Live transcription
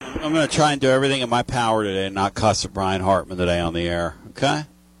gonna try and do everything in my power today and not cuss at Brian Hartman today on the air. Okay.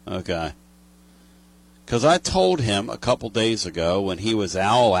 Okay. Because I told him a couple days ago when he was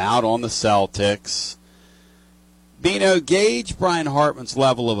all out on the Celtics, gauge Brian Hartman's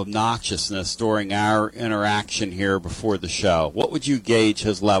level of obnoxiousness during our interaction here before the show. What would you gauge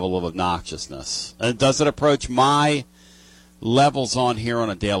his level of obnoxiousness? And does it approach my levels on here on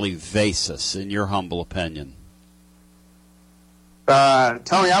a daily basis, in your humble opinion?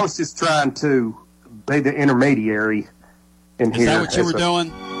 Tony, I was just trying to be the intermediary in here. Is that what you were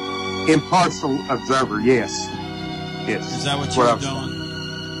doing? Impartial observer, yes. Yes. Is that what you were doing?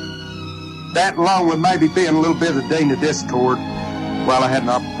 That along with maybe being a little bit of the dean of discord while I had an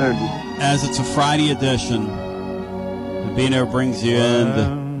opportunity. As it's a Friday edition, Bino brings you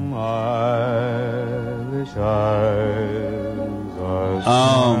in.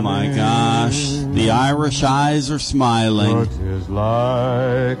 Oh my gosh, the Irish eyes are smiling.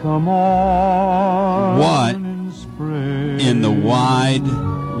 What in the wide,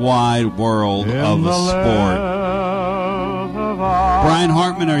 wide world of a sport? Brian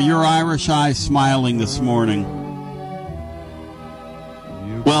Hartman, are your Irish eyes smiling this morning?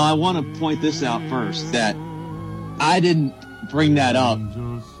 Well, I want to point this out first, that I didn't bring that up.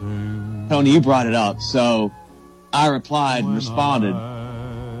 Tony, you brought it up, so I replied and responded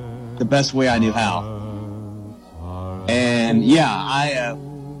the best way I knew how. And, yeah,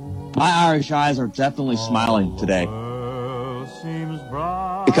 my Irish eyes are definitely smiling today.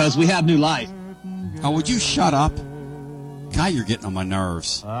 Because we have new life. Oh, would you shut up? God, you're getting on my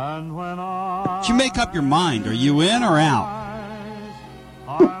nerves. Did you make up your mind? Are you in or out?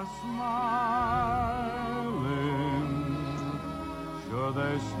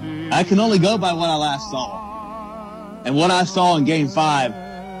 I can only go by what I last saw. And what I saw in Game 5,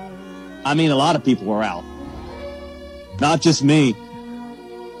 I mean, a lot of people were out. Not just me.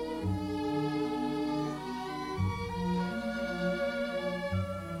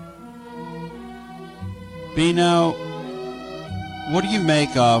 Bino, what do you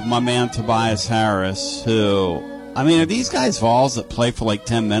make of my man Tobias Harris, who, I mean, are these guys Vols that play for like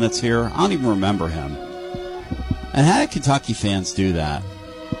 10 minutes here? I don't even remember him. And how did Kentucky fans do that?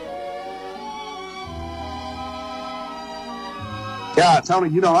 Yeah, Tony,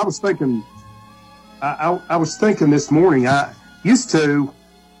 I was thinking, I was thinking this morning, I used to,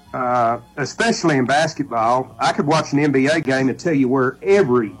 especially in basketball, I could watch an NBA game and tell you where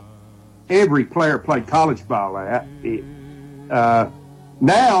every player played college ball at.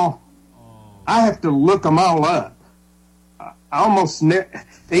 Now, I have to look them all up. I almost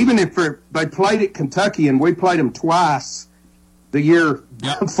even if they played at Kentucky and we played them twice the year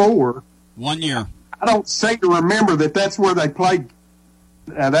before. 1 year. I don't seem to remember that's where they played.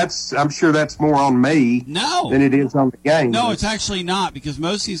 I'm sure that's more on me than it is on the game. No, it's actually not, because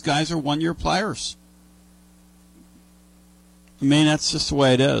most of these guys are 1 year players. I mean, that's just the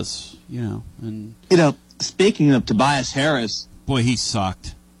way it is, And speaking of Tobias Harris, boy, he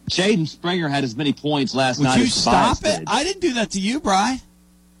sucked. Shaden Springer had as many points last night Would you as Tobias stop it? did. I didn't do that to you, Bri.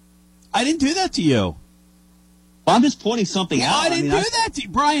 I didn't do that to you. Well, I'm just pointing something out. I didn't do that to you,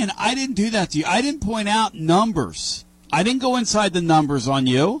 Brian. I didn't do that to you. I didn't point out numbers. I didn't go inside the numbers on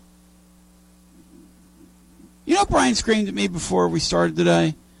you. Brian screamed at me before we started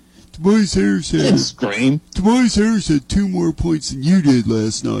today. Tobias Harris didn't scream. Tobias Harris had 2 more points than you did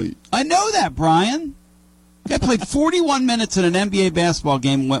last night. I know that, Brian. Guy played 41 minutes in an NBA basketball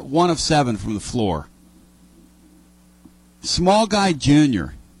game and went 1 of 7 from the floor. Small guy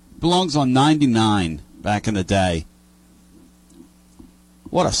junior. Belongs on 99 back in the day.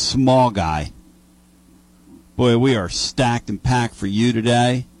 What a small guy. Boy, we are stacked and packed for you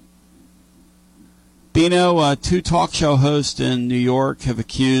today. Bino, 2 talk show hosts in New York have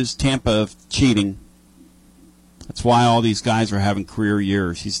accused Tampa of cheating. That's why all these guys are having career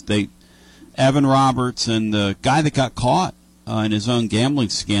years. Evan Roberts and the guy that got caught in his own gambling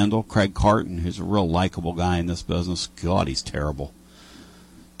scandal, Craig Carton, who's a real likable guy in this business. God, he's terrible.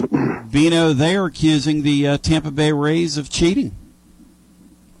 Bino, they are accusing the Tampa Bay Rays of cheating.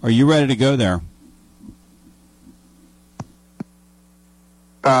 Are you ready to go there?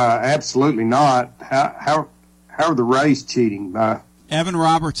 Absolutely not. How are the Rays cheating? Evan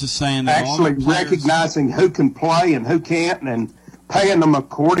Roberts is saying that actually recognizing who can play and who can't and paying them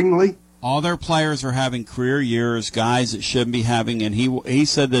accordingly. All their players are having career years, guys that shouldn't be having, and he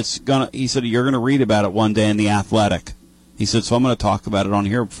said you're gonna read about it one day in The Athletic. He said, so I'm going to talk about it on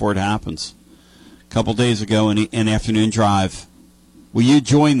here before it happens. A couple days ago in Afternoon Drive. Will you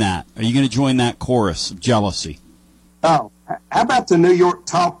join that? Are you going to join that chorus of jealousy? Oh, how about the New York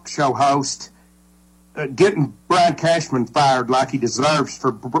talk show host getting Brian Cashman fired like he deserves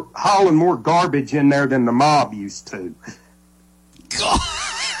for hauling more garbage in there than the mob used to.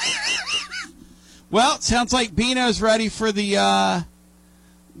 Well, it sounds like Bino's ready for the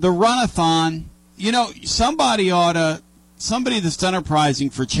run-a-thon. You know, somebody that's enterprising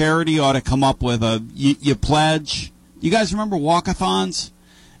for charity ought to come up with you pledge. You guys remember walk-a-thons?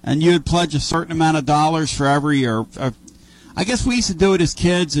 And you would pledge a certain amount of dollars for every, I guess we used to do it as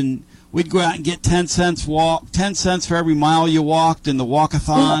kids, and we'd go out and get 10 cents for every mile you walked in the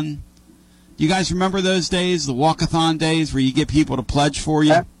walk-a-thon. Do you guys remember those days, the walk-a-thon days, where you get people to pledge for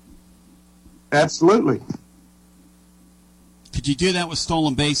you? Absolutely. Could you do that with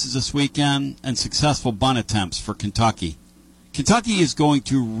stolen bases this weekend and successful bunt attempts for Kentucky? Kentucky is going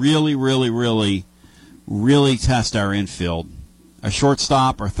to really, really, really, really test our infield. Our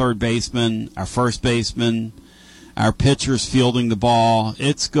shortstop, our third baseman, our first baseman, our pitchers fielding the ball.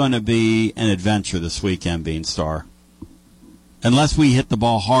 It's going to be an adventure this weekend, Beanstar. Unless we hit the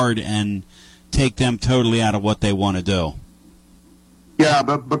ball hard and take them totally out of what they want to do. Yeah,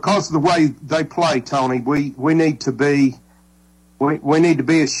 but because of the way they play, Tony, we need to be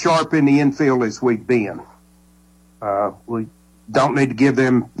as sharp in the infield as we've been. We don't need to give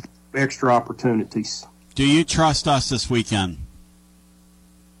them extra opportunities. Do you trust us this weekend?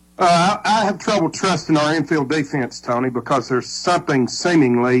 I have trouble trusting our infield defense, Tony, because there's something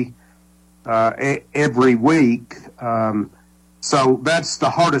seemingly every week. So that's the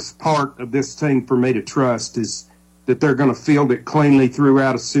hardest part of this team for me to trust, is that they're going to field it cleanly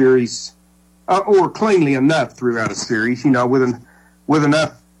throughout a series, or cleanly enough throughout a series. You know, with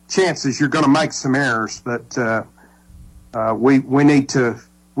enough chances, you're going to make some errors, but we need to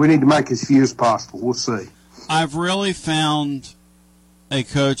make as few as possible. We'll see. I've really found a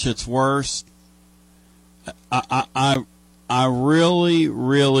coach that's worse. I really,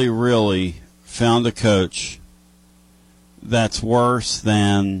 really, really found a coach that's worse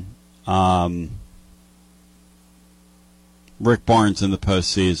than Rick Barnes in the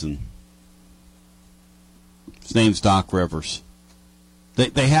postseason. His name's Doc Rivers.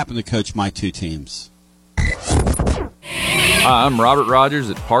 They happen to coach my two teams. Hi, I'm Robert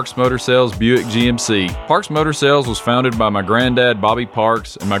Rogers at Parks Motor Sales Buick GMC. Parks Motor Sales was founded by my granddad, Bobby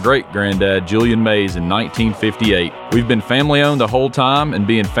Parks, and my great-granddad, Julian Mays, in 1958. We've been family-owned the whole time, and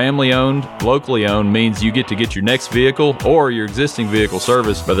being family-owned, locally-owned means you get to get your next vehicle or your existing vehicle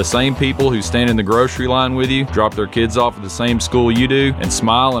serviced by the same people who stand in the grocery line with you, drop their kids off at the same school you do, and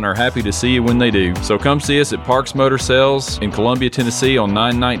smile and are happy to see you when they do. So come see us at Parks Motor Sales in Columbia, Tennessee on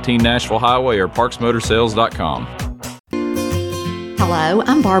 919 Nashville Highway or parksmotorsales.com. Hello,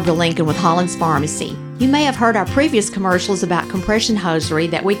 I'm Barbara Lincoln with Holland's Pharmacy. You may have heard our previous commercials about compression hosiery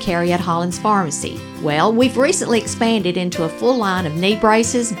that we carry at Holland's Pharmacy. Well, we've recently expanded into a full line of knee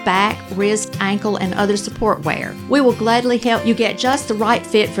braces, back, wrist, ankle, and other support wear. We will gladly help you get just the right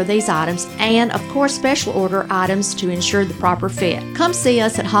fit for these items and, of course, special order items to ensure the proper fit. Come see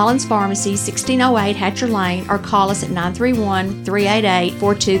us at Holland's Pharmacy, 1608 Hatcher Lane, or call us at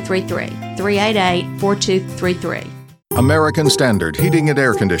 931-388-4233. 388-4233. American Standard Heating and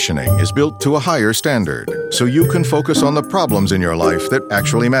Air Conditioning is built to a higher standard, so you can focus on the problems in your life that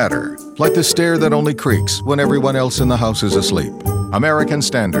actually matter, like the stair that only creaks when everyone else in the house is asleep. American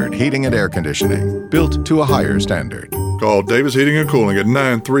Standard Heating and Air Conditioning, built to a higher standard. Call Davis Heating and Cooling at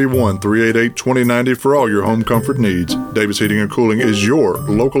 931-388-2090 for all your home comfort needs. Davis Heating and Cooling is your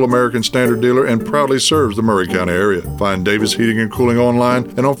local American Standard dealer and proudly serves the Murray County area. Find Davis Heating and Cooling online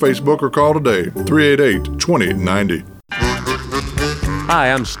and on Facebook or call today, 388-2090.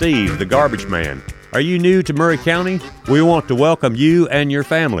 Hi, I'm Steve, the Garbage Man. Are you new to Murray County? We want to welcome you and your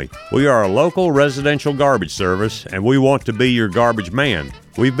family. We are a local residential garbage service, and we want to be your garbage man.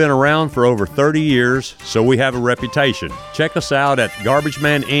 We've been around for over 30 years, so we have a reputation. Check us out at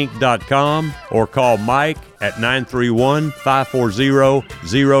garbagemaninc.com or call Mike at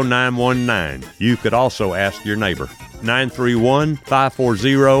 931-540-0919. You could also ask your neighbor.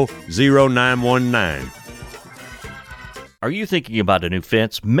 931-540-0919. Are you thinking about a new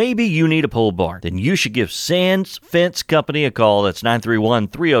fence? Maybe you need a pole barn. Then you should give Sands Fence Company a call. That's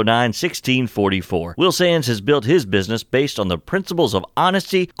 931-309-1644. Will Sands has built his business based on the principles of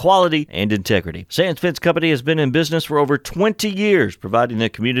honesty, quality, and integrity. Sands Fence Company has been in business for over 20 years, providing the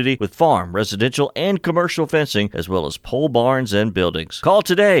community with farm, residential, and commercial fencing, as well as pole barns and buildings. Call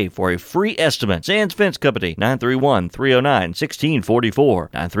today for a free estimate. Sands Fence Company,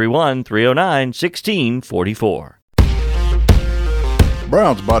 931-309-1644. 931-309-1644.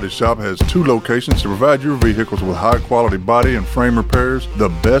 Brown's Body Shop has 2 locations to provide your vehicles with high-quality body and frame repairs, the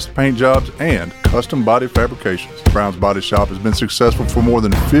best paint jobs, and custom body fabrications. Brown's Body Shop has been successful for more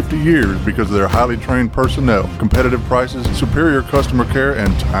than 50 years because of their highly trained personnel, competitive prices, superior customer care,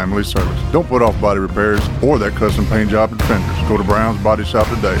 and timely service. Don't put off body repairs or that custom paint job and fenders. Go to Brown's Body Shop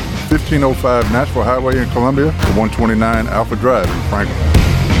today. 1505 Nashville Highway in Columbia to 129 Alpha Drive in Franklin.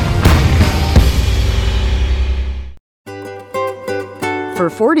 For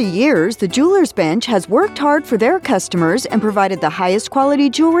 40 years, the Jewelers Bench has worked hard for their customers and provided the highest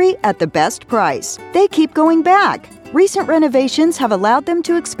quality jewelry at the best price. They keep going back. Recent renovations have allowed them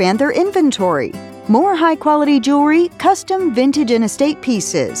to expand their inventory. More high-quality jewelry, custom vintage and estate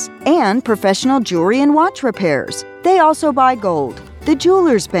pieces, and professional jewelry and watch repairs. They also buy gold. The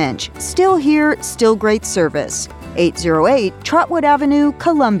Jewelers Bench, still here, still great service. 808 Trotwood Avenue,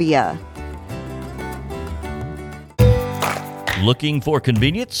 Columbia. Looking for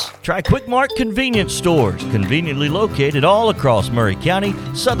convenience? Try Quick Mart Convenience Stores, conveniently located all across Murray County,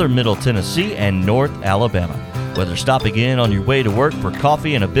 southern Middle Tennessee, and North Alabama. Whether stopping in on your way to work for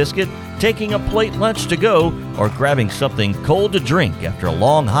coffee and a biscuit, taking a plate lunch to go, or grabbing something cold to drink after a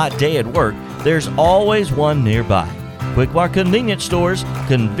long hot day at work, there's always one nearby. Quick Mart Convenience Stores,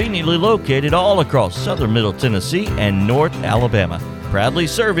 conveniently located all across southern Middle Tennessee and North Alabama. Proudly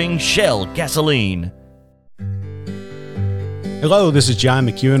serving Shell gasoline. Hello, this is John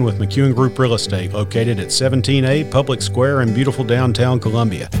McEwen with McEwen Group Real Estate, located at 17A Public Square in beautiful downtown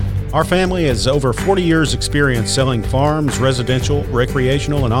Columbia. Our family has over 40 years experience selling farms, residential,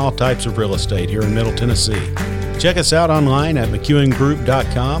 recreational, and all types of real estate here in Middle Tennessee. Check us out online at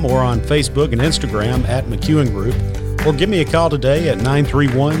McEwenGroup.com or on Facebook and Instagram at McEwen Group, or give me a call today at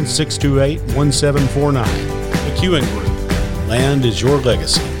 931-628-1749. McEwen Group. Land is your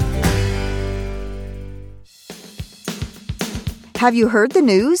legacy. Have you heard the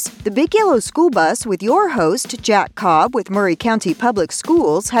news? The Big Yellow School Bus with your host, Jack Cobb with Murray County Public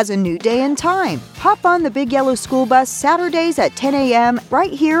Schools has a new day and time. Hop on the Big Yellow School Bus Saturdays at 10 a.m.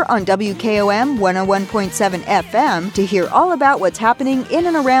 right here on WKOM 101.7 FM to hear all about what's happening in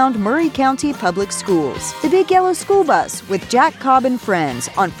and around Murray County Public Schools. The Big Yellow School Bus with Jack Cobb and Friends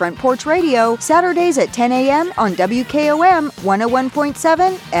on Front Porch Radio, Saturdays at 10 a.m. on WKOM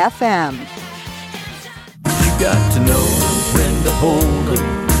 101.7 FM. You got to know when to hold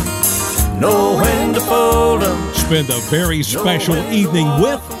 'em, know when to fold 'em. Spend a very special evening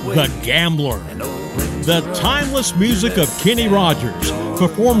with The Gambler. The timeless music of Kenny Rogers,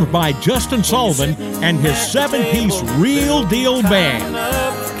 performed by Justin Sullivan and his 7-piece Real Deal Band.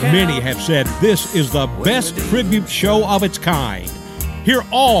 Many have said this is the best tribute show of its kind. Hear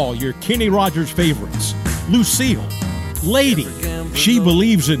all your Kenny Rogers favorites: Lucille, Lady, She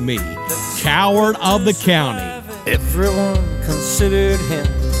Believes in Me, Coward of the County. Everyone considered him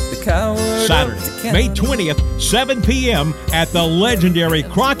the coward. Saturday, May 20th, 7 p.m. at the legendary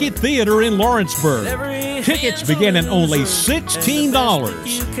Crockett Theater in Lawrenceburg. Tickets begin at only $16.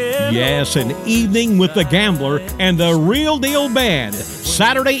 Yes, an evening with The Gambler and the Real Deal Band.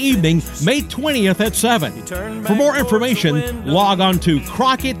 Saturday evening, May 20th at 7. For more information, log on to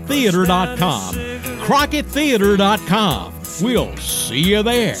CrockettTheater.com. CrockettTheater.com. We'll see you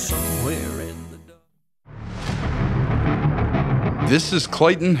there. This is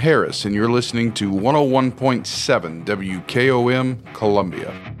Clayton Harris, and you're listening to 101.7 WKOM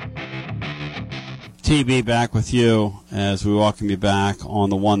Columbia. TB back with you as we welcome you back on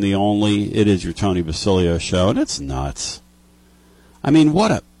the one, the only. It is your Tony Basilio show, and it's nuts. I mean,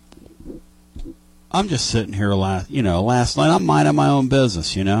 I'm just sitting here last night, I'm minding my own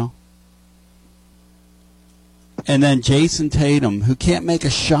business, And then Jason Tatum, who can't make a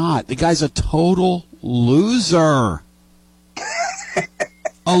shot. The guy's a total loser.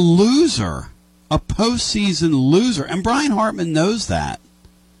 A loser. A postseason loser. And Brian Hartman knows that.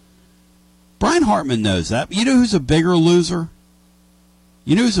 Brian Hartman knows that. You know who's a bigger loser?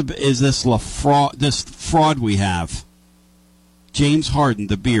 You know is this fraud we have? James Harden,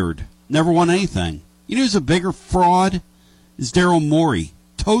 the beard. Never won anything. You know who's a bigger fraud? Is Daryl Morey.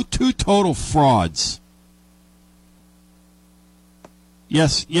 Two total frauds.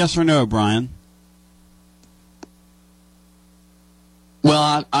 Yes or no, Brian?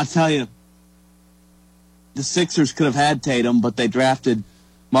 Well, I'll tell you, the Sixers could have had Tatum, but they drafted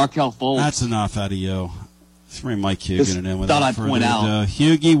Markelle Fultz. That's enough out of you. Let's bring Mike Hugan in. Thought I'd point out.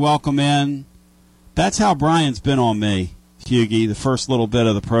 Hugie, welcome in. That's how Brian's been on me, Hugie, the first little bit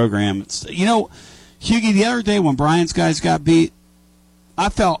of the program. Hugie, the other day when Brian's guys got beat,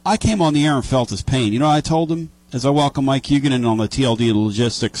 I came on the air and felt his pain. You know what I told him? As I welcome Mike Hugan in on the TLD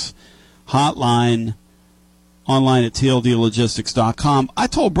Logistics hotline, online at tldlogistics.com. I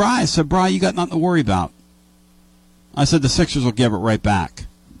told Bri, I said, Bri, you got nothing to worry about. I said the Sixers will give it right back.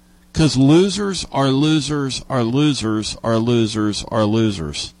 Because losers are losers are losers are losers are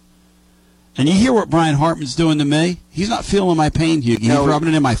losers. And you hear what Brian Hartman's doing to me? He's not feeling my pain, Hugh. He's rubbing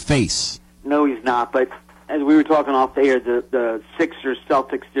it in my face. No, he's not. But as we were talking off the air, the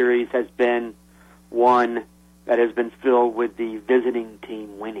Sixers-Celtics series has been one that has been filled with the visiting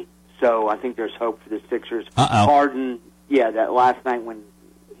team winning. So I think there's hope for the Sixers. Harden, that last night when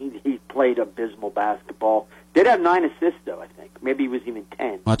he played abysmal basketball. Did have 9 assists, though, I think. Maybe he was even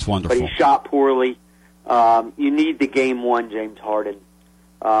 10. That's wonderful. But he shot poorly. You need the game one, James Harden.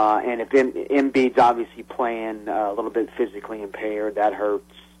 And if Embiid's obviously playing a little bit physically impaired, that hurts.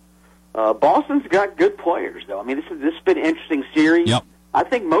 Boston's got good players, though. I mean, this has been an interesting series. Yep. I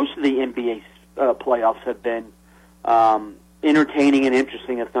think most of the NBA playoffs have been entertaining and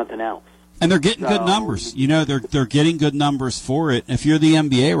interesting, if nothing else. And they're getting good numbers. You know, they're getting good numbers for it. If you're the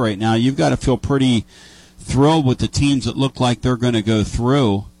NBA right now, you've got to feel pretty thrilled with the teams that look like they're going to go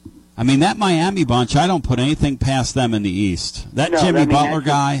through. I mean, that Miami bunch, I don't put anything past them in the East. Jimmy Butler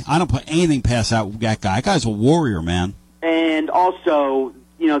guy, I don't put anything past that guy. That guy's a warrior, man. And also,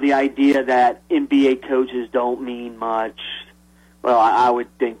 you know, the idea that NBA coaches don't mean much. Well, I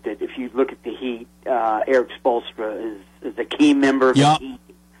would think that if you look at the Heat, Eric Spoelstra is a key member of the Heat.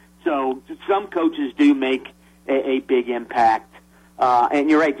 So some coaches do make a big impact. And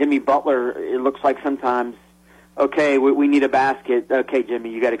you're right, Jimmy Butler, it looks like sometimes, okay, we need a basket. Okay,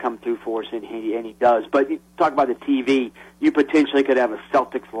 Jimmy, you got to come through for us, and he does. But you talk about the TV, you potentially could have a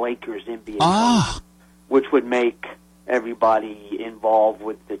Celtics-Lakers NBA, which would make everybody involved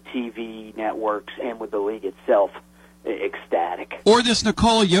with the TV networks and with the league itself ecstatic. Or this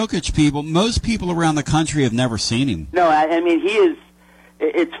Nikola Jokic people. Most people around the country have never seen him. No, I mean, he is.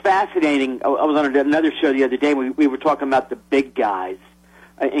 It's fascinating. I was on another show the other day. We were talking about the big guys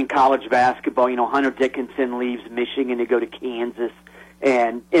in college basketball. You know, Hunter Dickinson leaves Michigan to go to Kansas,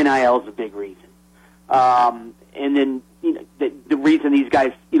 and NIL is a big reason. And then the reason these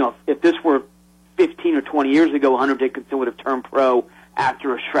guys, you know, if this were 15 or 20 years ago, Hunter Dickinson would have turned pro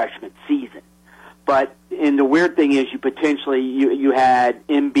after a freshman season. But and the weird thing is, you had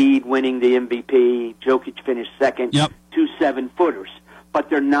Embiid winning the MVP, Jokic finished second, 2 7-footers. But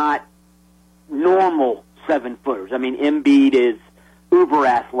they're not normal 7-footers. I mean, Embiid is uber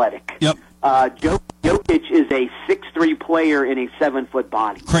athletic. Yep. Jokic is a 6'3" player in a 7-foot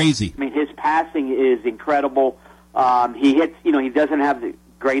body. Crazy. I mean, his passing is incredible. He hits. You know, he doesn't have the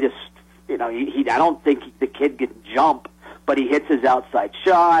greatest. You know, I don't think the kid can jump, but he hits his outside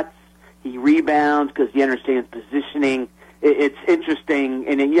shots. He rebounds because he understands positioning. It's interesting.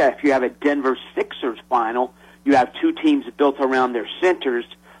 And then, if you have a Denver Sixers final, you have two teams built around their centers,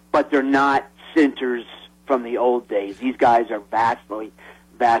 but they're not centers from the old days. These guys are vastly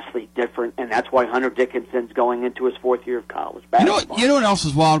different, and that's why Hunter Dickinson's going into his 4th year of college basketball. You know what else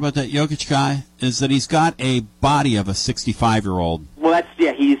is wild about that Jokic guy is that he's got a body of a 65-year-old. Well,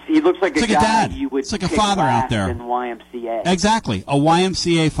 he looks like a guy dad. You would it's like a father out there in YMCA. Exactly, a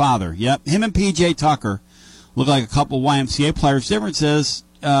YMCA father. Yep, him and PJ Tucker look like a couple of YMCA players. Difference is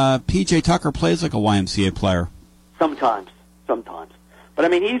PJ Tucker plays like a YMCA player. Sometimes. But I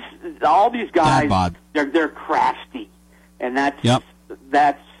mean, all these guys. They're crafty, and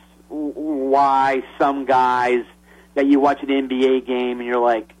that's why some guys that you watch an NBA game and you're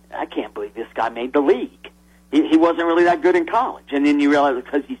like, I can't believe this guy made the league. He wasn't really that good in college, and then you realize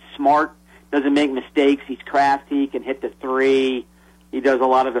because he's smart, doesn't make mistakes, he's crafty, he can hit the three, he does a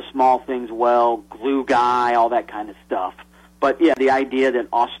lot of the small things well, glue guy, all that kind of stuff. But the idea that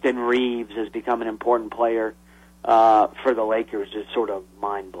Austin Reeves has become an important player for the Lakers is sort of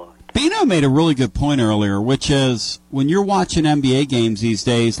mind-blowing. Bino made a really good point earlier, which is when you're watching NBA games these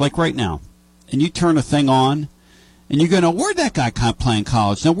days, like right now, and you turn a thing on, and you're going, where'd that guy play in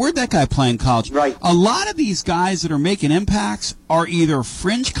college? Now, where'd that guy play in college? Right. A lot of these guys that are making impacts are either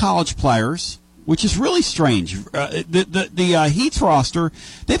fringe college players, which is really strange. The Heat's roster,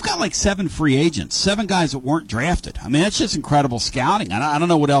 they've got like 7 free agents, 7 guys that weren't drafted. I mean, that's just incredible scouting. I don't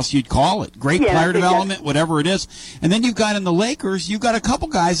know what else you'd call it. Great player development, whatever it is. And then you've got in the Lakers, you've got a couple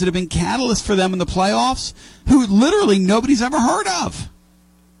guys that have been catalysts for them in the playoffs who literally nobody's ever heard of.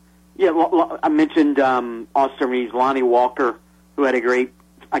 Yeah, well, I mentioned Austin Reeves, Lonnie Walker, who had a great,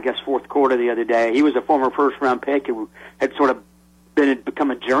 fourth quarter the other day. He was a former first-round pick who had sort of become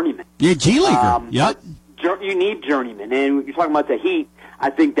a journeyman. Yeah, G-Leaguer. Yep. You need journeyman. And you're talking about the Heat,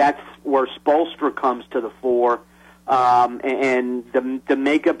 I think that's where Spoelstra comes to the fore. And the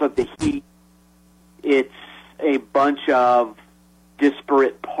makeup of the Heat, it's a bunch of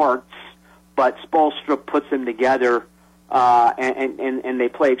disparate parts, but Spoelstra puts them together, and they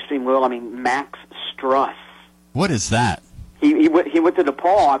play extremely well. I mean, Max Struss. What is that? He went to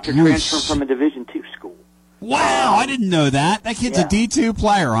DePaul after transferring from a Division II school. Wow, I didn't know that. That kid's a D2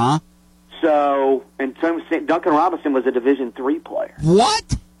 player, huh? So, and Duncan Robinson was a Division III player.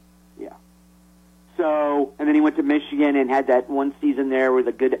 What? Yeah. So, and then he went to Michigan and had that one season there with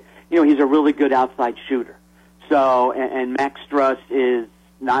a good, he's a really good outside shooter. So, and Max Struss is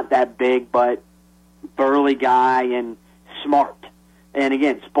not that big, but burly guy and smart. And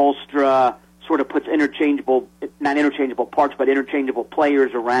again, Spoelstra sort of puts not interchangeable parts, but interchangeable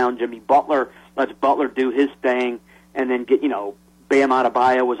players around Jimmy Butler, lets Butler do his thing, and then Bam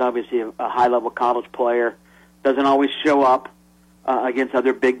Adebayo was obviously a high-level college player. Doesn't always show up against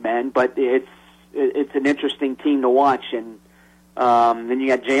other big men, but it's an interesting team to watch. And then you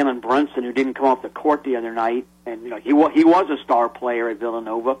got Jalen Brunson, who didn't come off the court the other night, and he was a star player at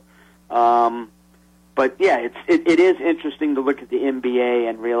Villanova. But yeah, it is interesting to look at the NBA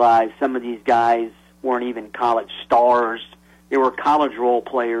and realize some of these guys weren't even college stars; they were college role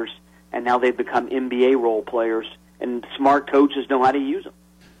players, and now they've become NBA role players. And smart coaches know how to use them.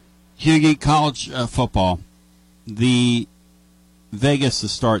 Hughie, college football. The Vegas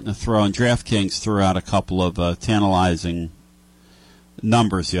is starting to throw, and DraftKings threw out a couple of tantalizing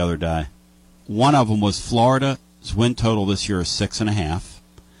numbers the other day. One of them was Florida's win total this year is 6.5.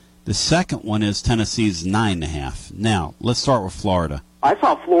 The second one is Tennessee's 9.5. Now, let's start with Florida. I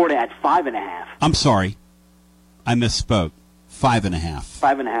saw Florida at 5.5. I'm sorry. I misspoke. 5.5.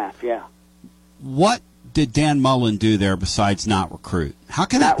 5.5, yeah. What did Dan Mullen do there besides not recruit? How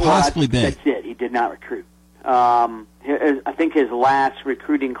can that possibly be? That's it. He did not recruit. I think his last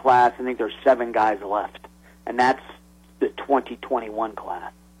recruiting class, I think there's 7 guys left, and that's the 2021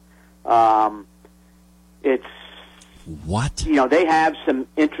 class. It's what? They have some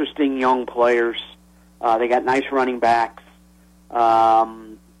interesting young players. They got nice running backs.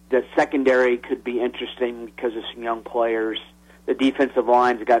 The secondary could be interesting because of some young players. The defensive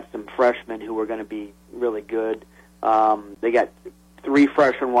line's got some freshmen who are going to be really good. They got 3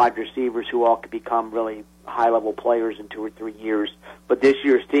 freshman wide receivers who all could become really high-level players in 2 or 3 years. But this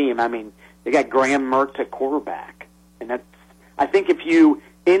year's team, I mean, they got Graham Mertz at quarterback, and that's. I think if you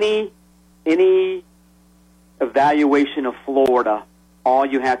any evaluation of Florida, all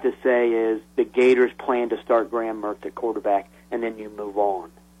you have to say is the Gators plan to start Graham Mertz at quarterback, and then you move on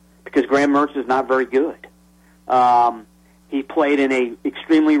because Graham Mertz is not very good. He played in a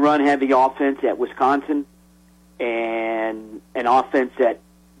extremely run-heavy offense at Wisconsin, and an offense that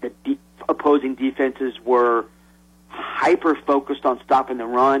the opposing defenses were hyper-focused on stopping the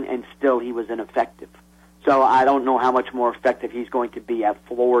run, and still he was ineffective. So I don't know how much more effective he's going to be at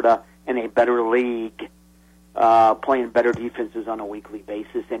Florida in a better league, playing better defenses on a weekly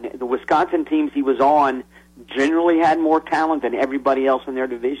basis. And the Wisconsin teams he was on generally had more talent than everybody else in their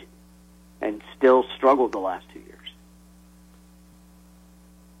division, and still struggled the last 2 years.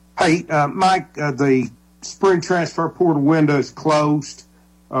 Hey, Mike, the spring transfer portal window is closed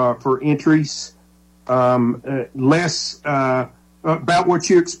for entries. Less about what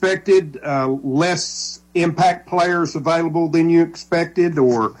you expected, less impact players available than you expected,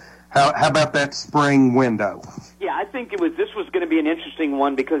 or how about that spring window? Yeah, I think this was going to be an interesting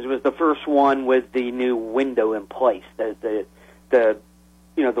one because it was the first one with the new window in place. The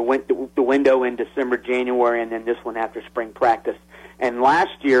window in December, January, and then this one after spring practice. And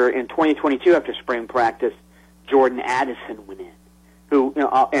last year, in 2022, after spring practice, Jordan Addison went in,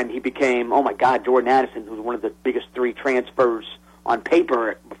 and he became, oh my God, Jordan Addison, who was one of the biggest 3 transfers on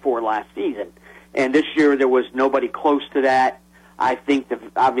paper before last season. And this year, there was nobody close to that. I think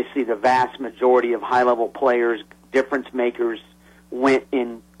obviously the vast majority of high-level players, difference makers, went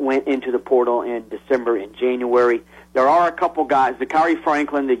into the portal in December and January. There are a couple guys. Zachary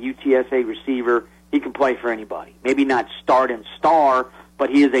Franklin, the UTSA receiver, he can play for anybody. Maybe not start and star, but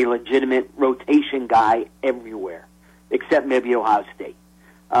he is a legitimate rotation guy everywhere, except maybe Ohio State.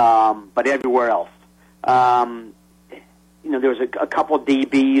 But everywhere else. There was a couple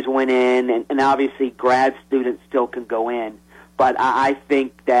DBs went in, and obviously grad students still can go in. But I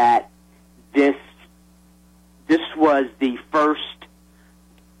think that this was the first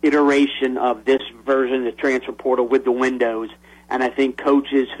iteration of this version of the transfer portal with the windows. And I think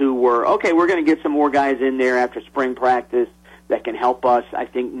coaches who were, okay, we're going to get some more guys in there after spring practice that can help us. I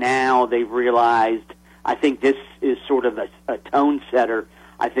think now they've realized, I think this is sort of a tone setter.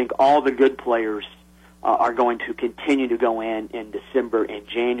 I think all the good players are going to continue to go in December and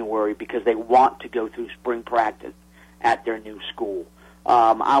January because they want to go through spring practice at their new school.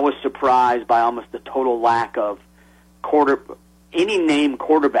 I was surprised by almost the total lack of any named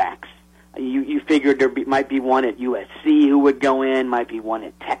quarterbacks You figured might be one at USC who would go in, might be one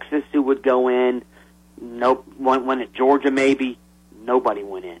at Texas who would go in. Nope, one at Georgia maybe. Nobody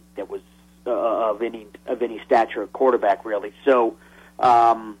went in that was of any stature at quarterback really. So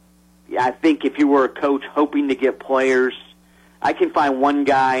I think if you were a coach hoping to get players, I can find one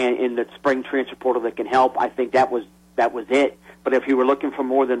guy in the spring transfer portal that can help. I think that was it. But if you were looking for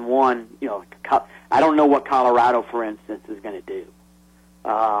more than one, I don't know what Colorado, for instance, is going to do.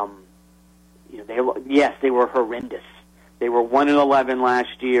 They were horrendous. They were 1-11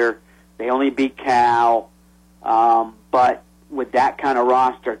 last year. They only beat Cal. But with that kind of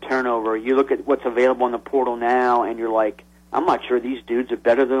roster turnover, you look at what's available in the portal now, and you're like, I'm not sure these dudes are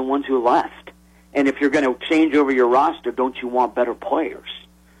better than the ones who left. And if you're going to change over your roster, don't you want better players?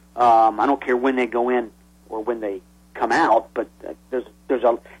 I don't care when they go in or when they come out, but there's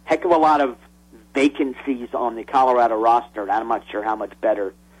a heck of a lot of vacancies on the Colorado roster, and I'm not sure how much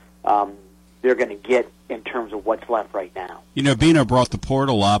better they're going to get in terms of what's left right now. Bino brought the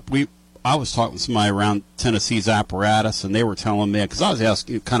portal up. I was talking to somebody around Tennessee's apparatus, and they were telling me, because I was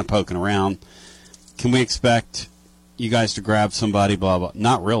asking, kind of poking around, can we expect you guys to grab somebody, blah, blah.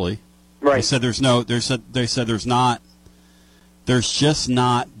 Not really. Right. They said there's just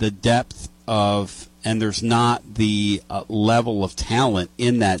not the depth of, and there's not the level of talent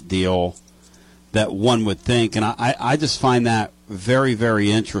in that deal that one would think. And I just find that very,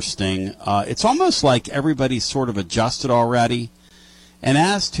 very interesting. It's almost like everybody's sort of adjusted already. And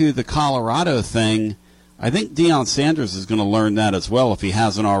as to the Colorado thing, I think Deion Sanders is going to learn that as well if he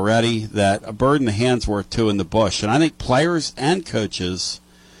hasn't already, that a bird in the hand's worth two in the bush. And I think players and coaches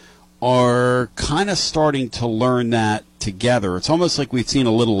are kind of starting to learn that together. It's almost like we've seen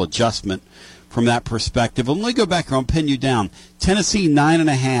a little adjustment from that perspective. And let me go back here. I'll pin you down. Tennessee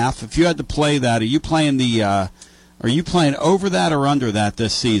 9.5. If you had to play that, are you playing over that or under that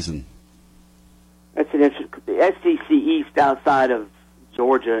this season? That's an interesting. The SEC East outside of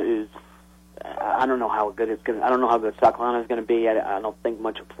Georgia is. I don't know how good it's going. I don't know how good South Carolina is going to be. I don't think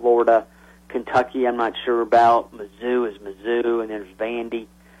much of Florida, Kentucky. I'm not sure about. Mizzou is Mizzou, and there's Vandy.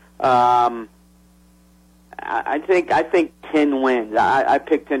 I think 10 wins. I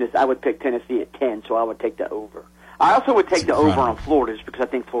picked Tennessee. I would pick Tennessee at 10, so I would take the over. I also would take the over on Florida just because I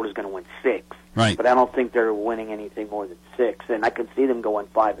think Florida's going to win 6. Right. But I don't think they're winning anything more than 6, and I could see them going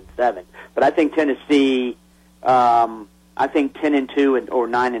 5-7. But I think Tennessee. I think 10-2 or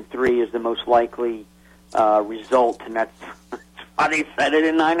 9-3 is the most likely result, and that's why they set it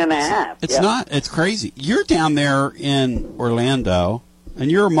at 9.5. It's not. It's crazy. You're down there in Orlando, and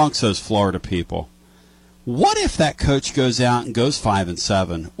you're amongst those Florida people. What if that coach goes out and goes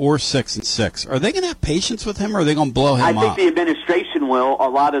 5-7 or 6-6? Are they going to have patience with him, or are they going to blow him up? I think the administration will. A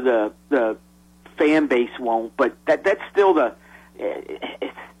lot of the fan base won't, but that's still the.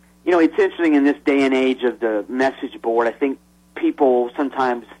 It's interesting in this day and age of the message board. I think people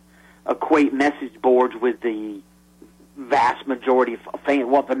sometimes equate message boards with the vast majority of fans.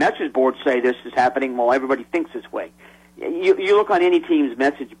 Well, if the message boards say this is happening, well, everybody thinks this way. You look on any team's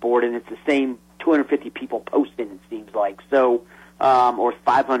message board, and it's the same 250 people posting, it seems like, so or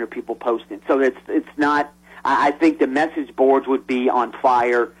 500 people posting. So it's not. I think the message boards would be on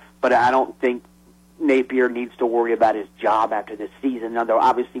fire, but I don't think Napier needs to worry about his job after this season. Now, there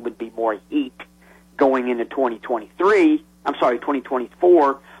obviously would be more heat going into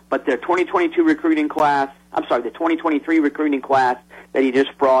 2024, but the 2022 recruiting class, the 2023 recruiting class that he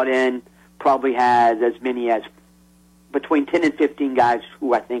just brought in probably has as many as between 10 and 15 guys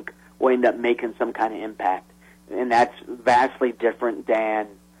who I think will end up making some kind of impact. And that's vastly different than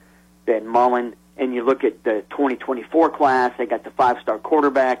Mullen. And you look at the 2024 class, they got the 5-star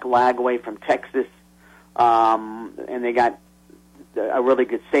quarterback, Lagway from Texas, and they got a really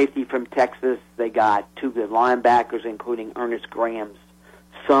good safety from Texas. They got 2 good linebackers, including Ernest Graham's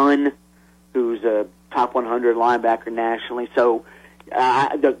son, who's a top 100 linebacker nationally. So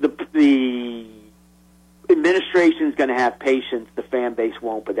the administration's going to have patience. The fan base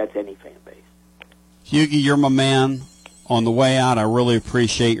won't, but that's any fan base. Hughie, you're my man. On the way out, I really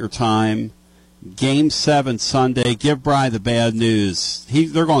appreciate your time. Game 7 Sunday. Give Bry the bad news.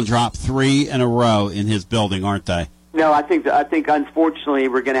 They're going to drop 3 in a row in his building, aren't they? No, I think unfortunately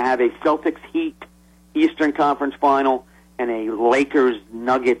we're going to have a Celtics Heat Eastern Conference Final and a Lakers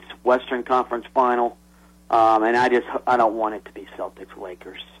Nuggets Western Conference Final. And I don't want it to be Celtics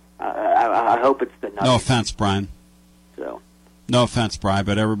Lakers. I hope it's the Nuggets. No offense, Brian. So. No offense, Brian,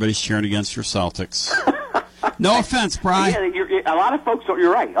 but everybody's cheering against your Celtics. No offense, Brian. Yeah, a lot of folks are.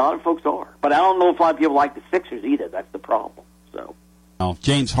 You're right. A lot of folks are, but I don't know if a lot of people like the Sixers either. That's the problem. So. Oh,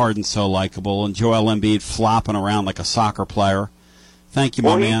 James Harden's so likable, and Joel Embiid flopping around like a soccer player. Thank you,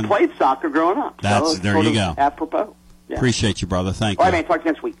 my man. He played soccer growing up. There you go. Apropos. Yeah. Appreciate you, brother. Thank you. All right, man. Talk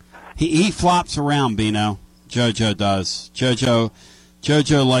next week. He flops around, Bino. JoJo does. JoJo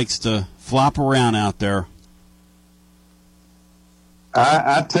likes to flop around out there.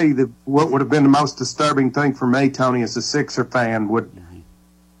 I tell you what would have been the most disturbing thing for me, Tony, as a Sixer fan,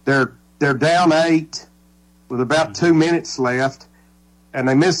 they're down 8 with about 2 minutes left, and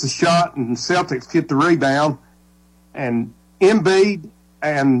they miss the shot, and the Celtics get the rebound, and Embiid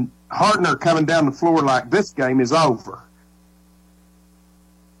and Harden are coming down the floor like this game is over.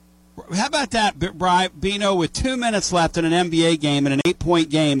 How about that, Bino? With 2 minutes left in an NBA game, in an 8-point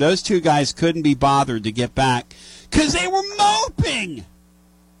game, those two guys couldn't be bothered to get back because they were moping.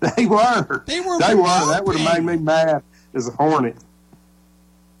 They were. That would have made me mad as a Hornet.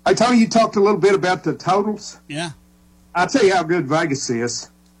 Hey, Tony, you talked a little bit about the totals. Yeah. I'll tell you how good Vegas is.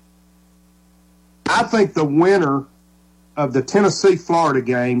 I think the winner of the Tennessee-Florida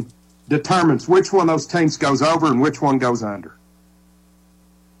game determines which one of those teams goes over and which one goes under.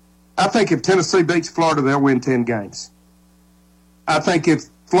 I think if Tennessee beats Florida, they'll win 10 games. I think if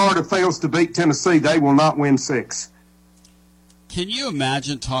Florida fails to beat Tennessee, they will not win 6. Can you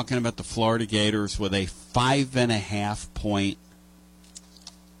imagine talking about the Florida Gators with a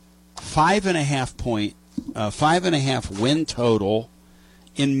 5.5 win total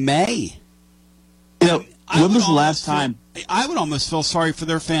in May? When was the last time? I would almost feel sorry for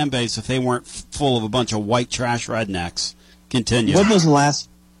their fan base if they weren't full of a bunch of white trash rednecks. Continue. When was the last?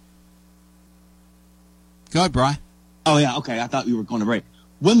 Go ahead, Brian. Oh, yeah, okay. I thought we were going to break.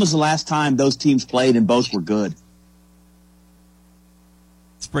 When was the last time those teams played and both were good?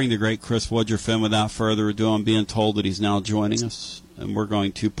 Let's bring the great Chris Woodruff in without further ado. I'm being told that he's now joining us, and we're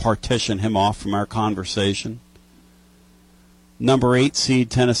going to partition him off from our conversation. Number 8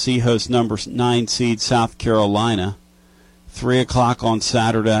 seed Tennessee hosts number 9 seed South Carolina. 3 o'clock on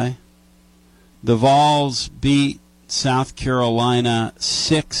Saturday. The Vols beat South Carolina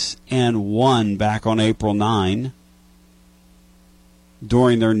 6-1 back on April 9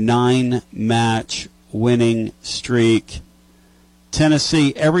 during their 9-match winning streak.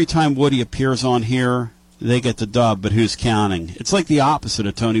 Tennessee, every time Woody appears on here, they get the dub, but who's counting? It's like the opposite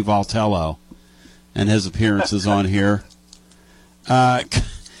of Tony Valtello and his appearances on here.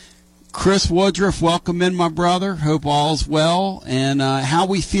 Chris Woodruff, welcome in, my brother. Hope all's well. And how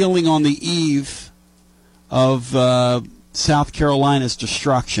we feeling on the eve of South Carolina's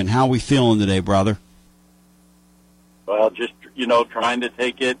destruction? How we feeling today, brother? Well, just, trying to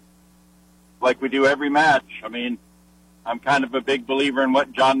take it like we do every match. I mean, I'm kind of a big believer in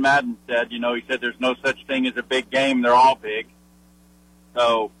what John Madden said. He said there's no such thing as a big game. They're all big.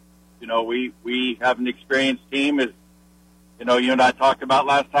 So, we have an experienced team, as you and I talked about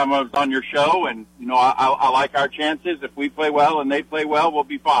last time I was on your show, and, I like our chances. If we play well and they play well, we'll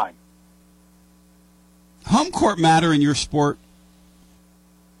be fine. Home court matter in your sport?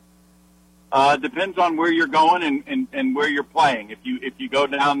 Depends on where you're going and where you're playing. If you go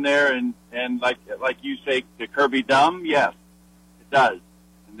down there and like you say, to Kirby Dumb, yes, it does.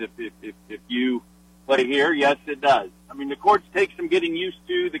 And if you play here, yes, it does. I mean, the courts take some getting used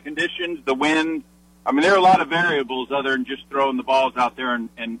to, the conditions, the wind. I mean, there are a lot of variables other than just throwing the balls out there and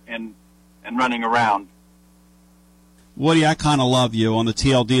running around. Woody, I kind of love you on the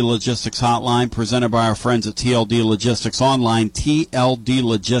TLD Logistics Hotline, presented by our friends at TLD Logistics Online,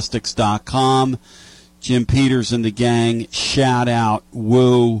 tldlogistics.com. Jim Peters and the gang, shout out,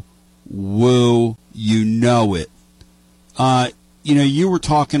 woo, you know it. You were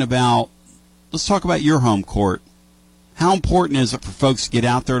talking about, let's talk about your home court. How important is it for folks to get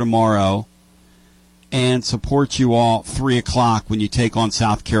out there tomorrow and support you all 3 o'clock when you take on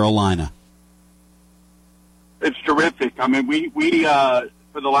South Carolina? It's terrific. I mean, we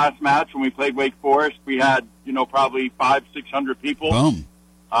for the last match when we played Wake Forest, we had, probably 500-600 people. Boom.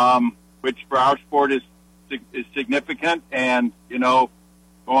 Which for our sport is significant. And, going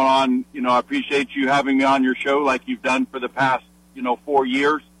on, I appreciate you having me on your show like you've done for the past, 4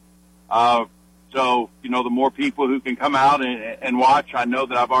 years. So, the more people who can come out and watch, I know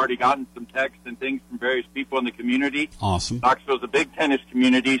that I've already gotten some texts and things from various people in the community. Awesome. Knoxville's a big tennis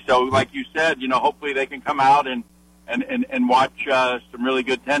community, so like you said, hopefully they can come out and watch some really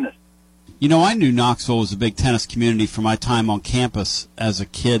good tennis. I knew Knoxville was a big tennis community from my time on campus as a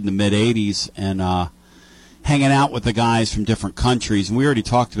kid in the mid-'80s and hanging out with the guys from different countries. And we already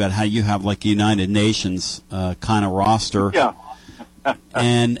talked about how you have like a United Nations kind of roster. Yeah.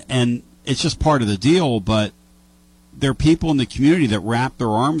 and it's just part of the deal, but there are people in the community that wrap their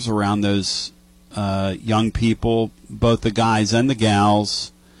arms around those young people, both the guys and the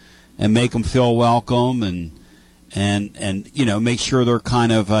gals, and make them feel welcome. And and you know, make sure they're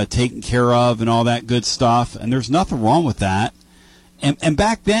kind of taken care of and all that good stuff. And there's nothing wrong with that. And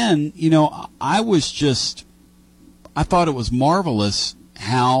back then, you know, I thought it was marvelous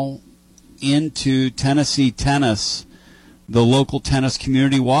how into Tennessee tennis the local tennis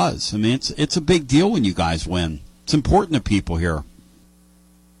community was. I mean, it's a big deal when you guys win. It's important to people here.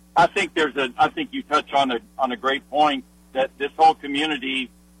 I think you touch on a great point, that this whole community,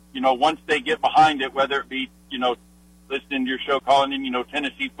 you know, once they get behind it, whether it be, you know, listening to your show, calling in, you know,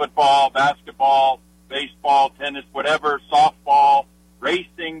 Tennessee football, basketball, baseball, tennis, whatever, softball,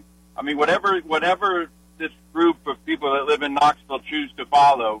 racing. I mean, whatever this group of people that live in Knoxville choose to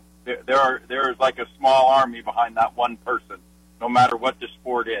follow, there is like a small army behind that one person, no matter what the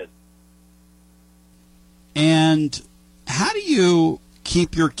sport is. And how do you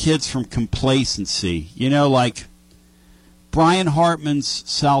keep your kids from complacency? You know, like Brian Hartman's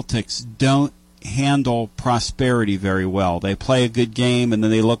Celtics don't handle prosperity very well. They play a good game and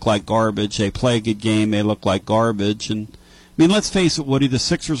then they look like garbage. They play a good game, they look like garbage. And I mean, let's face it, Woody, the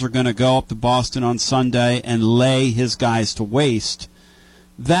Sixers are going to go up to Boston on Sunday and lay his guys to waste.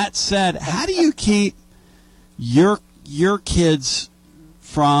 That said, how do you keep your kids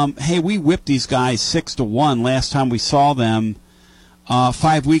from, hey, we whipped these guys 6-1 last time we saw them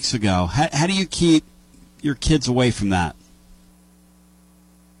 5 weeks ago. How do you keep your kids away from that?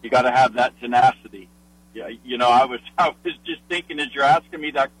 You got to have that tenacity. Yeah, you know, I was just thinking as you're asking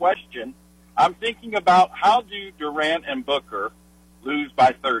me that question, I'm thinking about how do Durant and Booker lose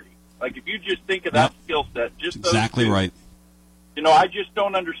by 30? Like, if you just think of that skill set, just exactly right. You know, I just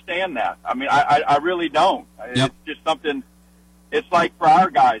don't understand that. I mean, I really don't. It's just something. It's like for our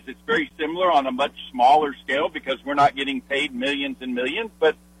guys, it's very similar on a much smaller scale because we're not getting paid millions and millions.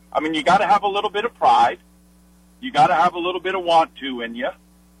 But, I mean, you got to have a little bit of pride. You got to have a little bit of want to in you.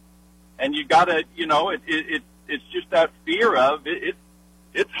 And you got to, you know, it's just that fear of it.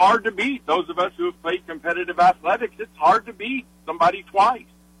 It's hard to beat. Those of us who have played competitive athletics, it's hard to beat somebody twice.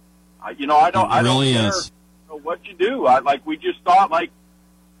 You know, I don't care what you do. We just thought, like,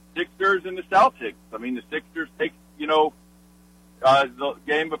 Sixers and the Celtics. I mean, the Sixers take, you know, the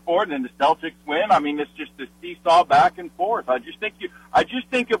game before, and then the Celtics win. I mean, it's just a seesaw back and forth. I just think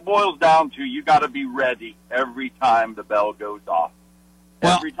it boils down to you got to be ready every time the bell goes off.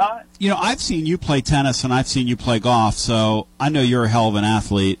 Every time. You know, I've seen you play tennis and I've seen you play golf, so I know you're a hell of an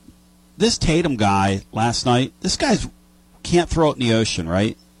athlete. This Tatum guy last night, this guy can't throw it in the ocean,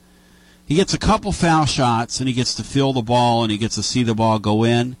 right? He gets a couple foul shots and he gets to feel the ball and he gets to see the ball go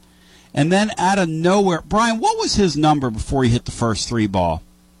in. And then out of nowhere, Brian, what was his number before he hit the first three ball?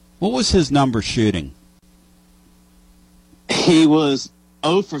 What was his number shooting? He was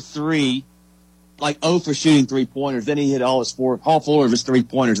 0 for 3. Like 0 for shooting 3-pointers. Then he hit all 4 of his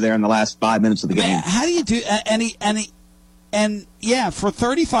 3-pointers there in the last 5 minutes of the game. How do you do? And for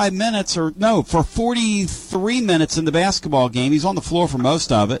 35 minutes for 43 minutes in the basketball game, he's on the floor for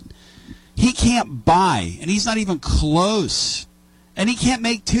most of it. He can't buy, and he's not even close, and he can't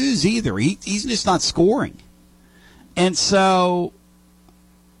make twos either. He's just not scoring. And so,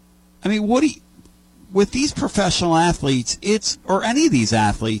 I mean, with these professional athletes, or any of these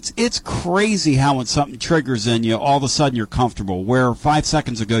athletes, it's crazy how when something triggers in you, all of a sudden you're comfortable, where 5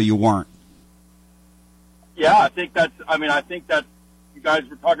 seconds ago you weren't. Yeah, I think that you guys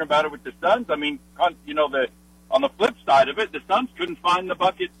were talking about it with the Suns. I mean, you know, on the flip side of it, the Suns couldn't find the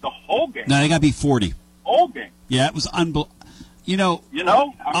bucket the whole game. No, they got to be 40. Whole game. Yeah, it was unbelievable. You know,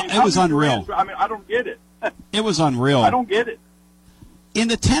 I mean, it was unreal. I mean, I don't get it. It was unreal. I don't get it. In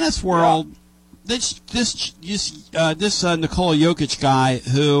the tennis world, this Nikola Jokic guy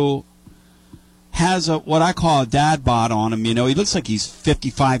who has what I call a dad bod on him. You know, he looks like he's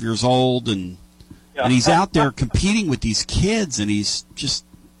 55 years old, and he's out there competing with these kids, and he's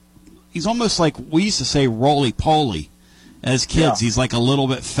almost like we used to say roly-poly as kids. Yeah. He's like a little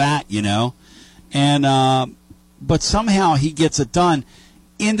bit fat, you know, and but somehow he gets it done.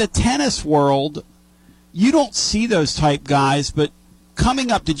 In the tennis world, you don't see those type guys, but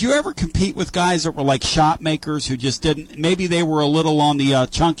coming up, did you ever compete with guys that were like shot makers who just didn't, maybe they were a little on the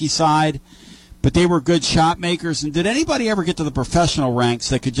chunky side, but they were good shot makers? And did anybody ever get to the professional ranks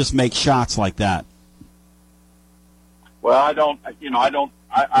that could just make shots like that? Well, I don't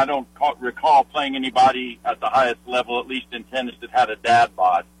recall playing anybody at the highest level, at least in tennis, that had a dad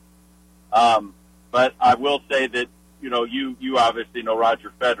bod. But I will say that, you know, you obviously know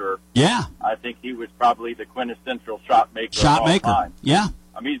Roger Federer. Yeah. I think he was probably the quintessential shot maker. Time. Yeah.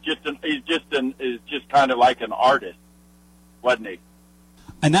 I mean, he's just kind of like an artist, wasn't he?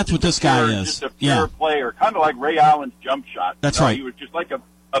 And that's what this guy is. Just a pure player, kind of like Ray Allen's jump shot. That's right. He was just like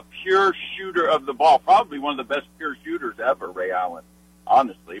a pure shooter of the ball, probably one of the best pure shooters ever, Ray Allen,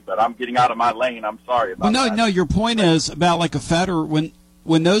 honestly. But I'm getting out of my lane. I'm sorry about that. No, your point is about like a Federer,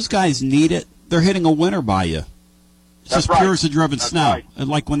 when those guys need it, they're hitting a winner by you. It's That's just right. pure as the driven snow. Right. And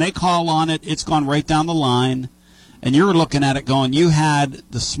like when they call on it, it's gone right down the line, and you're looking at it going, you had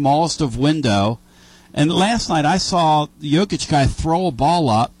the smallest of window. And last night I saw the Jokic guy throw a ball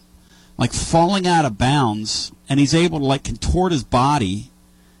up, like falling out of bounds, and he's able to like contort his body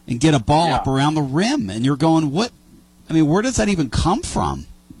and get a ball up around the rim. And you're going, what? I mean, where does that even come from?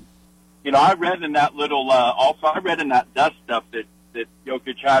 You know, I read in that little, also I read in that dust stuff that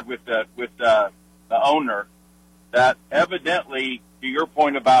Jokic had with the owner, that evidently, to your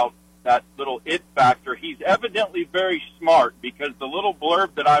point about that little it factor, he's evidently very smart, because the little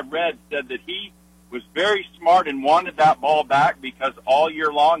blurb that I read said that he was very smart and wanted that ball back because all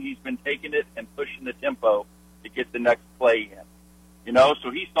year long he's been taking it and pushing the tempo to get the next play in. You know, so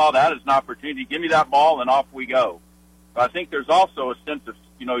he saw that as an opportunity. Give me that ball and off we go. But I think there's also a sense of,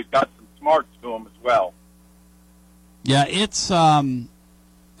 you know, he's got some smarts to him as well. Yeah, it's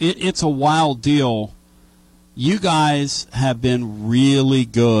a wild deal. You guys have been really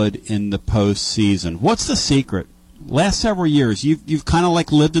good in the postseason. What's the secret? Last several years, you've kind of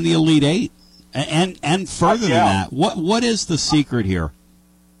like lived in the Elite Eight and further than that. What is the secret here?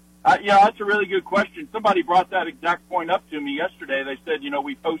 Yeah, that's a really good question. Somebody brought that exact point up to me yesterday. They said, you know,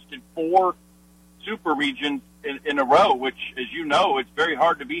 we've hosted 4 super regions in a row, which, as you know, it's very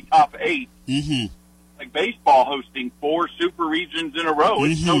hard to be top 8. Mm-hmm. Like baseball hosting 4 super regions in a row.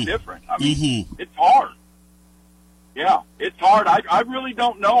 It's no different. I mean, it's hard. Yeah, it's hard. I really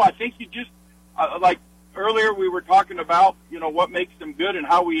don't know. I think you just, like earlier we were talking about, you know, what makes them good and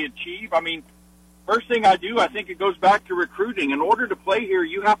how we achieve. I mean, first thing I do, I think it goes back to recruiting. In order to play here,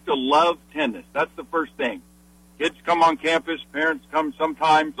 you have to love tennis. That's the first thing. Kids come on campus, parents come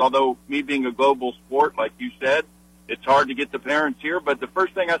sometimes, although me being a global sport, like you said, it's hard to get the parents here. But the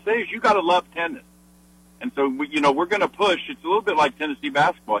first thing I say is you got to love tennis. And so, we're going to push. It's a little bit like Tennessee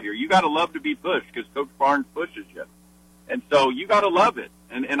basketball here. You got to love to be pushed because Coach Barnes pushes you. And so you got to love it.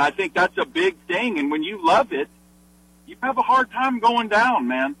 And I think that's a big thing. And when you love it, you have a hard time going down,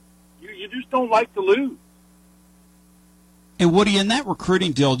 man. You just don't like to lose. And Woody, in that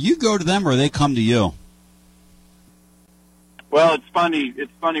recruiting deal, you go to them or they come to you? Well, it's funny.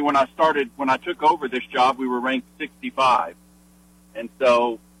 It's funny. When I took over this job, we were ranked 65. And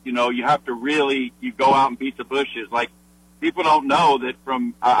so, you have to really, you go out and beat the bushes. Like, people don't know that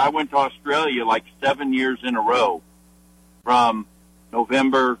I went to Australia like 7 years in a row, from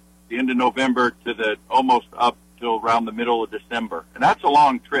the end of November to almost up till around the middle of December. And that's a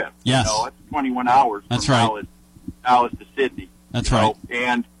long trip. Yes. That's 21 hours that's from right. Dallas to Sydney. That's right.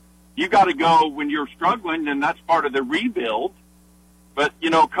 And you got to go when you're struggling, and that's part of the rebuild. But,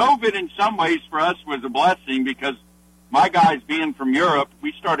 COVID in some ways for us was a blessing, because my guys being from Europe,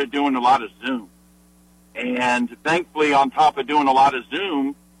 we started doing a lot of Zoom. And thankfully, on top of doing a lot of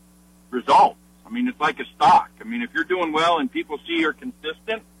Zoom, results. I mean, it's like a stock. I mean, if you're doing well and people see you're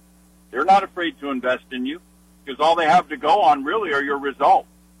consistent, they're not afraid to invest in you, because all they have to go on really are your results,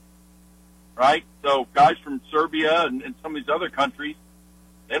 right? So guys from Serbia and some of these other countries,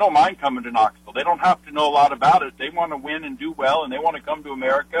 they don't mind coming to Knoxville. They don't have to know a lot about it. They want to win and do well, and they want to come to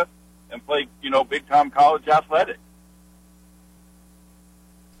America and play, big-time college athletics.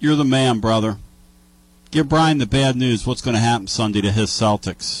 You're the man, brother. Give Brian the bad news. What's going to happen Sunday to his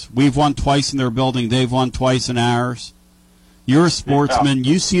Celtics? We've won twice in their building. They've won twice in ours. You're a sportsman.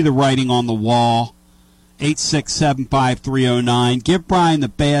 You see the writing on the wall. 8675309. Give Brian the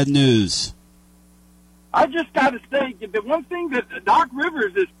bad news. I just got to say, the one thing that Doc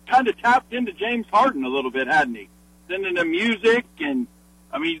Rivers has kind of tapped into James Harden a little bit, hadn't he? Sending him music, and,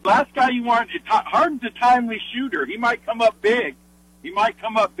 last guy you want, Harden's a timely shooter. He might come up big.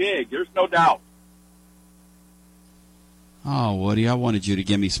 There's no doubt. Oh, Woody, I wanted you to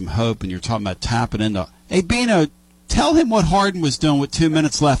give me some hope, and you're talking about tapping into. Hey, Bino, tell him what Harden was doing with 2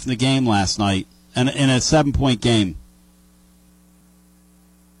 minutes left in the game last night, in a 7-point game.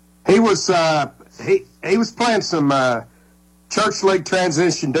 He was he was playing some church league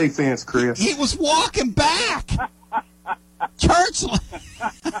transition defense, Chris. He was walking back. Church league.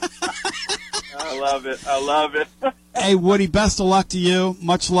 I love it. Hey, Woody, best of luck to you.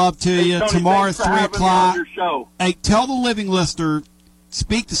 Much love to you. Tony, Tomorrow, 3 o'clock. Your show. Hey, tell the living listener,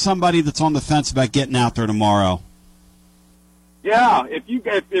 speak to somebody that's on the fence about getting out there tomorrow. Yeah, if you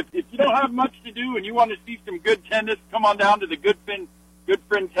don't have much to do and you want to see some good tennis, come on down to the Good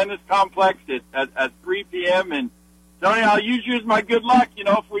Friend Tennis Complex at 3 p.m. And Tony, I'll use you as my good luck.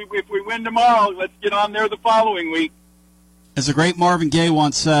 If we win tomorrow, let's get on there the following week. As the great Marvin Gaye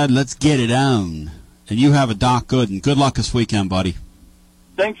once said, let's get it on. And you have a Doc Gooden. Good luck this weekend, buddy.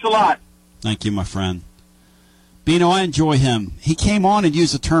 Thanks a lot. Thank you, my friend. Bino, I enjoy him. He came on and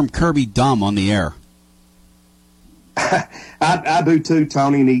used the term Kirby dumb on the air. I do too,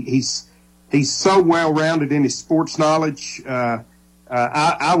 Tony, and he's so well-rounded in his sports knowledge.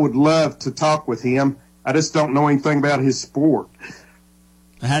 I would love to talk with him. I just don't know anything about his sport.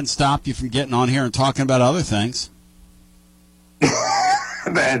 It hadn't stopped you from getting on here and talking about other things.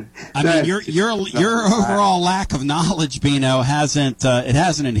 Your overall lack of knowledge, Bino, hasn't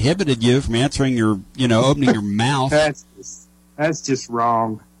inhibited you from answering opening your mouth. That's just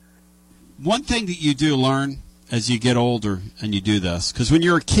wrong. One thing that you do learn as you get older and you do this, because when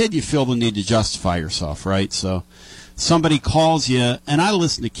you're a kid, you feel the need to justify yourself, right? So somebody calls you, and I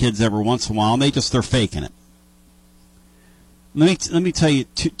listen to kids every once in a while, and they're faking it. Let me tell you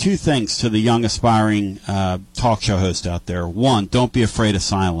two things to the young aspiring talk show host out there. One, don't be afraid of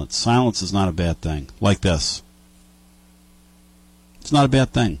silence. Silence is not a bad thing. Like this. It's not a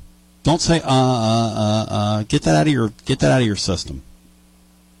bad thing. Don't say Get that out of your system.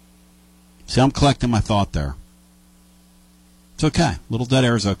 See, I'm collecting my thought there. It's okay. Little dead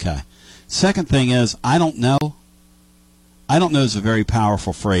air is okay. Second thing is, I don't know. I don't know is a very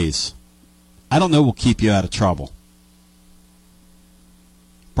powerful phrase. I don't know will keep you out of trouble.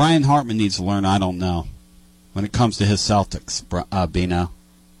 Brian Hartman needs to learn I don't know when it comes to his Celtics, Bino.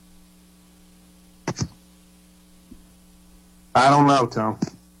 I don't know, Tom.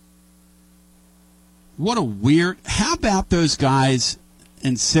 What a weird... How about those guys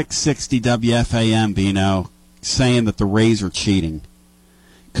in 660 WFAM, Bino, saying that the Rays are cheating?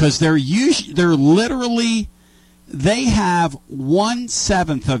 Because they have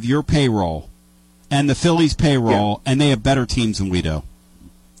 1/7 of your payroll and the Phillies' payroll, and they have better teams than we do.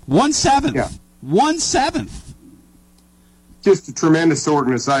 1/7. Yeah. 1/7. Just a tremendous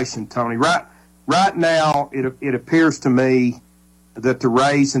organization, Tony. Right now, it appears to me that the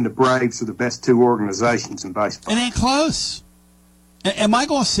Rays and the Braves are the best two organizations in baseball. It ain't close. Am I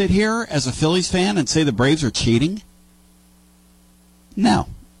going to sit here as a Phillies fan and say the Braves are cheating? No.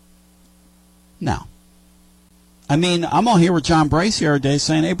 I mean, I'm on here with John Brace the other day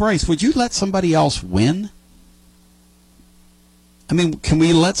saying, hey, Brace, would you let somebody else win? I mean, can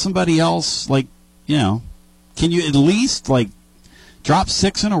we let somebody else, can you at least, drop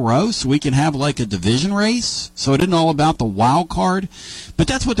 6 in a row so we can have, a division race? So it isn't all about the wild card? But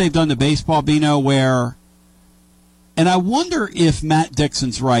that's what they've done to baseball, Bino, where, and I wonder if Matt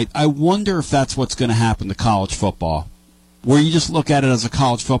Dixon's right, I wonder if that's what's going to happen to college football, where you just look at it as a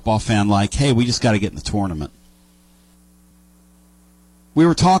college football fan like, hey, we just got to get in the tournament. We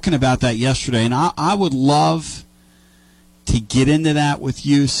were talking about that yesterday, and I would love to get into that with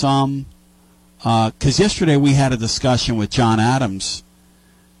you some, because yesterday we had a discussion with John Adams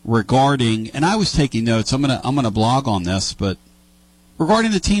regarding, and I was taking notes. I'm gonna blog on this, but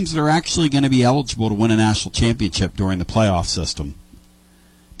regarding the teams that are actually going to be eligible to win a national championship during the playoff system,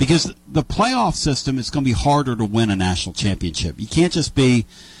 because the playoff system is going to be harder to win a national championship. You can't just be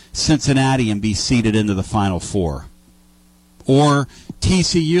Cincinnati and be seeded into the Final Four, or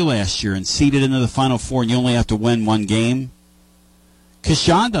TCU last year and seeded into the Final Four, and you only have to win one game. Because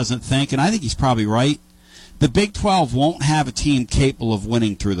John doesn't think, and I think he's probably right, the Big 12 won't have a team capable of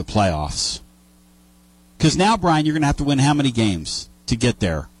winning through the playoffs. Because now, Brian, you're going to have to win how many games to get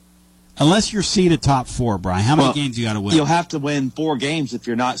there? Unless you're seeded top 4, Brian. How many games you got to win? You'll have to win 4 games if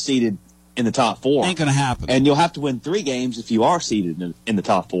you're not seeded in the top 4. Ain't going to happen. And you'll have to win 3 games if you are seeded in the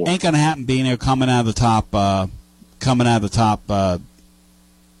top 4. Ain't going to happen, being coming out of the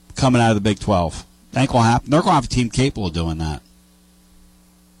Big 12. Ain't going to happen. They're going to have a team capable of doing that.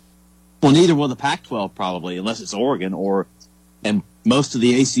 Well, neither will the Pac-12 probably, unless it's Oregon, and most of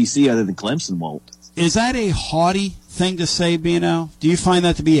the ACC other than Clemson won't. Is that a haughty thing to say, Bino? Do you find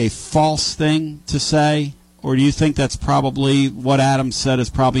that to be a false thing to say? Or do you think that's probably what Adam said is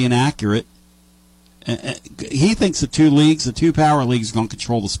probably inaccurate? He thinks the two power leagues are going to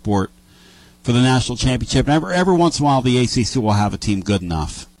control the sport for the national championship. And every once in a while, the ACC will have a team good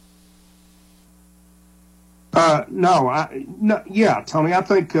enough. Yeah, Tony, I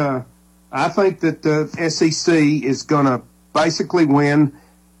think that the SEC is going to basically win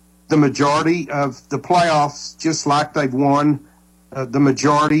the majority of the playoffs, just like they've won the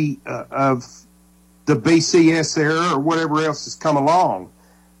majority of the BCS era or whatever else has come along.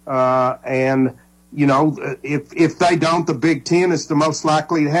 And if they don't, the Big Ten is the most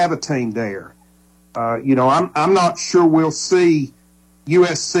likely to have a team there. I'm not sure we'll see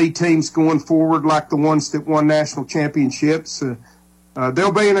USC teams going forward like the ones that won national championships.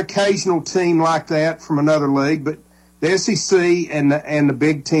 There'll be an occasional team like that from another league, but the SEC and the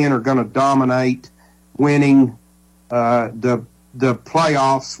Big Ten are going to dominate winning the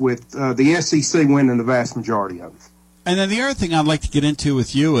playoffs, with the SEC winning the vast majority of them. And then the other thing I'd like to get into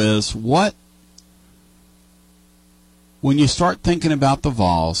with you is when you start thinking about the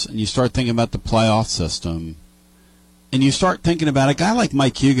Vols and you start thinking about the playoff system and you start thinking about a guy like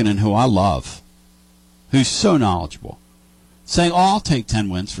Mike Huguenin, who I love, who's so knowledgeable, saying, I'll take 10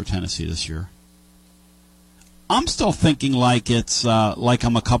 wins for Tennessee this year. I'm still thinking like it's like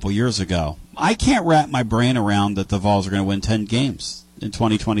I'm a couple years ago. I can't wrap my brain around that the Vols are going to win 10 games in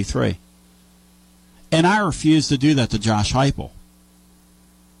 2023. And I refuse to do that to Josh Heupel.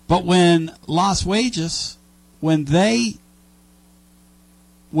 But when Las Vegas, when they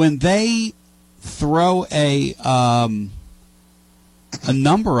throw a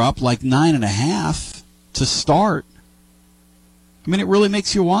number up like 9.5 to start, I mean, it really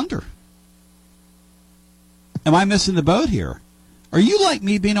makes you wonder. Am I missing the boat here? Are you like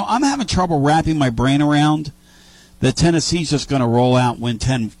me, Bino? I'm having trouble wrapping my brain around that Tennessee's just going to roll out and win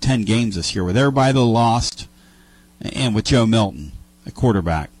 10 games this year with everybody that lost and with Joe Milton, a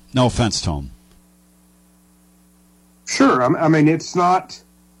quarterback. No offense to him. Sure. I mean, it's not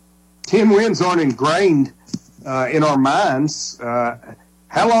 – 10 wins aren't ingrained in our minds.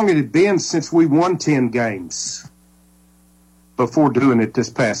 How long had it been since we won 10 games before doing it this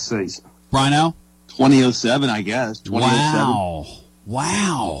past season? Rhino? 2007, I guess. 2007.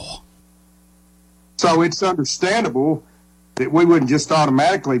 Wow. So it's understandable that we wouldn't just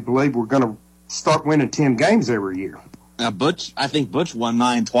automatically believe we're going to start winning 10 games every year. Now, I think Butch won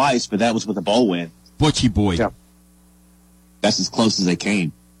 9 twice, but that was with a bowl win. Butchie boy. Yeah. That's as close as they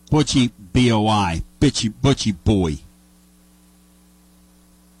came. Butchie, B-O-I. Butchie boy.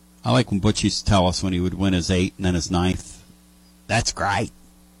 I like when Butch used to tell us when he would win his 8th and then his 9th. That's great.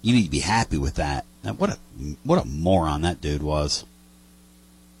 You need to be happy with that. Now, what a moron that dude was.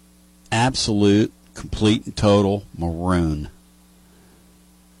 Absolute, complete, and total maroon.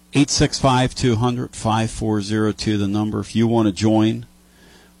 865-200-5402, the number if you want to join.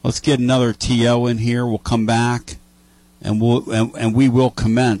 Let's get another TO in here. We'll come back, and we will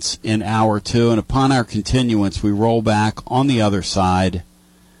commence in hour 2. And upon our continuance, we roll back on the other side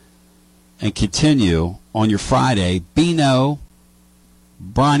and continue on your Friday. Bino,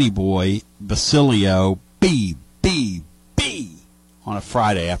 Bronny Boy, Basilio, B on a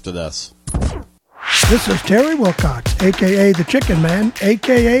Friday after this. This is Terry Wilcox, a.k.a. the Chicken Man,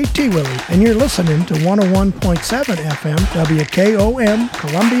 a.k.a. T-Willie, and you're listening to 101.7 FM WKOM,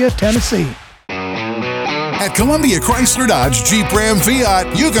 Columbia, Tennessee. At Columbia Chrysler Dodge Jeep Ram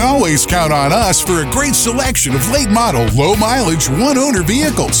Fiat, you can always count on us for a great selection of late model, low mileage, one owner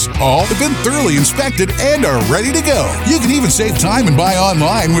vehicles. All have been thoroughly inspected and are ready to go. You can even save time and buy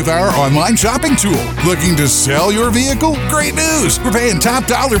online with our online shopping tool. Looking to sell your vehicle? Great news! We're paying top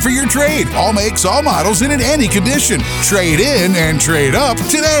dollar for your trade. All makes, all models, and in any condition. Trade in and trade up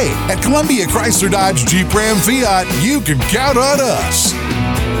today. At Columbia Chrysler Dodge Jeep Ram Fiat, you can count on us.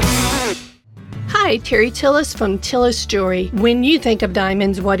 Hi, Terry Tillis from Tillis Jewelry. When you think of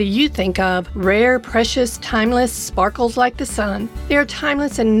diamonds, what do you think of? Rare, precious, timeless, sparkles like the sun. They are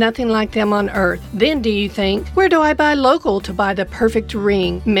timeless and nothing like them on earth. Then do you think, where do I buy local to buy the perfect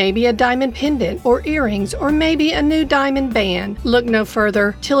ring? Maybe a diamond pendant or earrings, or maybe a new diamond band. Look no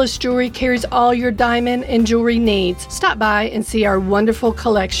further. Tillis Jewelry carries all your diamond and jewelry needs. Stop by and see our wonderful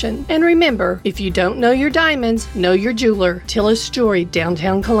collection. And remember, if you don't know your diamonds, know your jeweler. Tillis Jewelry,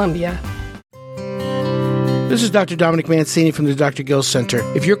 downtown Columbia. This is Dr. Dominic Mancini from the Dr. Gill Center.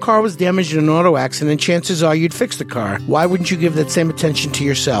 If your car was damaged in an auto accident, chances are you'd fix the car. Why wouldn't you give that same attention to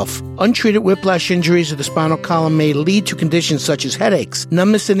yourself? Untreated whiplash injuries of the spinal column may lead to conditions such as headaches,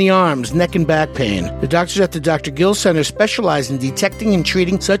 numbness in the arms, neck and back pain. The doctors at the Dr. Gill Center specialize in detecting and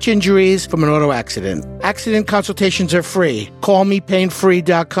treating such injuries from an auto accident. Accident consultations are free. Call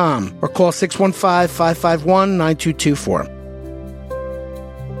mepainfree.com or call 615-551-9224.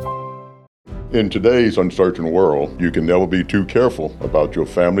 In today's uncertain world, you can never be too careful about your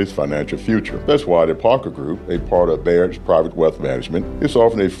family's financial future. That's why the Parker Group, a part of Baird's Private Wealth Management, is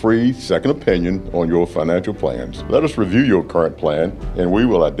offering a free second opinion on your financial plans. Let us review your current plan, and we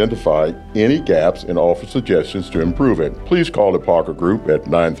will identify any gaps and offer suggestions to improve it. Please call the Parker Group at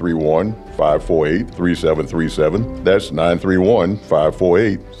 931-548-3737. That's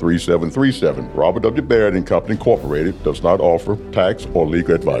 931-548-3737. Robert W. Baird & Company Incorporated does not offer tax or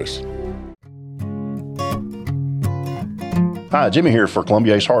legal advice. Hi, Jimmy here for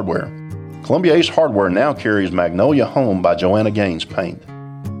Columbia Ace Hardware. Columbia Ace Hardware now carries Magnolia Home by Joanna Gaines Paint.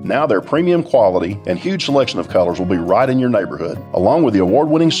 Now their premium quality and huge selection of colors will be right in your neighborhood, along with the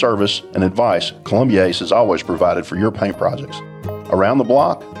award-winning service and advice Columbia Ace has always provided for your paint projects. Around the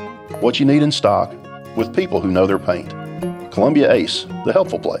block, what you need in stock, with people who know their paint. Columbia Ace, the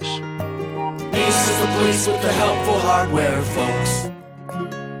helpful place. Ace is the place with the helpful hardware, folks.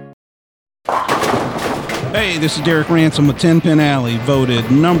 Hey, this is Derek Ransom with 10 Pin Alley, voted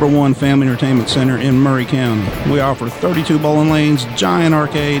 #1 family entertainment center in Murray County. We offer 32 bowling lanes, giant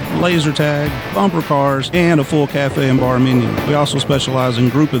arcade, laser tag, bumper cars, and a full cafe and bar menu. We also specialize in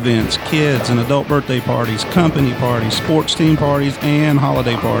group events, kids and adult birthday parties, company parties, sports team parties, and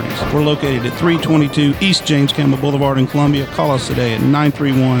holiday parties. We're located at 322 East James Campbell Boulevard in Columbia. Call us today at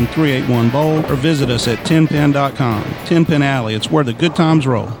 931-381-BOWL or visit us at 10pin.com. 10 Pin Alley, it's where the good times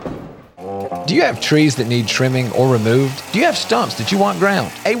roll. Do you have trees that need trimming or removed? Do you have stumps that you want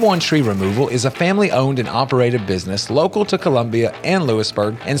ground? A1 Tree Removal is a family-owned and operated business local to Columbia and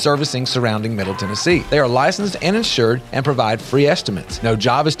Lewisburg and servicing surrounding Middle Tennessee. They are licensed and insured and provide free estimates. No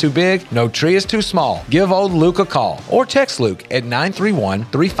job is too big, no tree is too small. Give old Luke a call or text Luke at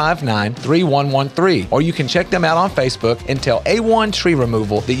 931-359-3113, or you can check them out on Facebook and tell A1 Tree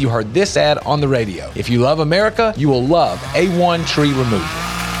Removal that you heard this ad on the radio. If you love America, you will love A1 Tree Removal.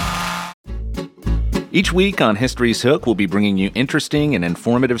 Each week on History's Hook, we'll be bringing you interesting and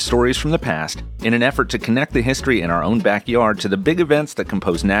informative stories from the past in an effort to connect the history in our own backyard to the big events that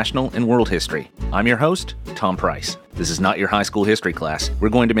compose national and world history. I'm your host, Tom Price. This is not your high school history class. We're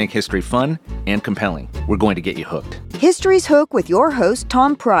going to make history fun and compelling. We're going to get you hooked. History's Hook with your host,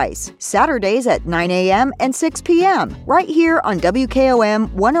 Tom Price. Saturdays at 9 a.m. and 6 p.m. right here on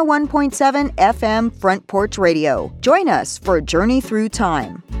WKOM 101.7 FM Front Porch Radio. Join us for a journey through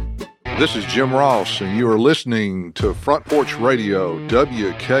time. This is Jim Ross, and you are listening to Front Porch Radio,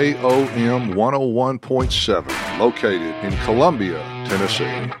 WKOM 101.7, located in Columbia,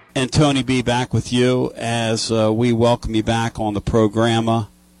 Tennessee. And Tony B. back with you as we welcome you back on the program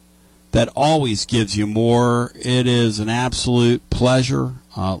that always gives you more. It is an absolute pleasure,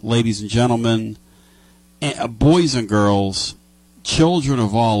 ladies and gentlemen, boys and girls, children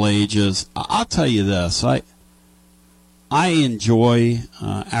of all ages. I'll tell you this, I enjoy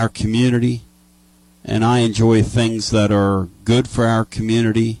our community, and I enjoy things that are good for our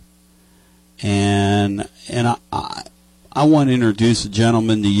community. And I want to introduce a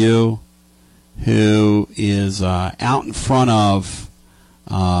gentleman to you who is out in front of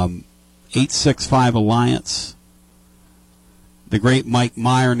 865 Alliance. The great Mike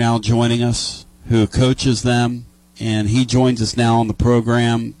Meyer now joining us, who coaches them, and he joins us now on the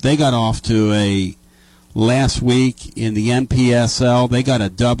program. They got off to a last week in the NPSL. They got a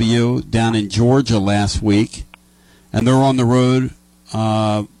W down in Georgia last week, and they're on the road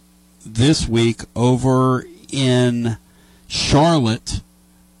this week over in Charlotte,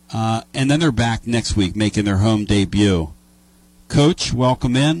 and then they're back next week making their home debut. Coach,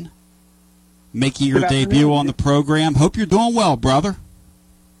 welcome in. Making your debut on the program. Hope you're doing well, brother.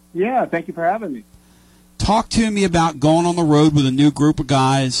 Yeah, thank you for having me. Talk to me about going on the road with a new group of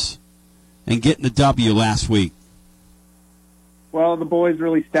guys and getting the W last week. Well, the boys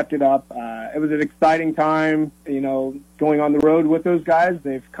really stepped it up. It was an exciting time, going on the road with those guys.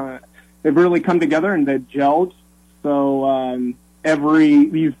 They've really come together and they've gelled. So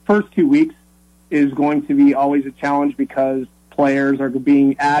these first 2 weeks is going to be always a challenge because players are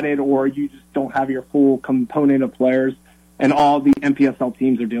being added, or you just don't have your full component of players, and all the MPSL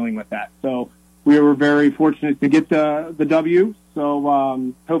teams are dealing with that. So we were very fortunate to get the W.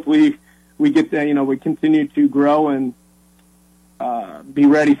 So hopefully we get we continue to grow and be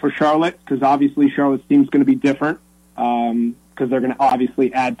ready for Charlotte, because obviously Charlotte's team's going to be different because they're going to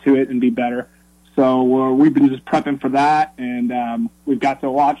obviously add to it and be better. So we've been just prepping for that, and we've got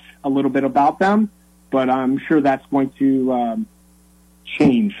to watch a little bit about them, but I'm sure that's going to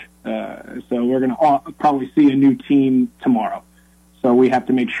change. So we're going to probably see a new team tomorrow. So we have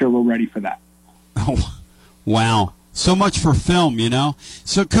to make sure we're ready for that. Oh, wow. So much for film,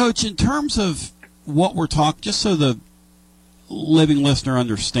 So, Coach, in terms of what we're talking, just so the living listener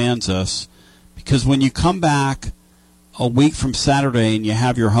understands us, because when you come back a week from Saturday and you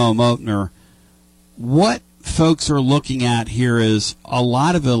have your home opener, what folks are looking at here is a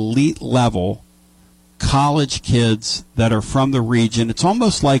lot of elite level college kids that are from the region. It's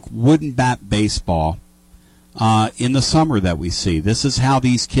almost like wooden bat baseball in the summer that we see. This is how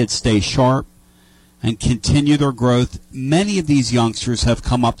these kids stay sharp and continue their growth. Many of these youngsters have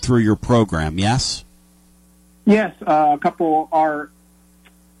come up through your program, yes? Yes, a couple are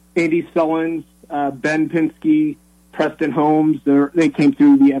Andy Sullins, Ben Pinsky, Preston Holmes. They came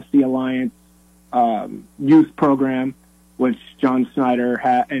through the FC Alliance youth program, which John Snyder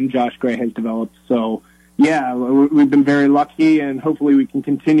and Josh Gray has developed. So, yeah, we've been very lucky, and hopefully we can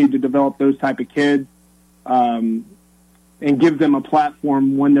continue to develop those type of kids and give them a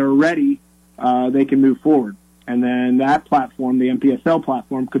platform when they're ready, they can move forward. And then that platform, the MPSL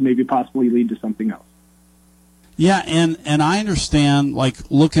platform, could maybe possibly lead to something else. Yeah, and I understand, like,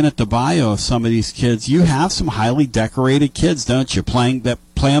 looking at the bio of some of these kids, you have some highly decorated kids, don't you, play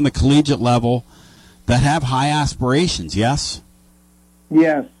on the collegiate level that have high aspirations, yes?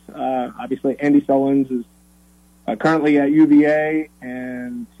 Yes. Obviously, Andy Sullins is currently at UVA,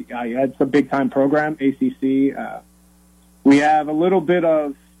 and he had some big-time program, ACC. We have a little bit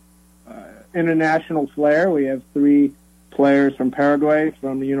of international flair. We have 3 players from Paraguay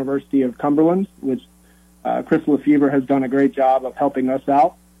from the University of Cumberland, which Chris Lefevre has done a great job of helping us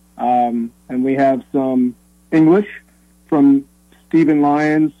out. And we have some English from Stephen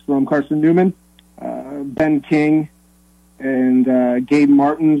Lyons from Carson Newman, Ben King, and Gabe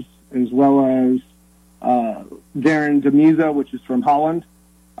Martins, as well as Darren Demiza, which is from Holland.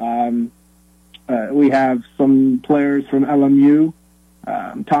 We have some players from LMU.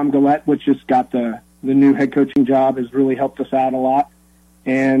 Tom Gillette, which just got the new head coaching job, has really helped us out a lot.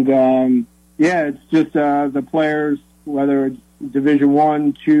 And, yeah, it's just the players, whether it's Division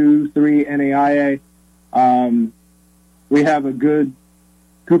I, 2, 3, NAIA, we have a good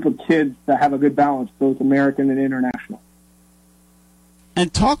group of kids that have a good balance, both American and international.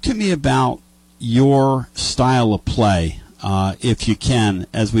 And talk to me about your style of play, if you can,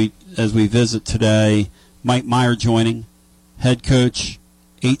 as we visit today. Mike Meyer joining, head coach,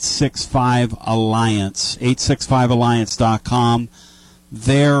 865 Alliance, 865alliance.com.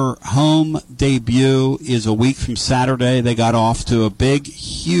 Their home debut is a week from Saturday. They got off to a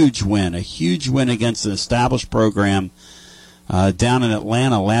huge win against an established program down in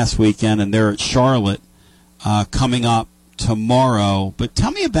Atlanta last weekend, and they're at Charlotte coming up tomorrow. But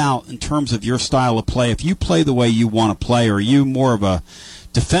tell me about, in terms of your style of play, if you play the way you want to play, are you more of a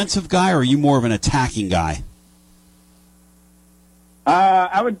defensive guy or are you more of an attacking guy?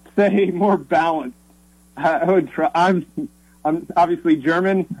 I would say more balanced. I would try. I'm obviously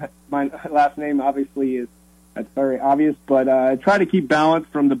German. My last name obviously that's very obvious, but I try to keep balance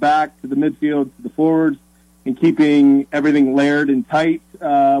from the back to the midfield to the forwards and keeping everything layered and tight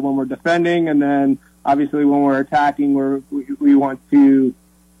when we're defending. And then obviously when we're attacking, we want to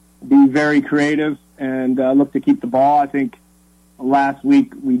be very creative and look to keep the ball. I think last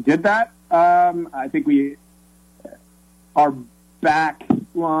week we did that. I think our back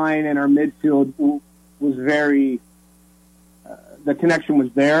line and our midfield was very the connection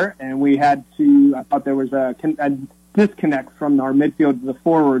was there, and we had to. I thought there was a disconnect from our midfield to the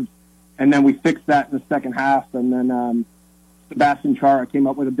forwards, and then we fixed that in the second half. And then Sebastian Chara came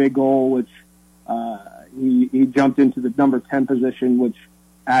up with a big goal, which he jumped into the number 10 position, which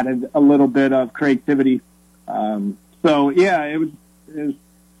added a little bit of creativity. So yeah, it was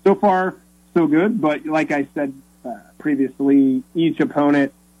so far so good. But like I said previously, each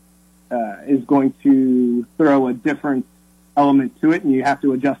opponent is going to throw a different element to it, and you have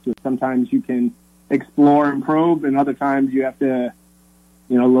to adjust to it. Sometimes you can explore and probe, and other times you have to,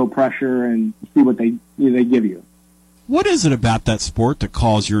 low pressure and see what they give you. What is it about that sport that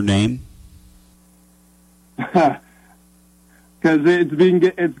calls your name? Because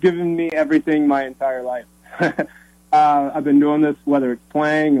it's given me everything my entire life. I've been doing this, whether it's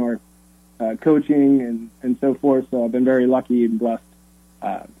playing or coaching and so forth. So I've been very lucky and blessed.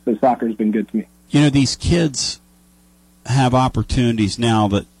 So soccer's been good to me. These kids have opportunities now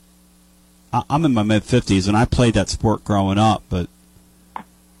that I'm in my mid-50s, and I played that sport growing up, but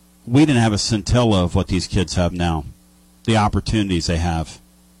we didn't have a scintilla of what these kids have now, the opportunities they have.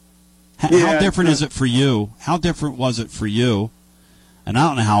 How different is it for you? How different was it for you? And I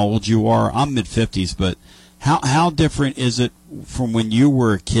don't know how old you are. I'm mid-50s, but how different is it from when you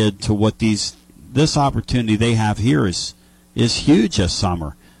were a kid to what this opportunity they have here is huge this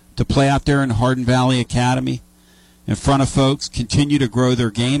summer, to play out there in Hardin Valley Academy in front of folks, continue to grow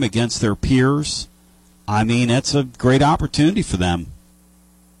their game against their peers. I mean, it's a great opportunity for them.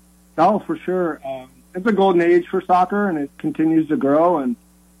 Oh, for sure. It's a golden age for soccer, and it continues to grow, and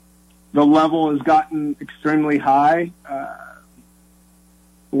the level has gotten extremely high.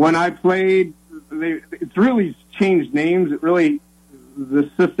 When I played, it's really changed names. The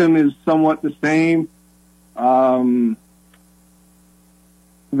system is somewhat the same. The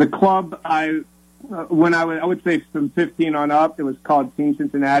club, I would say from 15 on up, it was called Team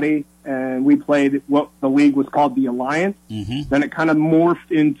Cincinnati, and we played what the league was called the Alliance. Mm-hmm. Then it kind of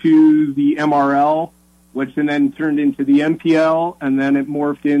morphed into the MRL, which then turned into the MPL, and then it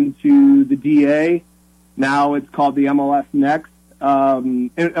morphed into the DA. Now it's called the MLS Next.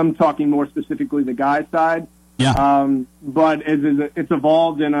 I'm talking more specifically the guy side. Yeah. But it's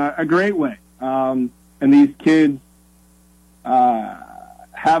evolved in a great way. And these kids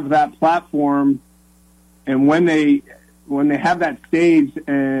have that platform, and when they have that stage,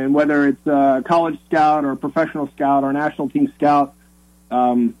 and whether it's a college scout or a professional scout or a national team scout,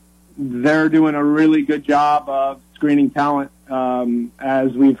 they're doing a really good job of screening talent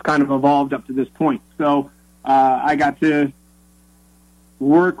as we've kind of evolved up to this point. So I got to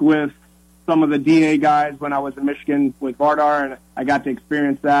work with some of the DA guys when I was in Michigan with Vardar, and I got to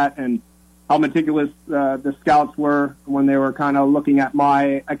experience that and how meticulous the scouts were when they were kind of looking at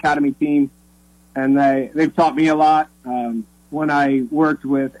my academy team. And they've taught me a lot. When I worked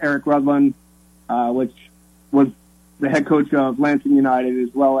with Eric Rudland, which was the head coach of Lansing United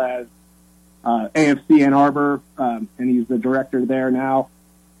as well as AFC Ann Arbor, and he's the director there now,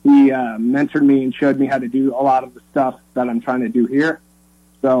 he mentored me and showed me how to do a lot of the stuff that I'm trying to do here.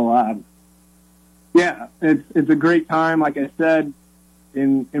 So, yeah, it's a great time. Like I said,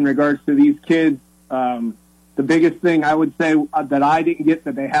 in regards to these kids, the biggest thing I would say that I didn't get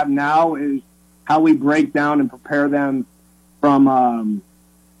that they have now is how we break down and prepare them from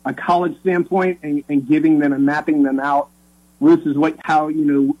a college standpoint and giving them and mapping them out versus how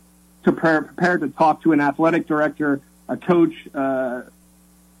to prepare to talk to an athletic director, a coach, an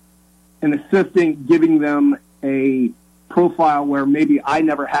assistant, giving them a profile where maybe I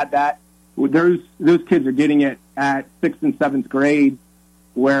never had that. Those kids are getting it at 6th and 7th grade,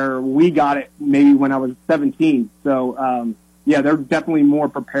 where we got it maybe when I was 17. So, yeah, they're definitely more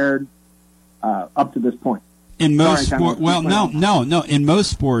prepared up to this point. In most sports, well, no. In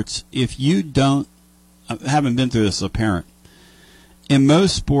most sports, if you don't, I haven't been through this as a parent. In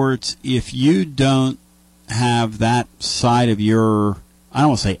most sports, if you don't have that side of your, I don't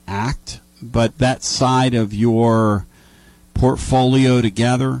want to say act, but that side of your portfolio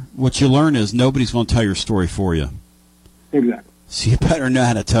together, what you learn is nobody's going to tell your story for you. Exactly. So you better know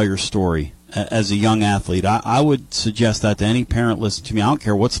how to tell your story as a young athlete. I would suggest that to any parent listening to me. I don't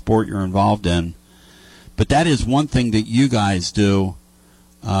care what sport you're involved in. But that is one thing that you guys do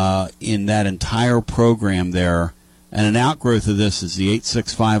in that entire program there. And an outgrowth of this is the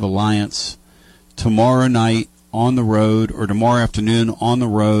 865 Alliance tomorrow night on the road, or tomorrow afternoon on the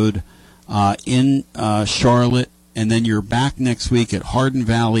road in Charlotte. And then you're back next week at Hardin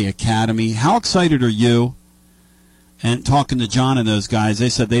Valley Academy. How excited are you? And talking to John and those guys, they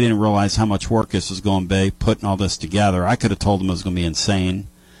said they didn't realize how much work this was going to be, putting all this together. I could have told them it was going to be insane.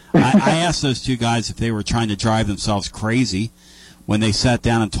 I asked those two guys if they were trying to drive themselves crazy when they sat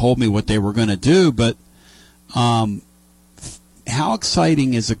down and told me what they were going to do. But how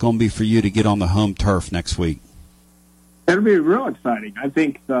exciting is it going to be for you to get on the home turf next week? It'll be real exciting. I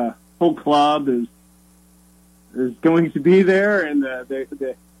think the whole club is going to be there, and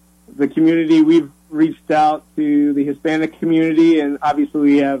the community. We've reached out to the Hispanic community, and obviously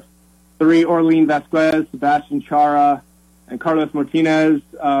we have 3: Orlean Vasquez, Sebastian Chara, and Carlos Martinez,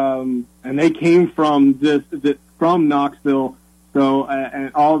 and they came from Knoxville. So,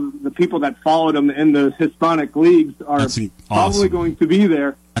 and all the people that followed them in the Hispanic leagues are probably going to be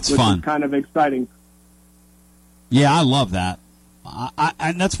there. That's which fun. Is kind of exciting. Yeah, I love that.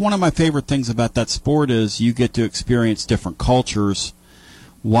 And that's one of my favorite things about that sport is you get to experience different cultures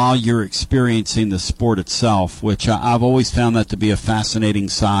while you're experiencing the sport itself, which I've always found that to be a fascinating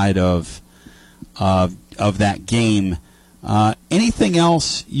side of that game. Anything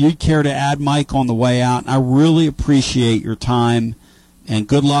else you'd care to add, Mike, on the way out? I really appreciate your time, and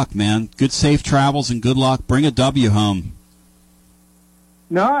good luck, man. Good safe travels and good luck. Bring a W home.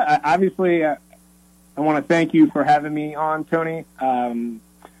 No, obviously, I want to thank you for having me on, Tony.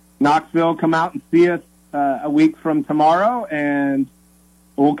 Knoxville, come out and see us a week from tomorrow, and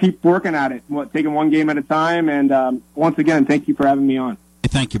we'll keep working at it, taking one game at a time. And once again, thank you for having me on.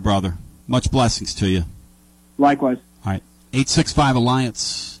 Thank you, brother. Much blessings to you. Likewise. All right. 865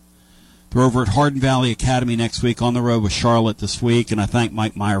 Alliance. They're over at Hardin Valley Academy next week, on the road with Charlotte this week, and I thank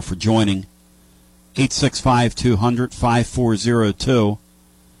Mike Meyer for joining. 865-200-5402.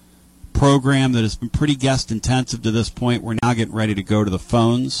 Program that has been pretty guest intensive to this point. We're now getting ready to go to the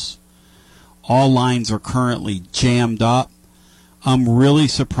phones. All lines are currently jammed up. I'm really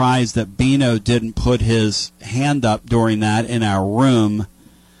surprised that Bino didn't put his hand up during that in our room,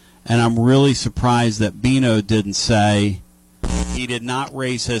 and I'm really surprised that Bino didn't say, he did not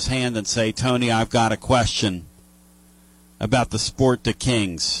raise his hand and say, Tony, I've got a question about the sport to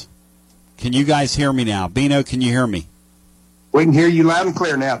Kings. Can you guys hear me now? Bino, can you hear me? We can hear you loud and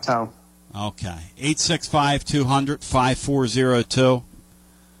clear now, Tom. Okay. 865-200-5402.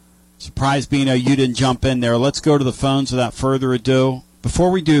 Surprised, Bino, you didn't jump in there. Let's go to the phones without further ado.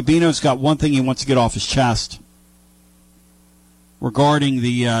 Before we do, Bino's got one thing he wants to get off his chest regarding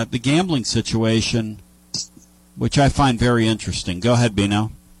the gambling situation, which I find very interesting. Go ahead,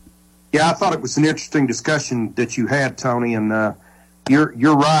 Bino. Yeah, I thought it was an interesting discussion that you had, Tony, and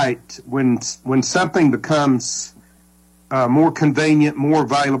you're right. When something becomes more convenient, more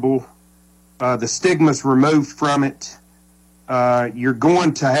available, the stigma's removed from it, you're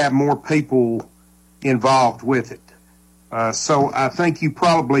going to have more people involved with it. So I think you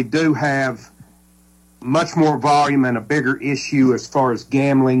probably do have much more volume and a bigger issue as far as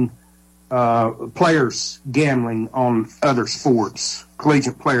gambling, players gambling on other sports,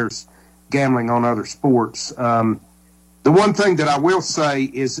 collegiate players gambling on other sports. The one thing that I will say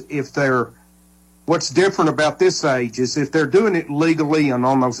is what's different about this age is if they're doing it legally and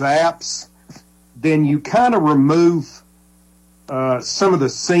on those apps, then you kind of remove some of the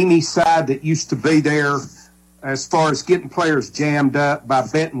seamy side that used to be there as far as getting players jammed up by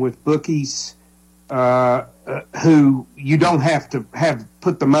betting with bookies who you don't have to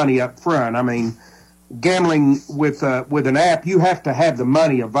put the money up front. I mean, gambling with an app, you have to have the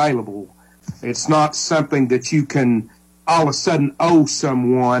money available. It's not something that you can all of a sudden owe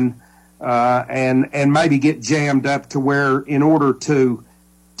someone and maybe get jammed up to where in order to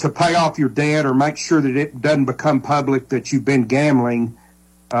pay off your debt or make sure that it doesn't become public that you've been gambling,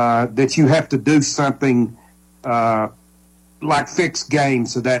 that you have to do something like fix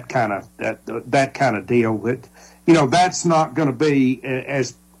games or that kind of deal. That that's not going to be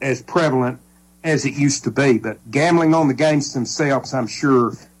as prevalent as it used to be. But gambling on the games themselves, I'm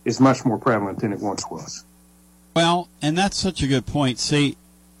sure, is much more prevalent than it once was. Well, and that's such a good point. See,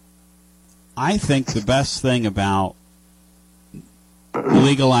 I think the best thing about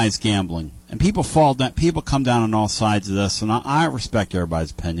legalized gambling, and people come down on all sides of this, and I respect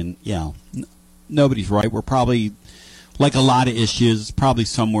everybody's opinion. Yeah, nobody's right. We're probably, like a lot of issues, probably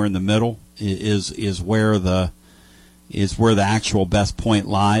somewhere in the middle is where the actual best point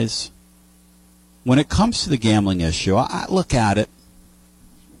lies. When it comes to the gambling issue, I look at it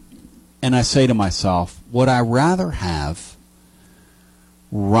and I say to myself, would I rather have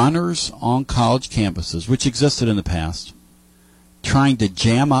runners on college campuses, which existed in the past, trying to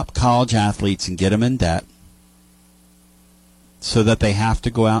jam up college athletes and get them in debt so that they have to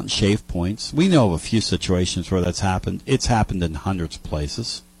go out and shave points? We know of a few situations where that's happened. It's happened in hundreds of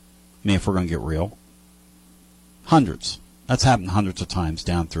places. I mean, if we're going to get real. Hundreds. That's happened hundreds of times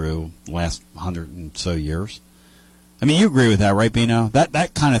down through the last 100 and so years. I mean, you agree with that, right, Bino?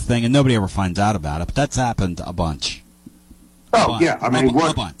 That kind of thing, and nobody ever finds out about it, but that's happened a bunch. Yeah. I mean,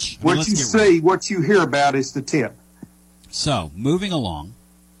 a bunch. What you see, what you hear about is the tip. So, moving along,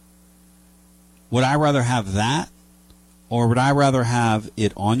 would I rather have that, or would I rather have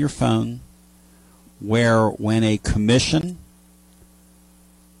it on your phone where when a commission,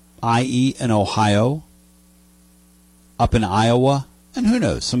 i.e. in Ohio, up in Iowa, and who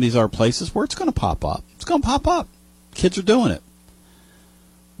knows, some of these other places where it's going to pop up. It's going to pop up. Kids are doing it.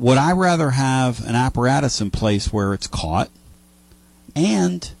 Would I rather have an apparatus in place where it's caught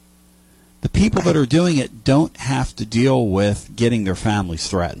and the people that are doing it don't have to deal with getting their families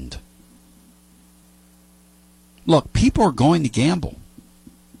threatened? Look, people are going to gamble.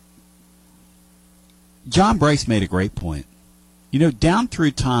 John Brace made a great point. Down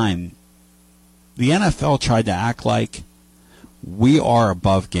through time, the NFL tried to act like we are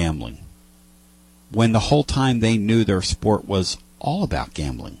above gambling, when the whole time they knew their sport was all about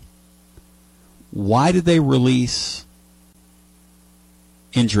gambling. Why did they release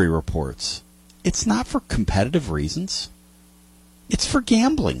injury reports? It's not for competitive reasons. It's for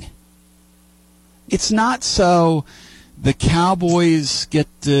gambling. It's not so the Cowboys get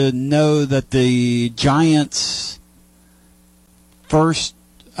to know that the Giants' first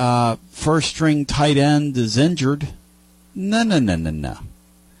string tight end is injured. No.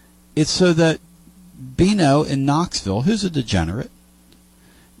 It's so that Bino in Knoxville, who's a degenerate,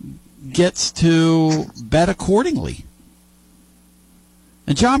 gets to bet accordingly.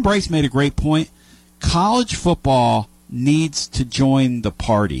 And John Brace made a great point. College football needs to join the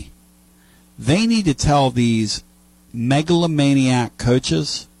party. They need to tell these megalomaniac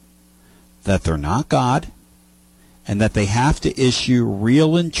coaches that they're not God and that they have to issue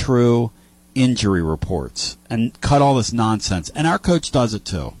real and true injury reports and cut all this nonsense. And our coach does it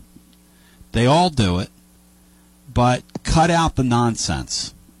too. They all do it, but cut out the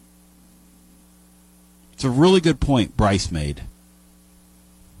nonsense. It's a really good point Bryce made.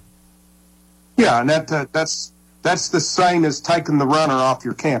 Yeah, and that's the same as taking the runner off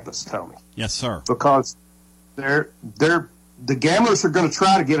your campus, Tony. Yes, sir. Because they're the Gamblers are going to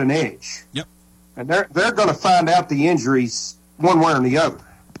try to get an edge. Yep. And they're going to find out the injuries one way or the other.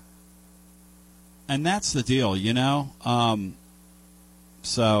 And that's the deal, you know.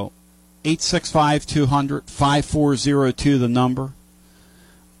 So 865-200-5402, the number.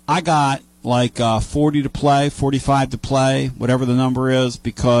 I got like 40 to play, 45 to play, whatever the number is,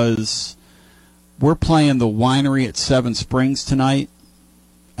 because we're playing the Winery at Seven Springs tonight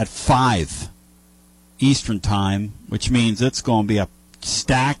at 5 Eastern Time, which means it's going to be a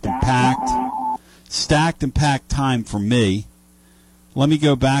stacked and packed time for me. Let me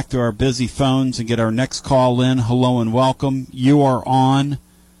go back to our busy phones and get our next call in. Hello and welcome. You are on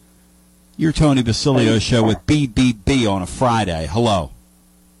your Tony Basilio show with BBB on a Friday. Hello.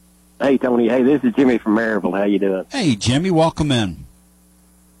 Hey, Tony. Hey, this is Jimmy from Maryville. How you doing? Hey, Jimmy. Welcome in.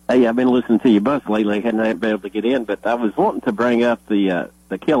 Hey, I've been listening to your bus lately. I hadn't been able to get in, but I was wanting to bring up the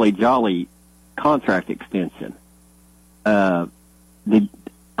Kelly Jolly contract extension. I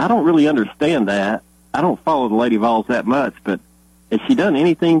don't really understand that. I don't follow the Lady Vols that much, but has she done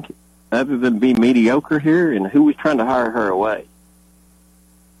anything other than be mediocre here? And who was trying to hire her away?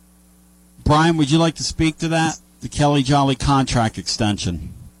 Brian, would you like to speak to that? The Kelly Jolly contract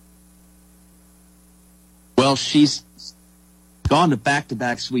extension. Well, she's gone to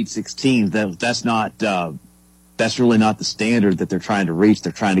back-to-back Sweet 16. That's not. That's really not the standard that they're trying to reach.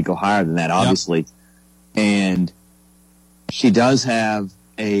 They're trying to go higher than that, obviously. Yep. And she does have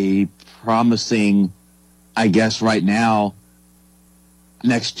a promising, I guess, right now.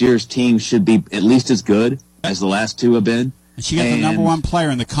 Next year's team should be at least as good as the last two have been. And she got the number one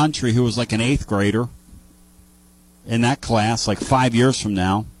player in the country who was like an 8th grader in that class, like 5 years from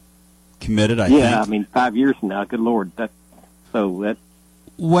now. Committed, I think. Yeah, I mean, 5 years from now, good Lord. That's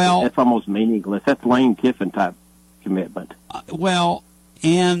almost meaningless. That's Lane Kiffin type commitment.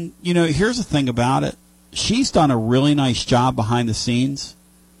 And, you know, here's the thing about it. She's done a really nice job behind the scenes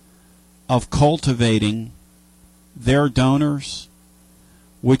of cultivating their donors,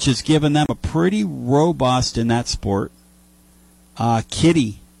 which has given them a pretty robust, in that sport,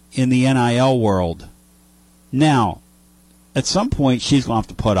 kitty in the NIL world. Now, at some point, she's going to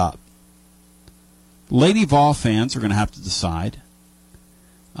have to put up. Lady Vol fans are going to have to decide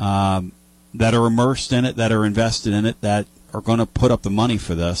that are immersed in it, that are invested in it, that are going to put up the money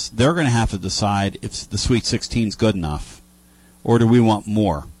for this. They're going to have to decide if the Sweet 16 is good enough, or do we want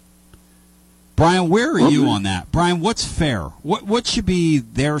more? Brian, where are you on that? Brian, what's fair? What should be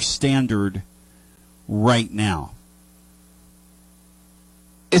their standard right now?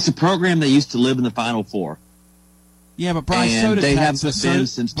 It's a program that used to live in the Final Four. Yeah, but Brian, and so did they Texas. haven't been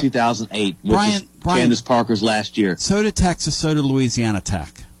since 2008, which is Candace Parker's last year. So did Texas, so did Louisiana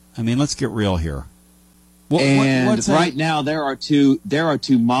Tech. I mean, let's get real here. Right now, there are two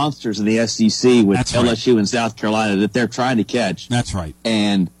monsters in the SEC with LSU and South Carolina that they're trying to catch. That's right.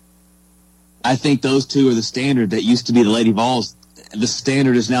 And I think those two are the standard that used to be the Lady Vols. The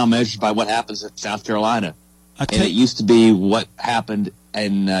standard is now measured by what happens at South Carolina. And it used to be what happened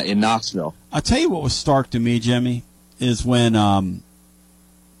in Knoxville. I'll tell you what was stark to me, Jimmy, is when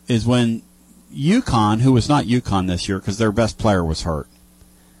UConn, who was not UConn this year because their best player was hurt,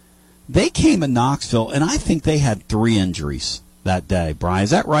 they came to Knoxville, and I think they had 3 injuries that day. Brian,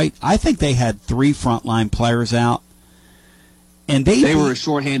 is that right? I think they had 3 frontline players out. And they were a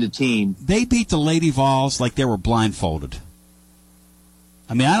shorthanded team. They beat the Lady Vols like they were blindfolded.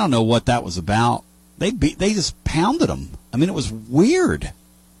 I mean, I don't know what that was about. They just pounded them. I mean, it was weird.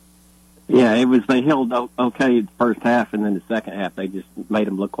 Yeah, it was. They held okay the first half, and then the second half they just made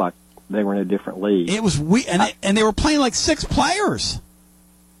them look like they were in a different league. It was weird, and they were playing like 6 players.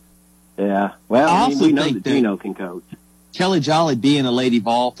 Yeah, well, we know that Dino can coach. Kelly Jolly being a Lady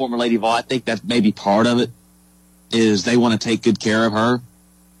Vol, former Lady Vol, I think that's maybe part of it. Is they want to take good care of her,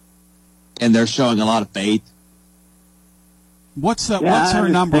 and they're showing a lot of faith. What's her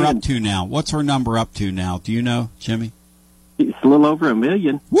number up to now? What's her number up to now? Do you know, Jimmy? It's a little over $1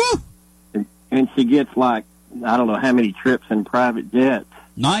 million. Woo! And she gets like, I don't know how many trips in private jets.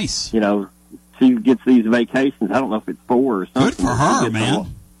 Nice. You know, she gets these vacations. I don't know if it's 4 or something. Good for her,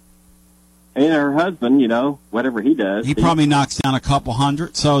 man. And her husband, you know, whatever he does. He probably knocks down a couple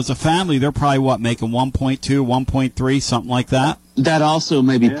hundred. So as a family, they're probably, making 1.2, 1.3, something like that? That also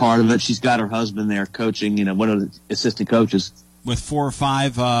may be part of it. She's got her husband there coaching, you know, one of the assistant coaches. With 4 or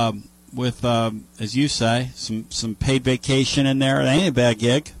 5, as you say, some paid vacation in there. It ain't a bad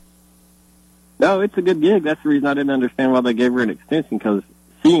gig. No, it's a good gig. That's the reason I didn't understand why they gave her an extension, because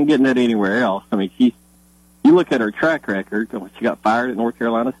she ain't getting that anywhere else. I mean, you look at her track record. She got fired at North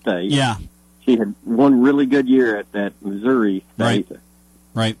Carolina State. Yeah. She had one really good year at Missouri State.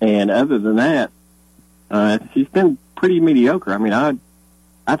 Right. And other than that, she's been pretty mediocre. I mean,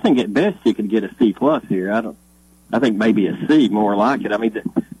 I think at best you could get a C+ here. I think maybe a C more like it. I mean,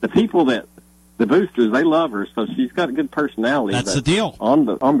 the people the boosters, they love her, so she's got a good personality. That's the deal. On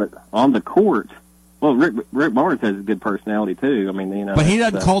the court, well, Rick Barnes has a good personality too. I mean, but he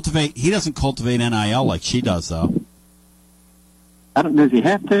doesn't cultivate. He doesn't cultivate NIL like she does, though. Does he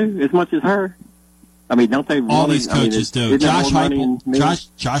have to as much as her? I mean, don't they? All these coaches do. Josh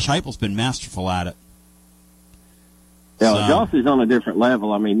Heupel's been masterful at it. Yeah, So- Josh is on a different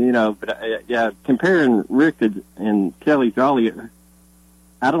level. I mean, but comparing Rick and Kelly Jolly,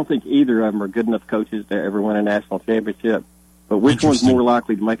 I don't think either of them are good enough coaches to ever win a national championship. But which one's more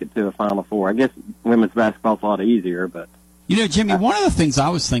likely to make it to the Final Four? I guess women's basketball's a lot easier, but Jimmy, one of the things I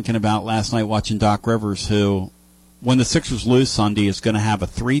was thinking about last night watching Doc Rivers, who, when the Sixers lose Sunday, is going to have a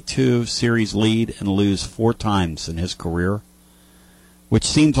 3-2 series lead and lose 4 times in his career, which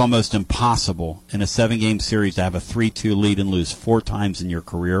seems almost impossible in a 7-game series to have a 3-2 lead and lose 4 times in your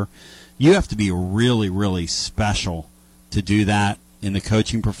career. You have to be really, really special to do that in the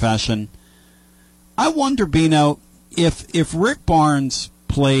coaching profession. I wonder, Bino, if Rick Barnes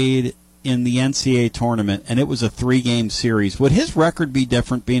played in the NCAA tournament and it was a 3-game series, would his record be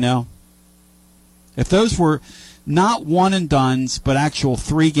different, Bino? If those were not one and dones, but actual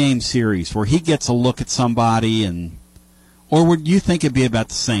 3-game series where he gets a look at somebody, or would you think it'd be about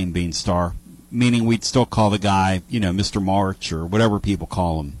the same, Beanstar? Meaning we'd still call the guy, Mr. March or whatever people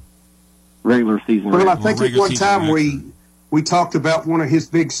call him. Regular season. Well, I think at one time we talked about one of his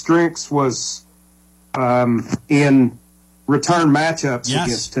big strengths was in return matchups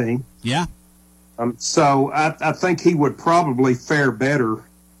against team. Yeah. So I think he would probably fare better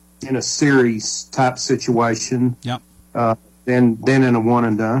in a series type situation. Yep. Than in a one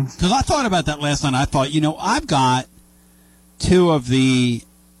and done. Because I thought about that last night. I thought, I've got 2 of the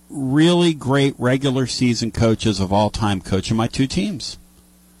really great regular season coaches of all time coaching my 2 teams.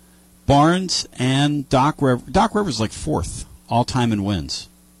 Barnes and Doc Rivers. Doc Rivers is like 4th all time in wins.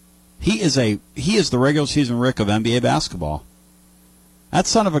 He is the regular season Rick of NBA basketball. That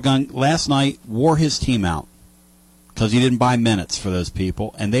son of a gun last night wore his team out because he didn't buy minutes for those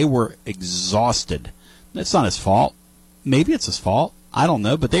people, and they were exhausted. It's not his fault. Maybe it's his fault. I don't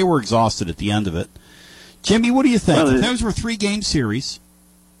know, but they were exhausted at the end of it. Jimmy, what do you think? If those were 3-game series,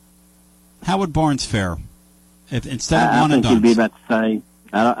 how would Barnes fare? If instead of one and done? I think he'd be about the same.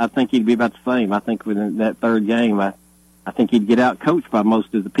 I think he'd be about the same. I think within that 3rd game, I think he'd get out coached by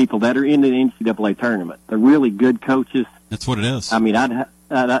most of the people that are in the NCAA tournament. They're really good coaches. That's what it is. I mean,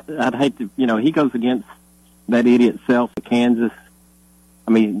 I'd hate to, he goes against that idiot Self at Kansas.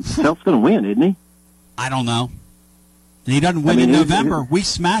 I mean, Self's going to win, isn't he? I don't know. And he doesn't win in November. We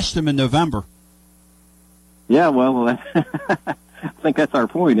smashed him in November. Yeah, well, I think that's our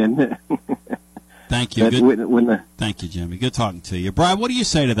point, isn't it? Thank you. Thank you, Jimmy. Good talking to you. Brian, what do you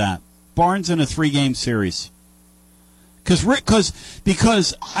say to that? Barnes in a 3-game series.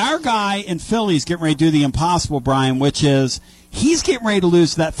 Because our guy in Philly is getting ready to do the impossible, Brian, which is he's getting ready to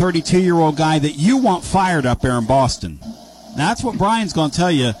lose to that 32-year-old guy that you want fired up there in Boston. That's what Brian's going to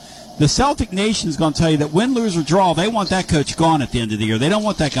tell you. The Celtic Nation is going to tell you that win, lose, or draw, they want that coach gone at the end of the year. They don't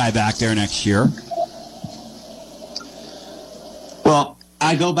want that guy back there next year. Well,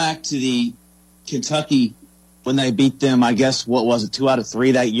 I go back to the Kentucky when they beat them, I guess, 2 out of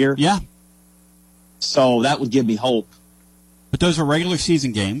 3 that year? Yeah. So that would give me hope. But those are regular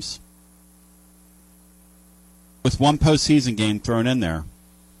season games with 1 postseason game thrown in there.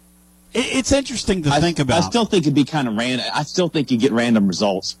 It's interesting to think about. I still think it'd be kind of random. I still think you get random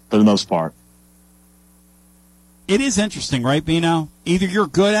results for the most part. It is interesting, right, Bino? Either you're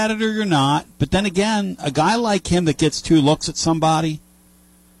good at it or you're not. But then again, a guy like him that gets 2 looks at somebody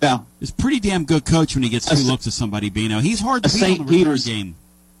is pretty damn good coach when he gets 2 looks at somebody, Bino. He's hard to beat on the return game.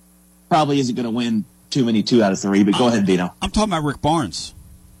 Probably isn't going to win too many 2 out of 3, but go ahead, Bino. I'm talking about Rick Barnes.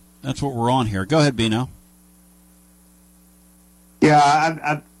 That's what we're on here. Go ahead, Bino.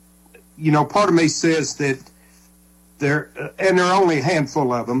 Yeah, part of me says that there are only a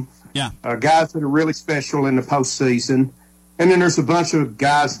handful of them. Yeah. Guys that are really special in the postseason. And then there's a bunch of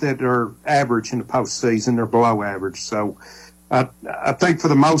guys that are average in the postseason. They're below average. So I think for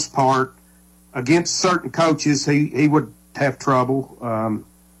the most part, against certain coaches, he would have trouble.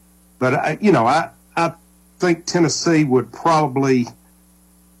 But I think Tennessee would probably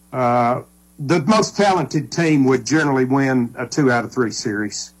the most talented team would generally win a 2 out of 3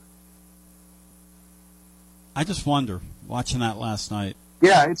 series. I just wonder, watching that last night.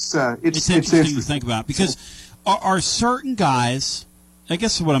 Yeah, it's interesting to think about because are certain guys, I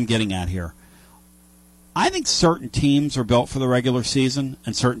guess what I'm getting at here, I think certain teams are built for the regular season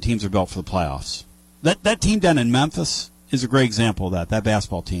and certain teams are built for the playoffs. That team down in Memphis is a great example of that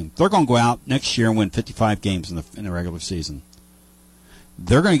basketball team. They're going to go out next year and win 55 games in the regular season.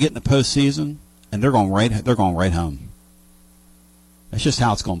 They're going to get in the postseason, and they're going right home. That's just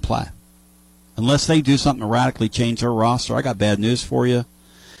how it's going to play. Unless they do something to radically change their roster, I got bad news for you.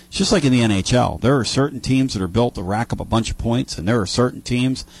 It's just like in the NHL. There are certain teams that are built to rack up a bunch of points, and there are certain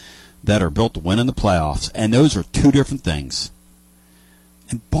teams that are built to win in the playoffs, and those are two different things.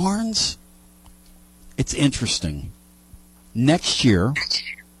 And Barnes, it's interesting. Next year,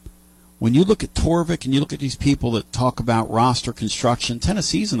 when you look at Torvik and you look at these people that talk about roster construction,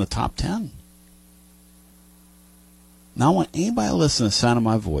 Tennessee's in the top 10. Now I want anybody to listen to the sound of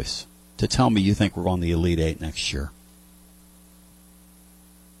my voice to tell me you think we're going to the Elite Eight next year.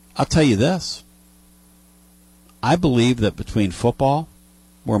 I'll tell you this. I believe that between football,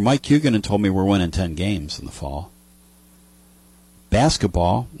 where Mike Huguenin told me we're winning 10 games in the fall,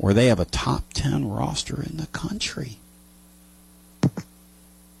 basketball, where they have a top 10 roster in the country.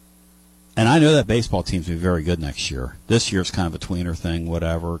 And I know that baseball team's going to be very good next year. This year's kind of a tweener thing,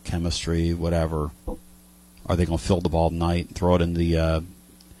 whatever, chemistry, whatever. Are they going to fill the ball tonight and throw it into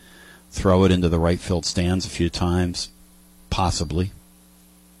the right field stands a few times? Possibly.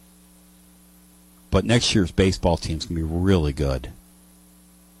 But next year's baseball team's going to be really good.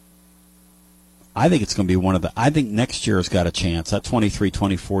 I think it's going to be I think next year has got a chance. That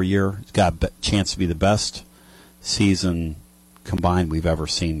 23-24 year has got a chance to be the best season combined we've ever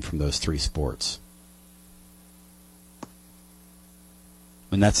seen from those three sports.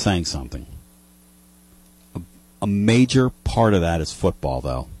 And that's saying something. A major part of that is football,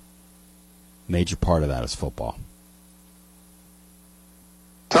 though. Major part of that is football.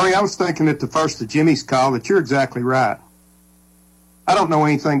 Tony, I was thinking at the first of Jimmy's call that you're exactly right. I don't know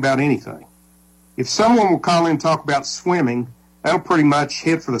anything about anything. If someone will call in and talk about swimming, that'll pretty much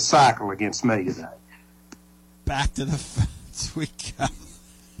hit for the cycle against me today. Back to the fence we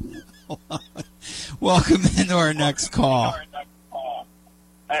go. Welcome into our next call.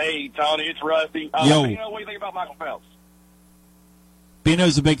 Hey, Tony, it's Rusty. Yo. What do you think about Michael Phelps?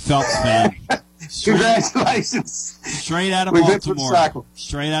 Bino's a big Phelps fan. Congratulations. Straight out of We've been through the Baltimore. cycle.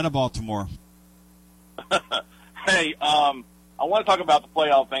 Straight out of Baltimore. Hey, I want to talk about the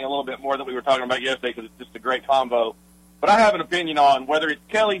playoff thing a little bit more than we were talking about yesterday because it's just a great combo. But I have an opinion on whether it's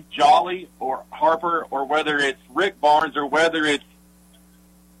Kelly Jolly or Harper or whether it's Rick Barnes or whether it's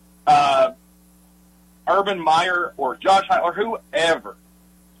Urban Meyer or Josh High or whoever.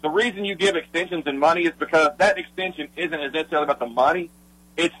 The reason you give extensions and money is because that extension isn't necessarily about the money.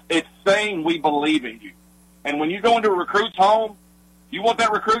 It's saying we believe in you. And when you go into a recruit's home, you want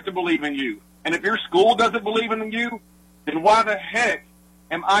that recruit to believe in you. And if your school doesn't believe in you, then why the heck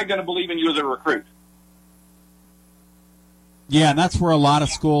am I going to believe in you as a recruit? Yeah, and that's where a lot of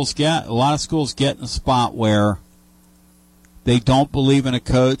schools get. A lot of schools get in a spot where they don't believe in a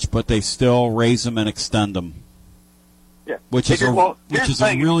coach, but they still raise them and extend them. Yeah. Which is a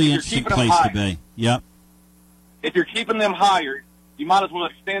really interesting place to be. Yep. If you're keeping them hired, you might as well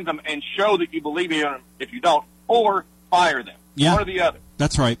extend them and show that you believe in them if you don't, or fire them. Yeah. One or the other.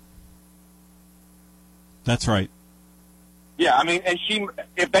 That's right. That's right. Yeah, I mean, and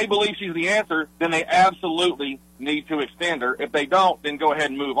if they believe she's the answer, then they absolutely need to extend her. If they don't, then go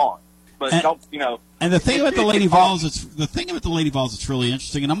ahead and move on. But And the thing about the Lady Vols, it's really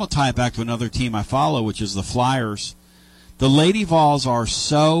interesting, and I'm going to tie it back to another team I follow, which is the Flyers. The Lady Vols are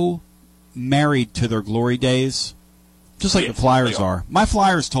so married to their glory days, just like the Flyers are. My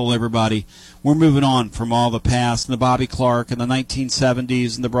Flyers told everybody, we're moving on from all the past and the Bobby Clark and the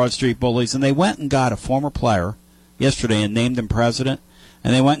 1970s and the Broad Street Bullies, and they went and got a former player yesterday and named him president,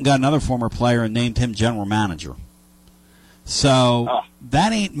 and they went and got another former player and named him general manager. So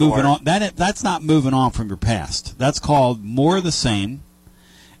that ain't moving on. That's not moving on from your past. That's called more of the same.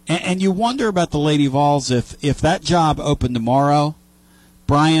 And you wonder about the Lady Vols if that job opened tomorrow,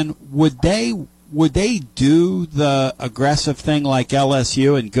 Brian, would they do the aggressive thing like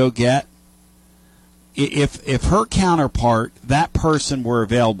LSU and go get? If her counterpart, that person, were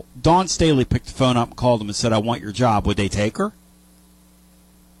available, Dawn Staley picked the phone up and called them and said, I want your job, would they take her?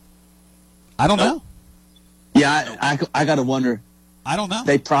 I don't know. Yeah, I got to wonder. I don't know.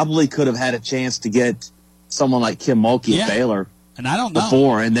 They probably could have had a chance to get someone like Kim Mulkey at Baylor. And I don't know.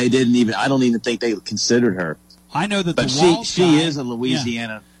 Before, and they didn't even. I don't even think they considered her. I know that, but she is a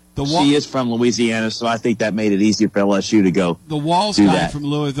Louisiana. Yeah. She is from Louisiana, so I think that made it easier for LSU to go. The Walls guy from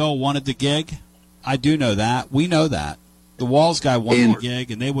Louisville wanted the gig. I do know that. We know that. The Walls guy wanted the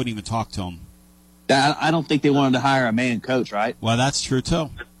gig, and they wouldn't even talk to him. I don't think they wanted to hire a man coach, right? Well, that's true too.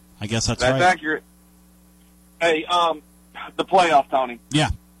 I guess that's right. That's accurate. Hey, the playoff, Tony. Yeah.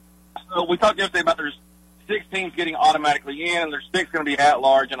 we talked yesterday about there's 6 teams getting automatically in, and there's 6 going to be at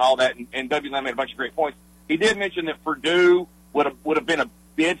large and all that. And WLM made a bunch of great points. He did mention that Purdue would have been a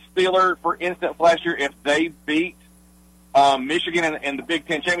bid stealer, for instance, last year if they beat Michigan in the Big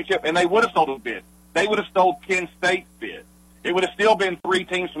Ten championship, and they would have sold a bid. They would have stole Penn State's bid. It would have still been 3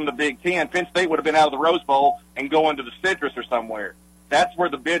 teams from the Big Ten. Penn State would have been out of the Rose Bowl and going to the Citrus or somewhere. That's where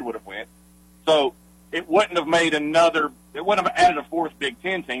the bid would have went. So it wouldn't have made it wouldn't have added a 4th Big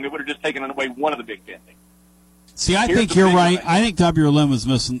Ten team. It would have just taken away one of the Big Ten teams. See, I think you're right. I think WLM was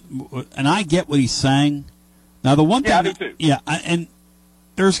missing, and I get what he's saying. Now, the one thing, I do too. Yeah, and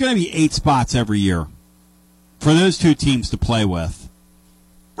there's going to be 8 spots every year for those 2 teams to play with,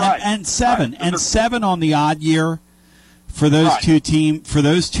 right? And 7, right. and 7 on the odd year for those right. 2 teams, for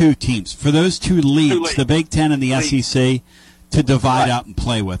those 2 leagues, the Big Ten and the SEC, to divide up and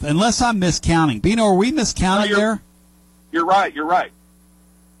play with. Unless I'm miscounting, Bino, are we miscounting there? You're right. You're right.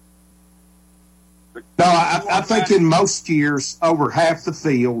 No, I think in most years, over half the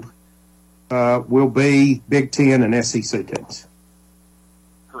field will be Big Ten and SEC teams.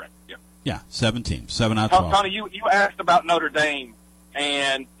 Correct. Yeah. Yeah, 7 teams, 7 out of 12. Tony, you asked about Notre Dame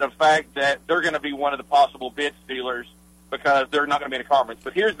and the fact that they're going to be one of the possible bid stealers because they're not going to be in a conference.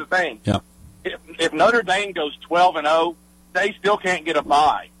 But here's the thing: if Notre Dame goes 12-0, they still can't get a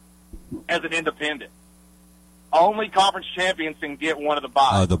bye as an independent. Only conference champions can get one of the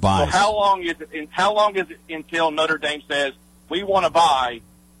byes. Oh, the byes. So how long is it until Notre Dame says we want to bye?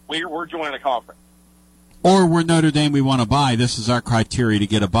 We're joining a conference. Or we're Notre Dame, we want to buy. This is our criteria to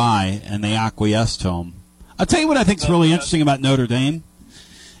get a buy, and they acquiesce to them. I'll tell you what I think is really interesting about Notre Dame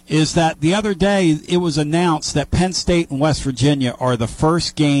is that the other day it was announced that Penn State and West Virginia are the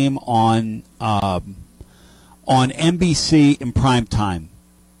first game on NBC in prime time.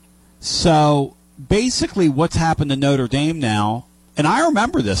 So basically what's happened to Notre Dame now, and I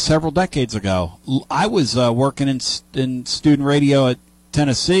remember this several decades ago. I was working in student radio at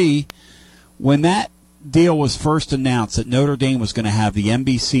Tennessee when that deal was first announced that Notre Dame was going to have the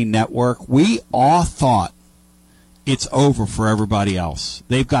NBC network. We all thought it's over for everybody else.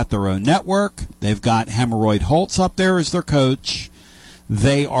 They've got their own network. They've got Hemorrhoid Holtz up there as their coach.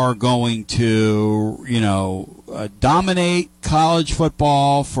 They are going to, dominate college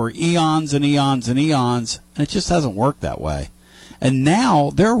football for eons and eons and eons, and it just hasn't worked that way. And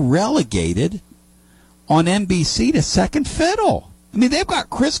now they're relegated on NBC to second fiddle. I mean, they've got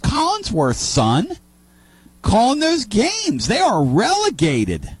Chris Collinsworth's son calling those games. They are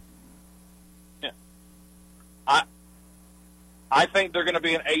relegated. Yeah. I think they're going to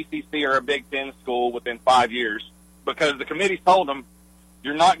be an ACC or a Big Ten school within 5 years because the committee's told them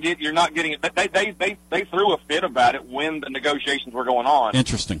you're not getting it. They threw a fit about it when the negotiations were going on.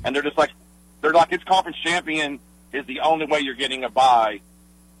 Interesting. And they're like it's conference champion is the only way you're getting a bye.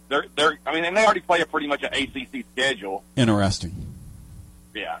 And they already play pretty much an ACC schedule. Interesting.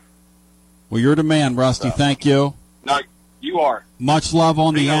 Yeah. Well, you're the man, Rusty. Thank you. No, you are. Much love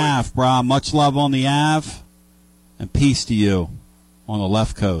on the Ave, brah. Much love on the Ave. And peace to you on the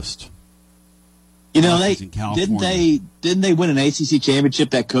left coast. Didn't they win an ACC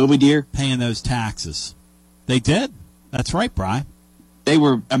championship that COVID year? Paying those taxes. They did. That's right, Bri. They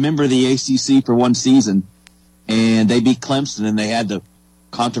were a member of the ACC for one season, and they beat Clemson, and they had the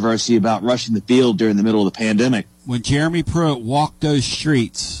controversy about rushing the field during the middle of the pandemic. When Jeremy Pruitt walked those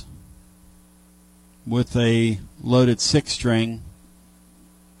streets with a loaded 6-string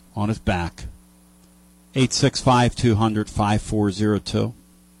on his back, 865-200-5402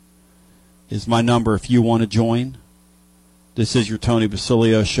 is my number if you want to join. This is your Tony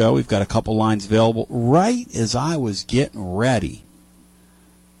Basilio show. We've got a couple lines available. Right as I was getting ready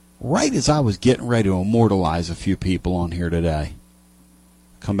to immortalize a few people on here today.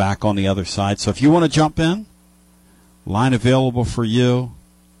 Come back on the other side. So if you want to jump in, line available for you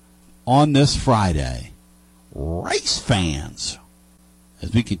on this Friday. Race fans,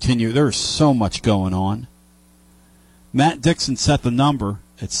 as we continue, there's so much going on. Matt Dixon set the number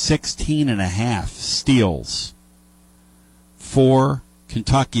at 16.5 steals for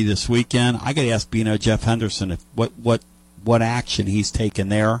Kentucky this weekend. I got to ask Bino Jeff Henderson what action he's taken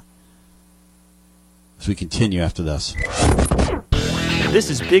there as we continue after this. This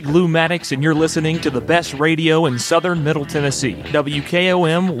is Big Lou Maddox, and you're listening to the best radio in southern Middle Tennessee.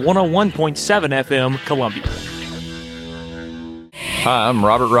 WKOM 101.7 FM, Columbia. Hi, I'm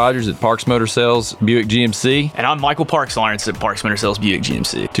Robert Rogers at Parks Motor Sales Buick GMC. And I'm Michael Parks Lawrence at Parks Motor Sales Buick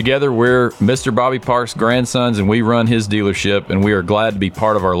GMC. Together, we're Mr. Bobby Parks' grandsons, and we run his dealership, and we are glad to be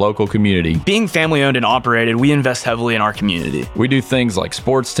part of our local community. Being family owned and operated, we invest heavily in our community. We do things like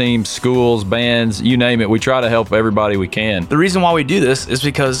sports teams, schools, bands, you name it. We try to help everybody we can. The reason why we do this is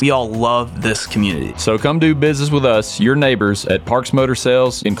because we all love this community. So come do business with us, your neighbors, at Parks Motor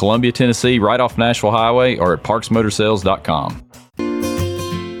Sales in Columbia, Tennessee, right off Nashville Highway, or at parksmotorsales.com.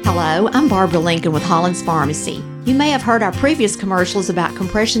 Hello, I'm Barbara Lincoln with Holland's Pharmacy. You may have heard our previous commercials about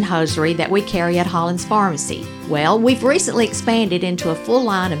compression hosiery that we carry at Holland's Pharmacy. Well, we've recently expanded into a full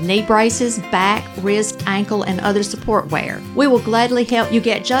line of knee braces, back, wrist, ankle, and other support wear. We will gladly help you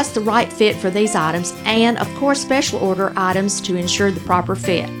get just the right fit for these items and, of course, special order items to ensure the proper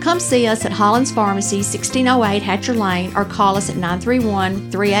fit. Come see us at Holland's Pharmacy, 1608 Hatcher Lane, or call us at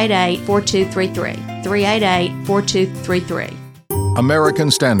 931-388-4233. 388-4233. American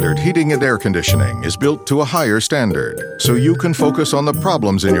Standard Heating and Air Conditioning is built to a higher standard, so you can focus on the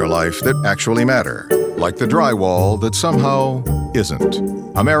problems in your life that actually matter, like the drywall that somehow isn't.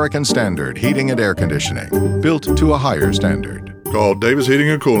 American Standard Heating and Air Conditioning, built to a higher standard. Call Davis Heating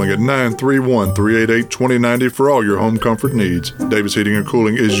and Cooling at 931-388-2090 for all your home comfort needs. Davis Heating and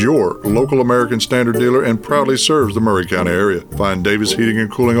Cooling is your local American Standard dealer and proudly serves the Murray County area. Find Davis Heating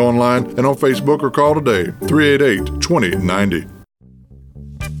and Cooling online and on Facebook or call today, 388-2090.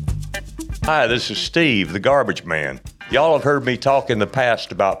 Hi, this is Steve, the garbage man. Y'all have heard me talk in the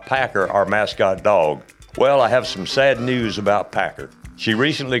past about Packer, our mascot dog. Well, I have some sad news about Packer. She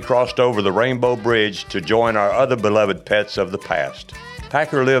recently crossed over the Rainbow Bridge to join our other beloved pets of the past.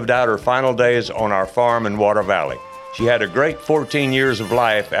 Packer lived out her final days on our farm in Water Valley. She had a great 14 years of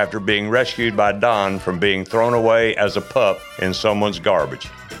life after being rescued by Don from being thrown away as a pup in someone's garbage.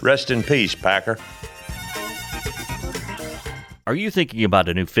 Rest in peace, Packer. Are you thinking about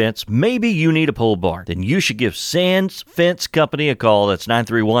a new fence? Maybe you need a pole barn. Then you should give Sands Fence Company a call. That's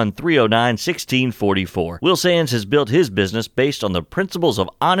 931-309-1644. Will Sands has built his business based on the principles of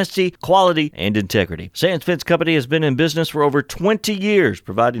honesty, quality, and integrity. Sands Fence Company has been in business for over 20 years,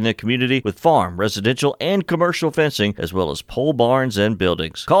 providing the community with farm, residential, and commercial fencing, as well as pole barns and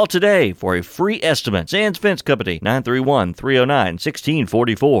buildings. Call today for a free estimate. Sands Fence Company,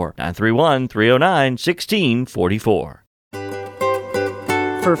 931-309-1644. 931-309-1644.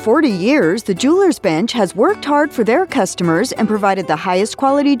 For 40 years, the Jewelers Bench has worked hard for their customers and provided the highest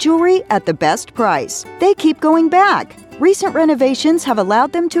quality jewelry at the best price. They keep going back. Recent renovations have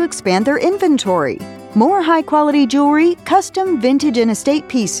allowed them to expand their inventory. More high-quality jewelry, custom vintage and estate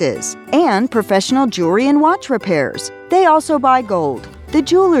pieces, and professional jewelry and watch repairs. They also buy gold. The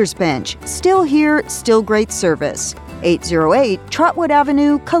Jewelers Bench, still here, still great service. 808 Trotwood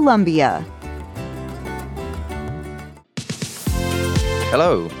Avenue, Columbia.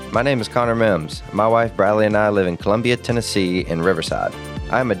 Hello, my name is Connor Mims. My wife Bradley and I live in Columbia, Tennessee in Riverside.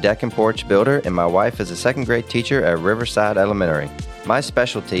 I am a deck and porch builder and my wife is a second grade teacher at Riverside Elementary. My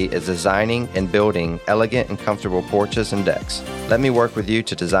specialty is designing and building elegant and comfortable porches and decks. Let me work with you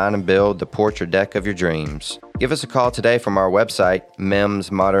to design and build the porch or deck of your dreams. Give us a call today from our website,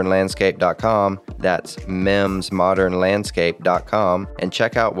 mimsmodernlandscape.com. That's mimsmodernlandscape.com, and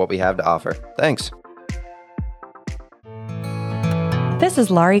check out what we have to offer. Thanks. This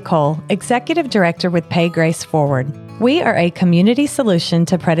is Laurie Cole, Executive Director with Pay Grace Forward. We are a community solution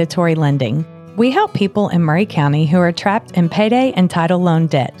to predatory lending. We help people in Murray County who are trapped in payday and title loan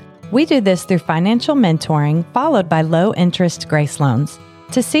debt. We do this through financial mentoring followed by low-interest grace loans.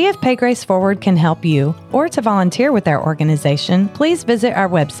 To see if Pay Grace Forward can help you or to volunteer with our organization, please visit our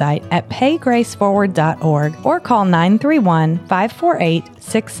website at paygraceforward.org or call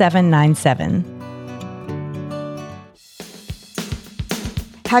 931-548-6797.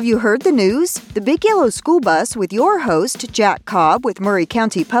 Have you heard the news? The Big Yellow School Bus with your host, Jack Cobb with Murray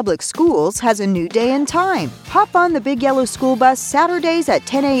County Public Schools has a new day and time. Hop on the Big Yellow School Bus Saturdays at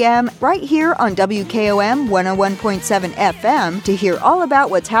 10 a.m. right here on WKOM 101.7 FM to hear all about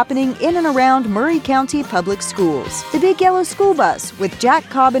what's happening in and around Murray County Public Schools. The Big Yellow School Bus with Jack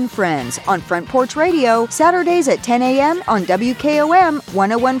Cobb and Friends on Front Porch Radio, Saturdays at 10 a.m. on WKOM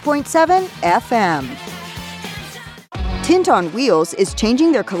 101.7 FM. Tint on Wheels is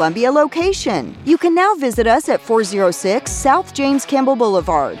changing their Columbia location. You can now visit us at 406 South James Campbell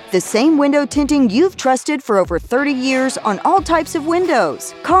Boulevard. The same window tinting you've trusted for over 30 years on all types of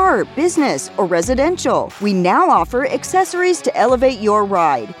windows, car, business, or residential. We now offer accessories to elevate your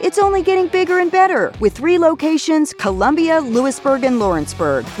ride. It's only getting bigger and better. With 3 locations, Columbia, Lewisburg, and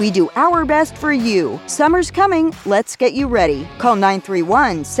Lawrenceburg. We do our best for you. Summer's coming. Let's get you ready. Call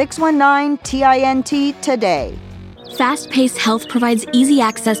 931-619-TINT today. Fast-paced health provides easy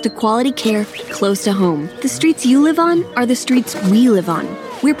access to quality care close to home. The streets you live on are the streets we live on.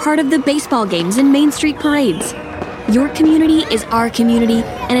 We're part of the baseball games and Main Street parades. Your community is our community,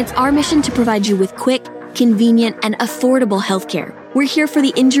 and it's our mission to provide you with quick, convenient, and affordable health care. We're here for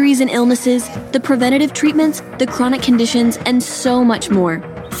the injuries and illnesses, the preventative treatments, the chronic conditions, and so much more.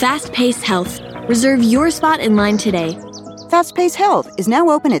 Fast-paced health. Reserve your spot in line today. Fast Pace Health is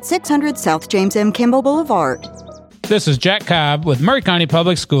now open at 600 South James M. Kimball Boulevard. This is Jack Cobb with Murray County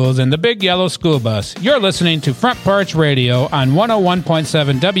Public Schools and the Big Yellow School Bus. You're listening to Front Porch Radio on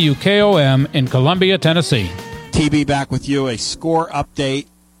 101.7 WKOM in Columbia, Tennessee. TB back with you. A score update,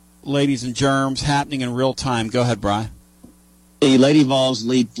 ladies and germs, happening in real time. Go ahead, Brian. The Lady Vols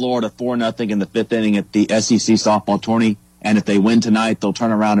lead Florida 4-0 in the fifth inning at the SEC softball tourney. And if they win tonight, they'll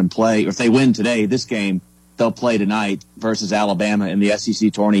turn around and play. Or if they win today, this game, they'll play tonight versus Alabama in the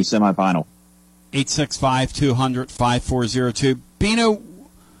SEC tourney semifinal. 865-200-5402. Bino,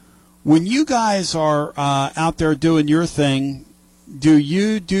 when you guys are out there doing your thing, do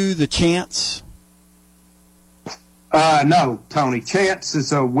you do the chants? No, Tony. Chants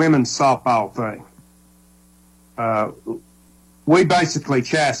is a women's softball thing. We basically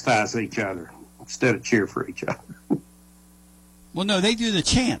chastise each other instead of cheer for each other. Well, no, they do the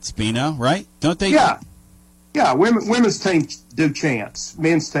chants, Bino, right? Don't they? Yeah. Yeah, women's teams do chants.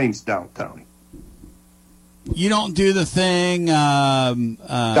 Men's teams don't, Tony. You don't do the thing. No.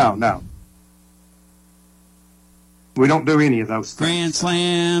 We don't do any of those things. Grand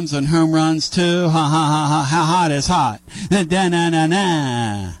slams and home runs too. Ha ha ha ha! How hot is hot? Da na na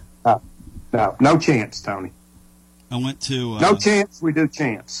na. No chants, Tony. I went to no chants. We do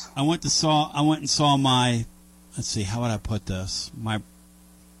chants. I went and saw my. Let's see. How would I put this? My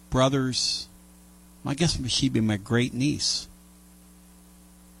brother's. I guess she'd be my great niece.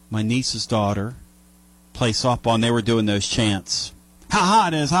 My niece's daughter play softball, and they were doing those chants. How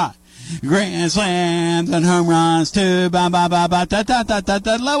hot is hot? Grand slams and home runs too. Ba ba ba ba da da da da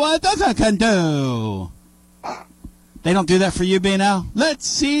da. What I can do? They don't do that for you, Bino. Let's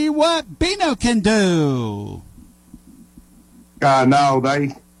see what Bino can do. No,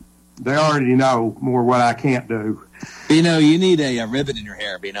 they already know more what I can't do. Bino, you need a ribbon in your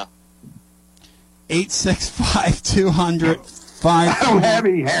hair, Bino. 865-200-5402. I don't have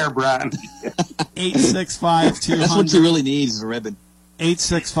any hair, Brian. 865-200. That's what you really need is a ribbon.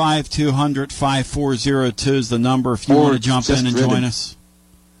 865-200-5402 is the number if you want to jump in and join us.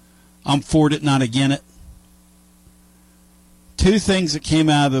 I'm for it, not against it. Two things that came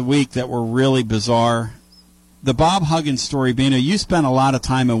out of the week that were really bizarre. The Bob Huggins story, Bino, you spent a lot of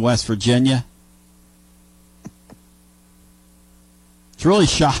time in West Virginia. It's really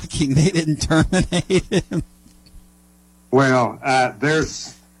shocking they didn't terminate him. Well,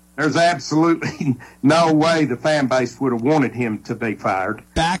 there's absolutely no way the fan base would have wanted him to be fired.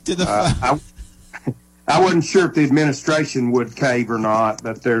 Back to the I wasn't sure if the administration would cave or not,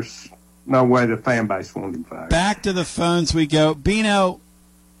 but there's no way the fan base wanted him fired. Back to the phones we go. Bino,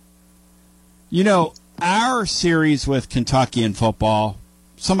 you know, our series with Kentucky in football,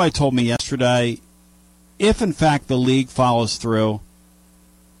 somebody told me yesterday, if in fact the league follows through,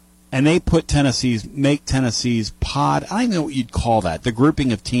 and they make Tennessee's pod, I don't even know what you'd call that, the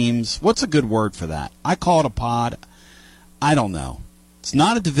grouping of teams. What's a good word for that? I call it a pod. I don't know. It's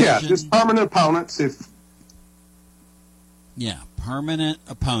not a division. Yeah, just permanent opponents. Yeah, permanent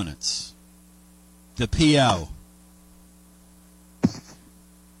opponents. The PO.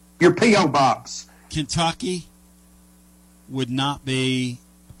 Your PO box. Kentucky would not be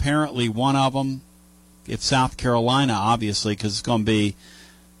apparently one of them. If South Carolina, obviously, because it's going to be,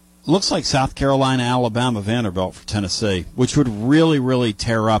 looks like South Carolina, Alabama, Vanderbilt for Tennessee, which would really, really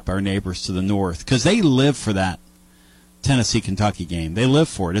tear up our neighbors to the north because they live for that Tennessee-Kentucky game. They live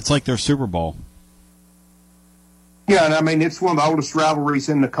for it. It's like their Super Bowl. Yeah, and I mean, it's one of the oldest rivalries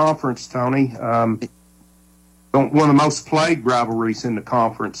in the conference, Tony. One of the most played rivalries in the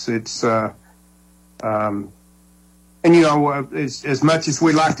conference. It's, and you know, as much as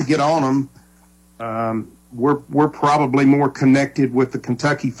we like to get on them, we're probably more connected with the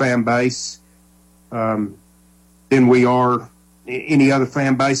Kentucky fan base than we are any other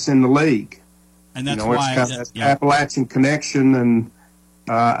fan base in the league. And that's why it's got that Appalachian connection. And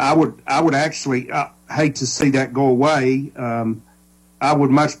I would actually hate to see that go away. I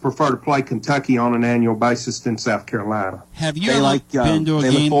would much prefer to play Kentucky on an annual basis than South Carolina. Have you ever been to a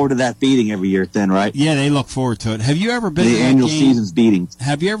game? They look forward to that beating every year, then, right? Yeah, they look forward to it. Have you ever been to the annual season's beating?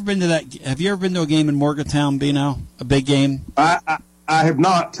 Have you ever been to that? Have you ever been to a game in Morgantown, Bino? A big game? I have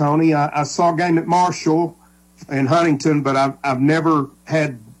not, Tony. I saw a game at Marshall and Huntington, but I've never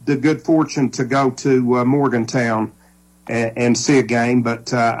had the good fortune to go to Morgantown. and see a game.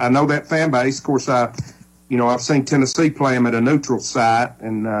 But I know that fan base. Of course, I've seen Tennessee play them at a neutral site,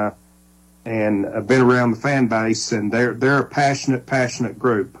 and I've been around the fan base, and they're a passionate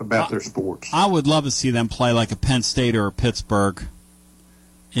group about their sports. I would love to see them play like a Penn State or a Pittsburgh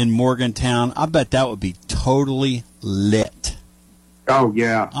in Morgantown. I bet that would be totally lit. Oh,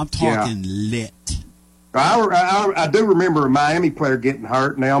 yeah. I'm talking lit. I do remember a Miami player getting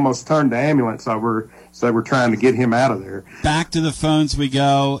hurt, and they almost turned the ambulance over, so they were trying to get him out of there. Back to the phones we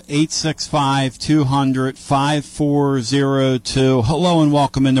go, 865-200-5402. Hello and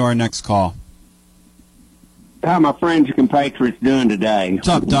welcome into our next call. How my friends and compatriots doing today? What's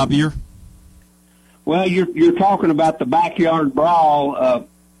up, W? Well, you're talking about the backyard brawl.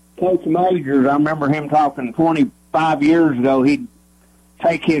 Coach Majors, I remember him talking 25 years ago. He'd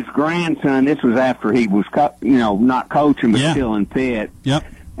take his grandson. This was after he was, not coaching, but still in Pitt. Yep.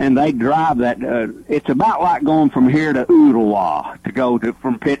 And they drive that. It's about like going from here to Ooltewah to go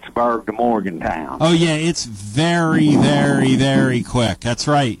from Pittsburgh to Morgantown. Oh, yeah, it's very, very, very quick. That's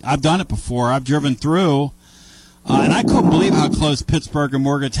right. I've done it before. I've driven through, and I couldn't believe how close Pittsburgh and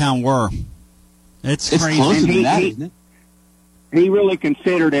Morgantown were. It's crazy. Closer than that, isn't it? He really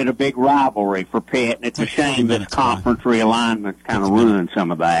considered it a big rivalry for Pitt, and it's a shame that conference realignments kind of ruined some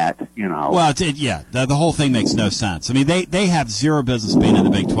of that, Well, the whole thing makes no sense. I mean, they have zero business being in the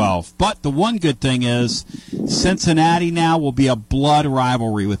Big 12. But the one good thing is Cincinnati now will be a blood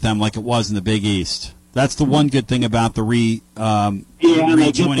rivalry with them like it was in the Big East. That's the one good thing about the rejoining of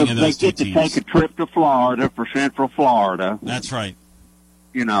those two teams. They get to take a trip to Florida for Central Florida. That's right.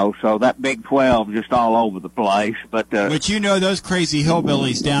 So that Big 12 just all over the place. But those crazy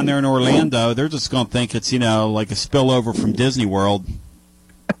hillbillies down there in Orlando, they're just going to think it's, like a spillover from Disney World.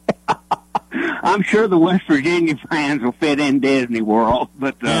 I'm sure the West Virginia fans will fit in Disney World.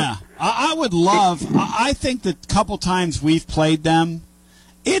 But yeah, I would love, I think that a couple times we've played them,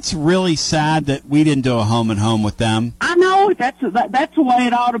 it's really sad that we didn't do a home and home with them. I know, that's the way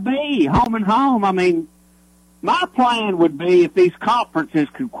it ought to be, home and home. I mean, my plan would be if these conferences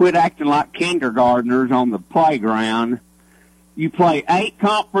could quit acting like kindergartners on the playground. You play 8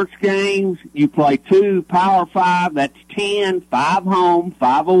 conference games. You play 2 Power 5. That's 10, 5 home,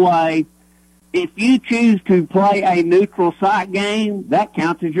 5 away. If you choose to play a neutral site game, that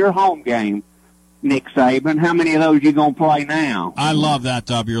counts as your home game, Nick Saban. How many of those you going to play now? I love that,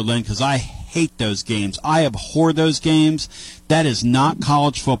 W. Lynn, because I hate those games. I abhor those games. That is not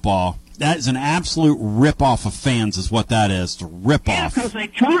college football. That is an absolute rip-off of fans is what that is, the rip-off. Yeah, because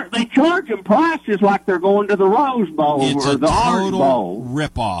they charge them prices like they're going to the Rose Bowl or the Orange Bowl.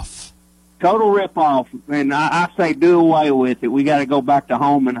 Rip-off. Total rip-off. And I say do away with it. We got to go back to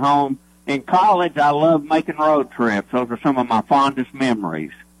home and home. In college, I love making road trips. Those are some of my fondest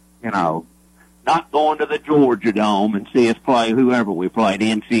memories. Not going to the Georgia Dome and see us play whoever we played,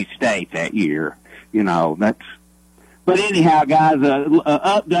 NC State that year. That's... But anyhow, guys,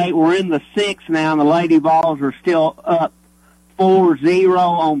 update. We're in the 6th now, and the Lady Vols are still up 4-0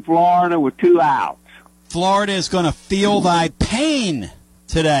 on Florida with 2 outs. Florida is going to feel thy pain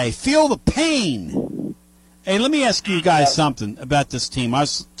today. Feel the pain. Hey, let me ask you guys something about this team. I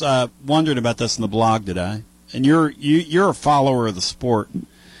was wondering about this in the blog today, and you're a follower of the sport.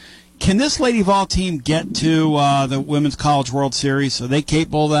 Can this Lady Vol team get to the Women's College World Series? Are they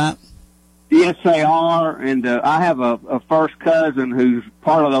capable of that? Yes, they are, and I have a first cousin who's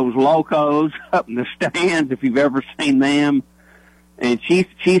part of those locos up in the stands, if you've ever seen them. And she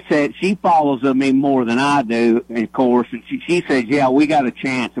said she follows them even more than I do, of course, and she says, yeah, we got a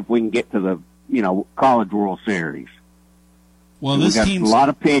chance if we can get to the, College World Series. Well, this team's a lot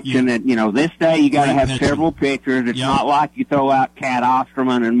of pitching, and, this day you got to have several pitchers. It's not like you throw out Kat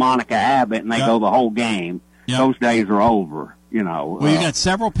Osterman and Monica Abbott and they go the whole game. Those days are over. Well, you got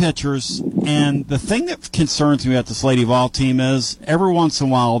several pitchers, and the thing that concerns me about this Lady Vol team is every once in a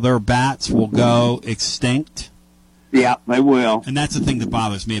while their bats will go extinct. Yeah, they will. And that's the thing that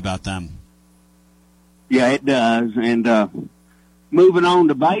bothers me about them. Yeah, it does. And moving on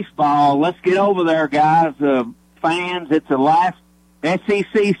to baseball, let's get over there, guys. Fans, it's the last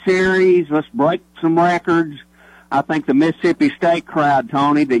SEC series. Let's break some records. I think the Mississippi State crowd,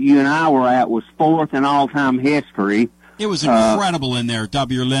 Tony, that you and I were at was 4th in all-time history. It was incredible in there,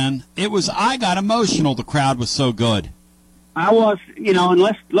 W. Lynn. I got emotional. The crowd was so good. I was, and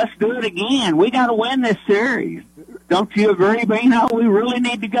let's do it again. We got to win this series. Don't you agree, Bino? We really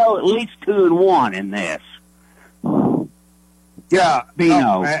need to go at least 2-1 in this. Yeah,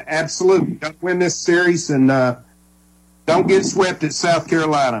 Bino. Absolutely. Don't win this series and don't get swept at South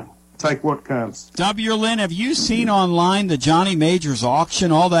Carolina. Take what comes. W. Lynn, have you seen online the Johnny Majors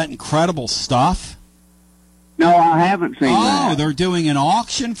auction, all that incredible stuff? No, I haven't seen that. Oh, they're doing an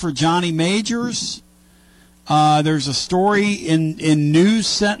auction for Johnny Majors. There's a story in News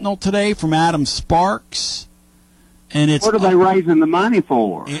Sentinel today from Adam Sparks. And it's what are they raising the money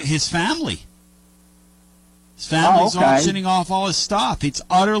for? His family. His family's auctioning off all his stuff. It's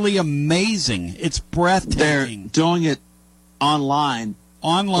utterly amazing. It's breathtaking. They're doing it online.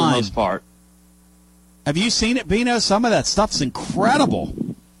 For the most part. Have you seen it, Bino? Some of that stuff's incredible.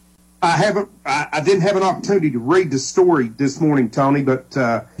 I haven't. I didn't have an opportunity to read the story this morning, Tony, but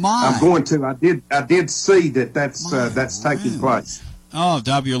I'm going to. I did see that's taking place. Oh,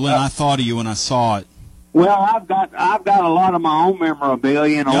 W. Lynn, I thought of you when I saw it. Well, I've got a lot of my own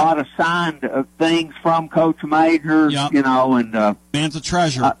memorabilia and a lot of signed things from Coach Majors. You know, and man's a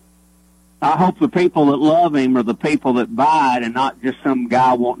treasure. I hope the people that love him are the people that buy it, and not just some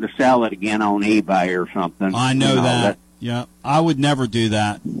guy wanting to sell it again on eBay or something. I know that. Yeah, I would never do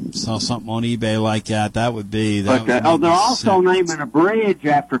that. Sell something on eBay like that. That would be. But they're also naming a bridge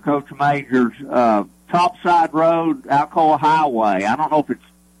after Coach Majors, Topside Road, Alcoa Highway. I don't know if it's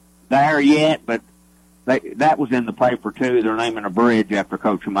there yet, but that was in the paper too. They're naming a bridge after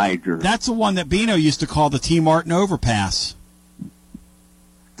Coach Majors. That's the one that Bino used to call the T. Martin Overpass.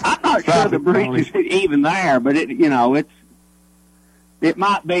 I'm not sure the bridge is even there, but it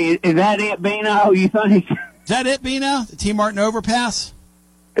might be. Is that it, Bino? You think? Is that it, Bino? The T. Martin Overpass?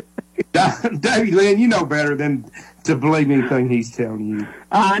 Davey Lynn, you know better than to believe anything he's telling you.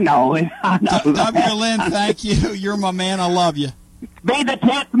 I know it. I know W. Lynn, thank you. You're my man. I love you. Be the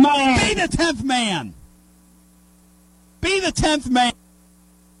 10th man. Be the 10th man. Be the 10th man.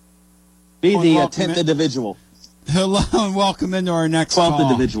 Be the 10th individual. Hello and welcome into our next 12th call.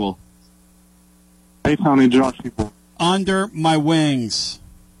 individual. Hey, Tony, Josh. Under my wings.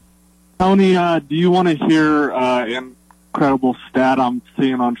 Tony, do you want to hear an incredible stat I'm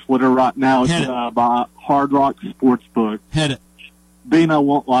seeing on Twitter right now? It's by Hard Rock Sportsbook. Hit it. Bino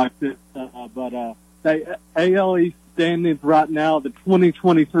won't like this, but the ALE standings right now, the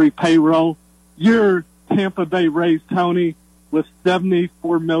 2023 payroll, your Tampa Bay Rays, Tony, with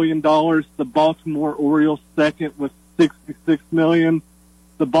 $74 million. The Baltimore Orioles second with $66 million.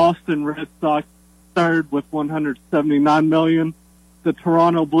 The Boston Red Sox third with $179 million. The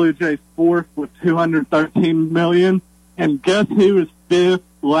Toronto Blue Jays fourth with $213 million. And guess who is fifth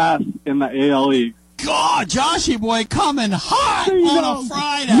last in the AL East? God, Joshy boy coming hot on a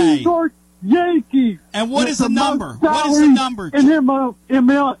Friday. New York Yankees. And what is the number? What is the number? In MLB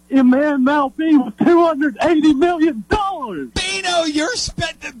with $280 million. Bino, you're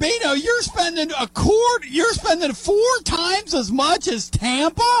spending You're spending 4 times as much as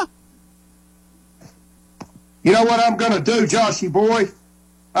Tampa. You know what I'm going to do, Joshy boy?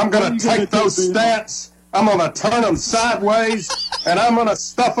 I'm going to take those stats. I'm going to turn them sideways, and I'm going to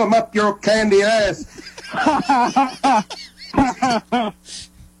stuff them up your candy ass.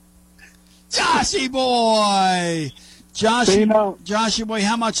 Joshy boy. Joshy boy,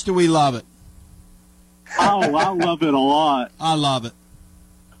 how much do we love it? Oh, I love it a lot. I love it.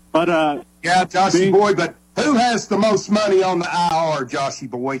 But yeah, Joshy boy, but who has the most money on the IR, Joshy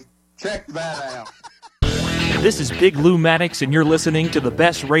boy? Check that out. This is Big Lou Maddox, and you're listening to the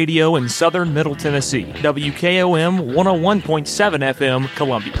best radio in southern Middle Tennessee. WKOM 101.7 FM,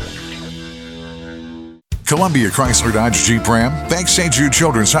 Columbia. Columbia Chrysler Dodge Jeep Ram thanks St. Jude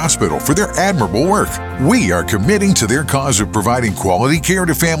Children's Hospital for their admirable work. We are committing to their cause of providing quality care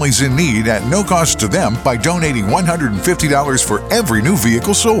to families in need at no cost to them by donating $150 for every new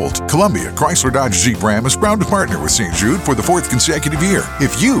vehicle sold. Columbia Chrysler Dodge Jeep Ram is proud to partner with St. Jude for the 4th consecutive year.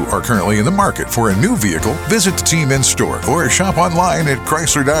 If you are currently in the market for a new vehicle, visit the team in store or shop online at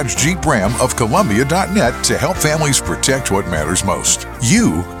Chrysler Dodge Jeep Ram of Columbia.net to help families protect what matters most.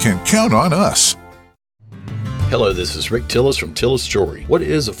 You can count on us. Hello, this is Rick Tillis from Tillis Jewelry. What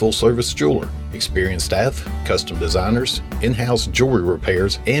is a full-service jeweler? Experienced staff, custom designers, in-house jewelry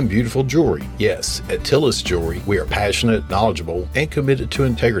repairs, and beautiful jewelry. Yes, at Tillis Jewelry, we are passionate, knowledgeable, and committed to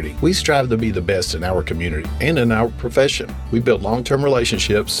integrity. We strive to be the best in our community and in our profession. We build long-term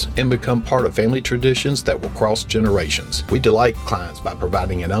relationships and become part of family traditions that will cross generations. We delight clients by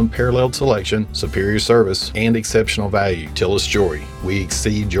providing an unparalleled selection, superior service, and exceptional value. Tillis Jewelry, we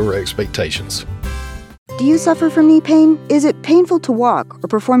exceed your expectations. Do you suffer from knee pain? Is it painful to walk or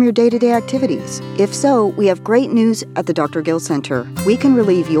perform your day-to-day activities? If so, we have great news at the Dr. Gill Center. We can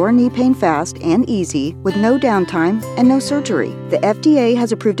relieve your knee pain fast and easy with no downtime and no surgery. The FDA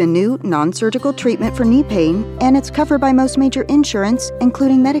has approved a new non-surgical treatment for knee pain, and it's covered by most major insurance,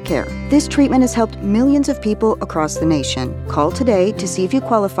 including Medicare. This treatment has helped millions of people across the nation. Call today to see if you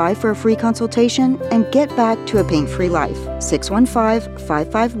qualify for a free consultation and get back to a pain-free life.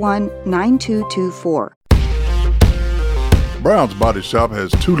 615-551-9224. Brown's Body Shop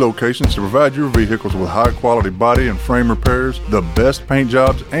has 2 locations to provide your vehicles with high-quality body and frame repairs, the best paint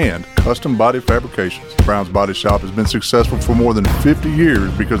jobs, and custom body fabrications. Brown's Body Shop has been successful for more than 50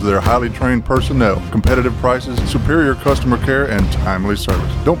 years because of their highly trained personnel, competitive prices, superior customer care, and timely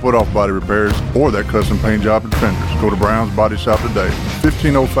service. Don't put off body repairs or that custom paint job at Fenders. Go to Brown's Body Shop today.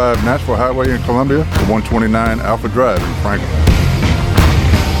 1505 Nashville Highway in Columbia to 129 Alpha Drive in Franklin.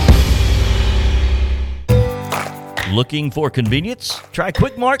 Looking for convenience? Try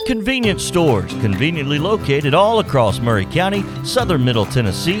Quick Mart Convenience Stores, conveniently located all across Murray County, southern Middle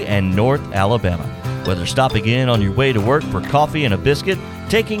Tennessee, and North Alabama. Whether stopping in on your way to work for coffee and a biscuit,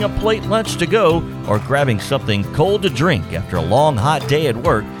 taking a plate lunch to go, or grabbing something cold to drink after a long hot day at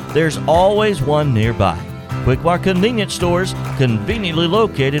work, there's always one nearby. Quick Mart Convenience Stores, conveniently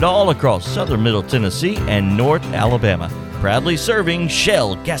located all across southern Middle Tennessee and North Alabama. Proudly serving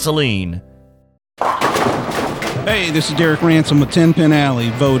Shell gasoline. Hey, this is Derek Ransom with 10 Pin Alley,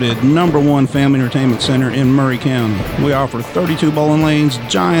 voted #1 family entertainment center in Murray County. We offer 32 bowling lanes,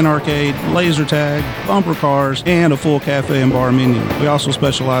 giant arcade, laser tag, bumper cars, and a full cafe and bar menu. We also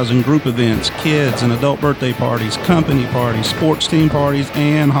specialize in group events, kids and adult birthday parties, company parties, sports team parties,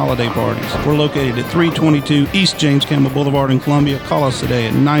 and holiday parties. We're located at 322 East James Campbell Boulevard in Columbia. Call us today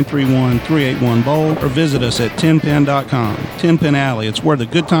at 931-381-BOWL or visit us at 10pin.com. 10 Pin Alley, it's where the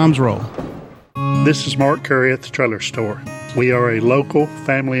good times roll. This is Mark Curry at the Trailer Store. We are a local,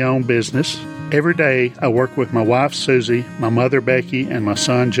 family-owned business. Every day, I work with my wife, Susie, my mother, Becky, and my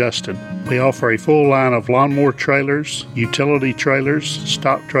son, Justin. We offer a full line of lawnmower trailers, utility trailers,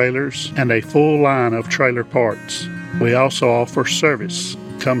 stock trailers, and a full line of trailer parts. We also offer service.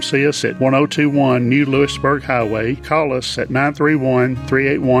 Come see us at 1021 New Lewisburg Highway. Call us at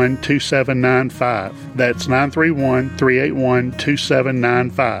 931-381-2795. That's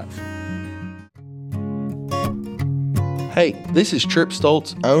 931-381-2795. Hey, this is Trip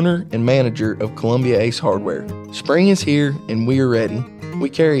Stoltz, owner and manager of Columbia Ace Hardware. Spring is here and we are ready. We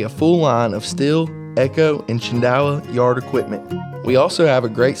carry a full line of Stihl, Echo, and Shindaiwa yard equipment. We also have a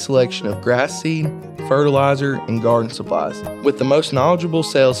great selection of grass seed, fertilizer, and garden supplies. With the most knowledgeable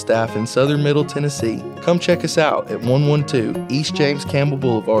sales staff in southern Middle Tennessee, come check us out at 112 East James Campbell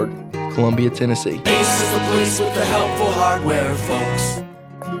Boulevard, Columbia, Tennessee. Ace is the place with the helpful hardware, folks.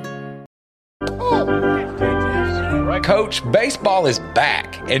 Coach, baseball is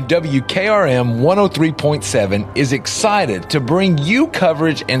back, and WKRM 103.7 is excited to bring you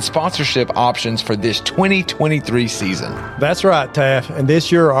coverage and sponsorship options for this 2023 season. That's right, Taff. And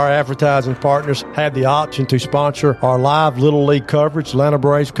this year, our advertising partners have the option to sponsor our live Little League coverage, Atlanta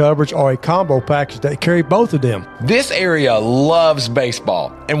Braves coverage, or a combo package that carry both of them. This area loves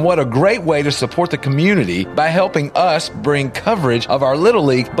baseball, and what a great way to support the community by helping us bring coverage of our Little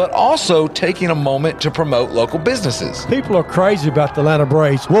League, but also taking a moment to promote local businesses. People are crazy about the Atlanta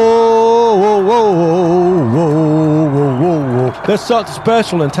Braves. Whoa, whoa, whoa, whoa, whoa, whoa, whoa, whoa. There's something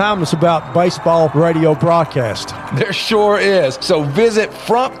special and timeless about baseball radio broadcast. There sure is. So visit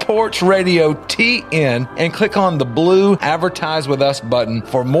Front Porch Radio TN and click on the blue Advertise With Us button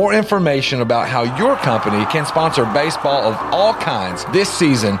for more information about how your company can sponsor baseball of all kinds this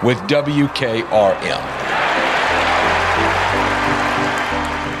season with WKRM.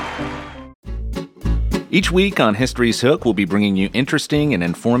 Each week on History's Hook, we'll be bringing you interesting and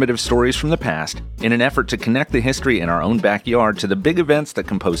informative stories from the past in an effort to connect the history in our own backyard to the big events that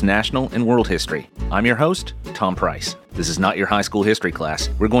compose national and world history. I'm your host, Tom Price. This is not your high school history class.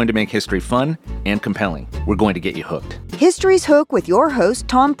 We're going to make history fun and compelling. We're going to get you hooked. History's Hook with your host,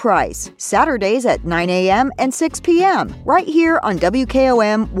 Tom Price. Saturdays at 9 a.m. and 6 p.m. right here on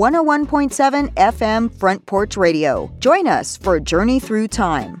WKOM 101.7 FM Front Porch Radio. Join us for a journey through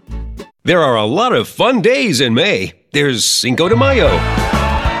time. There are a lot of fun days in May. There's Cinco de Mayo.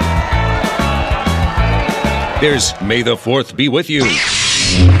 There's May the 4th be with you.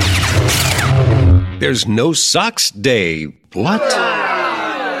 There's No Socks Day. What?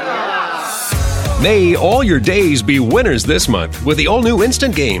 May all your days be winners this month with the all-new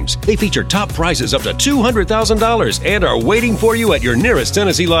Instant Games. They feature top prizes up to $200,000 and are waiting for you at your nearest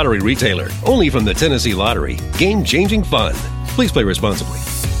Tennessee Lottery retailer. Only from the Tennessee Lottery. Game-changing fun. Please play responsibly.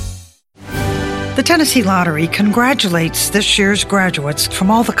 The Tennessee Lottery congratulates this year's graduates from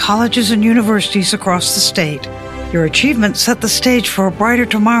all the colleges and universities across the state. Your achievements set the stage for a brighter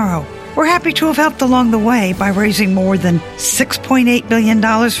tomorrow. We're happy to have helped along the way by raising more than $6.8 billion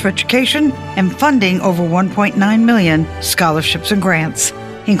for education and funding over $1.9 million scholarships and grants,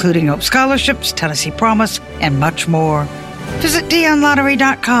 including Hope Scholarships, Tennessee Promise, and much more. Visit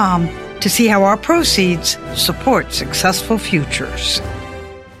DionLottery.com to see how our proceeds support successful futures.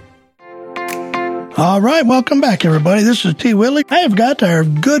 All right, welcome back, everybody. This is T. Willie. I have got our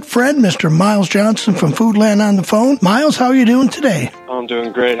good friend, Mr. Miles Johnson from Foodland on the phone. Miles, how are you doing today? I'm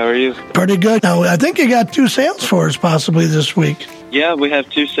doing great. How are you? Pretty good. Now, I think you got 2 sales for us possibly this week. Yeah, we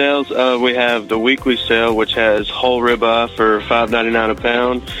have 2 sales. We have the weekly sale, which has whole ribeye for $5.99 a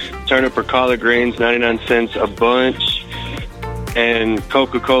pound, turnip or collard greens, 99 cents a bunch, and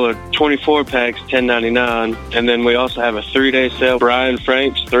Coca-Cola 24 packs, $10.99. And then we also have a 3-day sale. Brian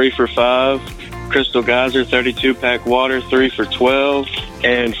Frank's 3 for $5. Crystal Geyser 32-pack water, 3 for $12,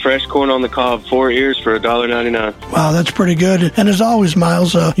 and fresh corn on the cob 4 ears for $1.99. Wow, that's pretty good. And as always,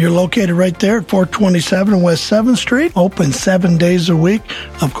 Miles, you're located right there at 427 West 7th Street, open 7 days a week,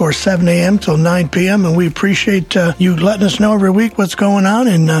 of course 7 a.m. till 9 p.m. And we appreciate you letting us know every week what's going on.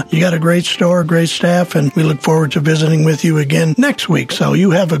 And you got a great store, great staff, and we look forward to visiting with you again next week. So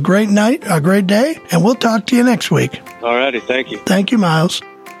you have a great night, a great day, and we'll talk to you next week. All righty, thank you. Thank you, Miles.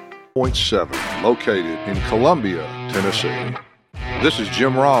 0.7, located in Columbia, Tennessee. This is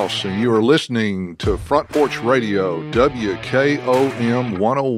Jim Ross, and you are listening to Front Porch Radio, WKOM 101.